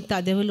believers, අනිත්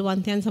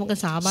අදවලුවන්තයන් සමග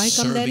සහභාගීකම්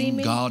serving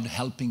දැරීමෙන් God,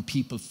 helping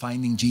people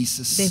finding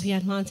Jesus.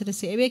 දෙවියන් වහන්සේට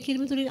සේවය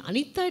කිරීම තුළින්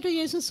අනිත් අයට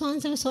යේසුස්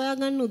වහන්සේව සොයා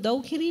ගන්න උදව්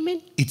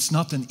කිරීමෙන් It's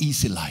not an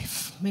easy life,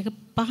 මේක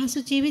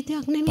පහසු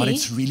ජීවිතයක් but නෙමෙයි.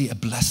 it's really a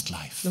blessed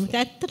life. නමුත්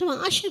ඇත්තටම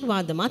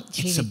ආශිර්වාදමත්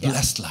It's a ජීවිතයක්.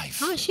 blessed life.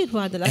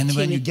 ආශිර්වාදවත් And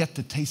when you ජීවිතයක්. get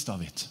the taste of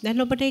it,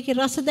 දැන් ඔබට ඒකේ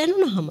රස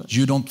දැනුණාම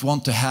you don't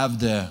want to have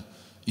the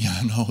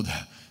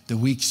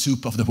weak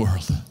soup of the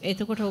world.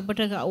 එතකොට ඔබට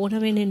ඕන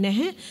වෙන්නේ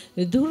නැහැ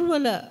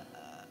දුර්වල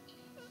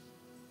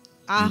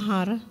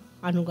ආහාර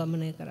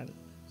අනුගමනය කරන්න.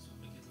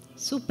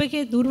 සුප්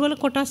එකේ දුර්වල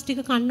කොටස්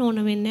ටික කන්න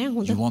ඕන වෙන්නේ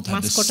නැහැ. You want හොඳ to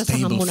have the මස් කොටස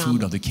stable හම්බුනාම.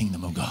 food of the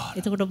kingdom of God.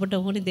 එතකොට ඔබට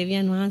ඕනේ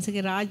දෙවියන්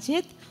වහන්සේගේ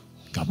රාජ්‍යයේත්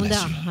God හොඳ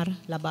bless you. ආහාර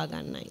ලබා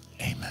ගන්නයි.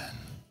 Amen.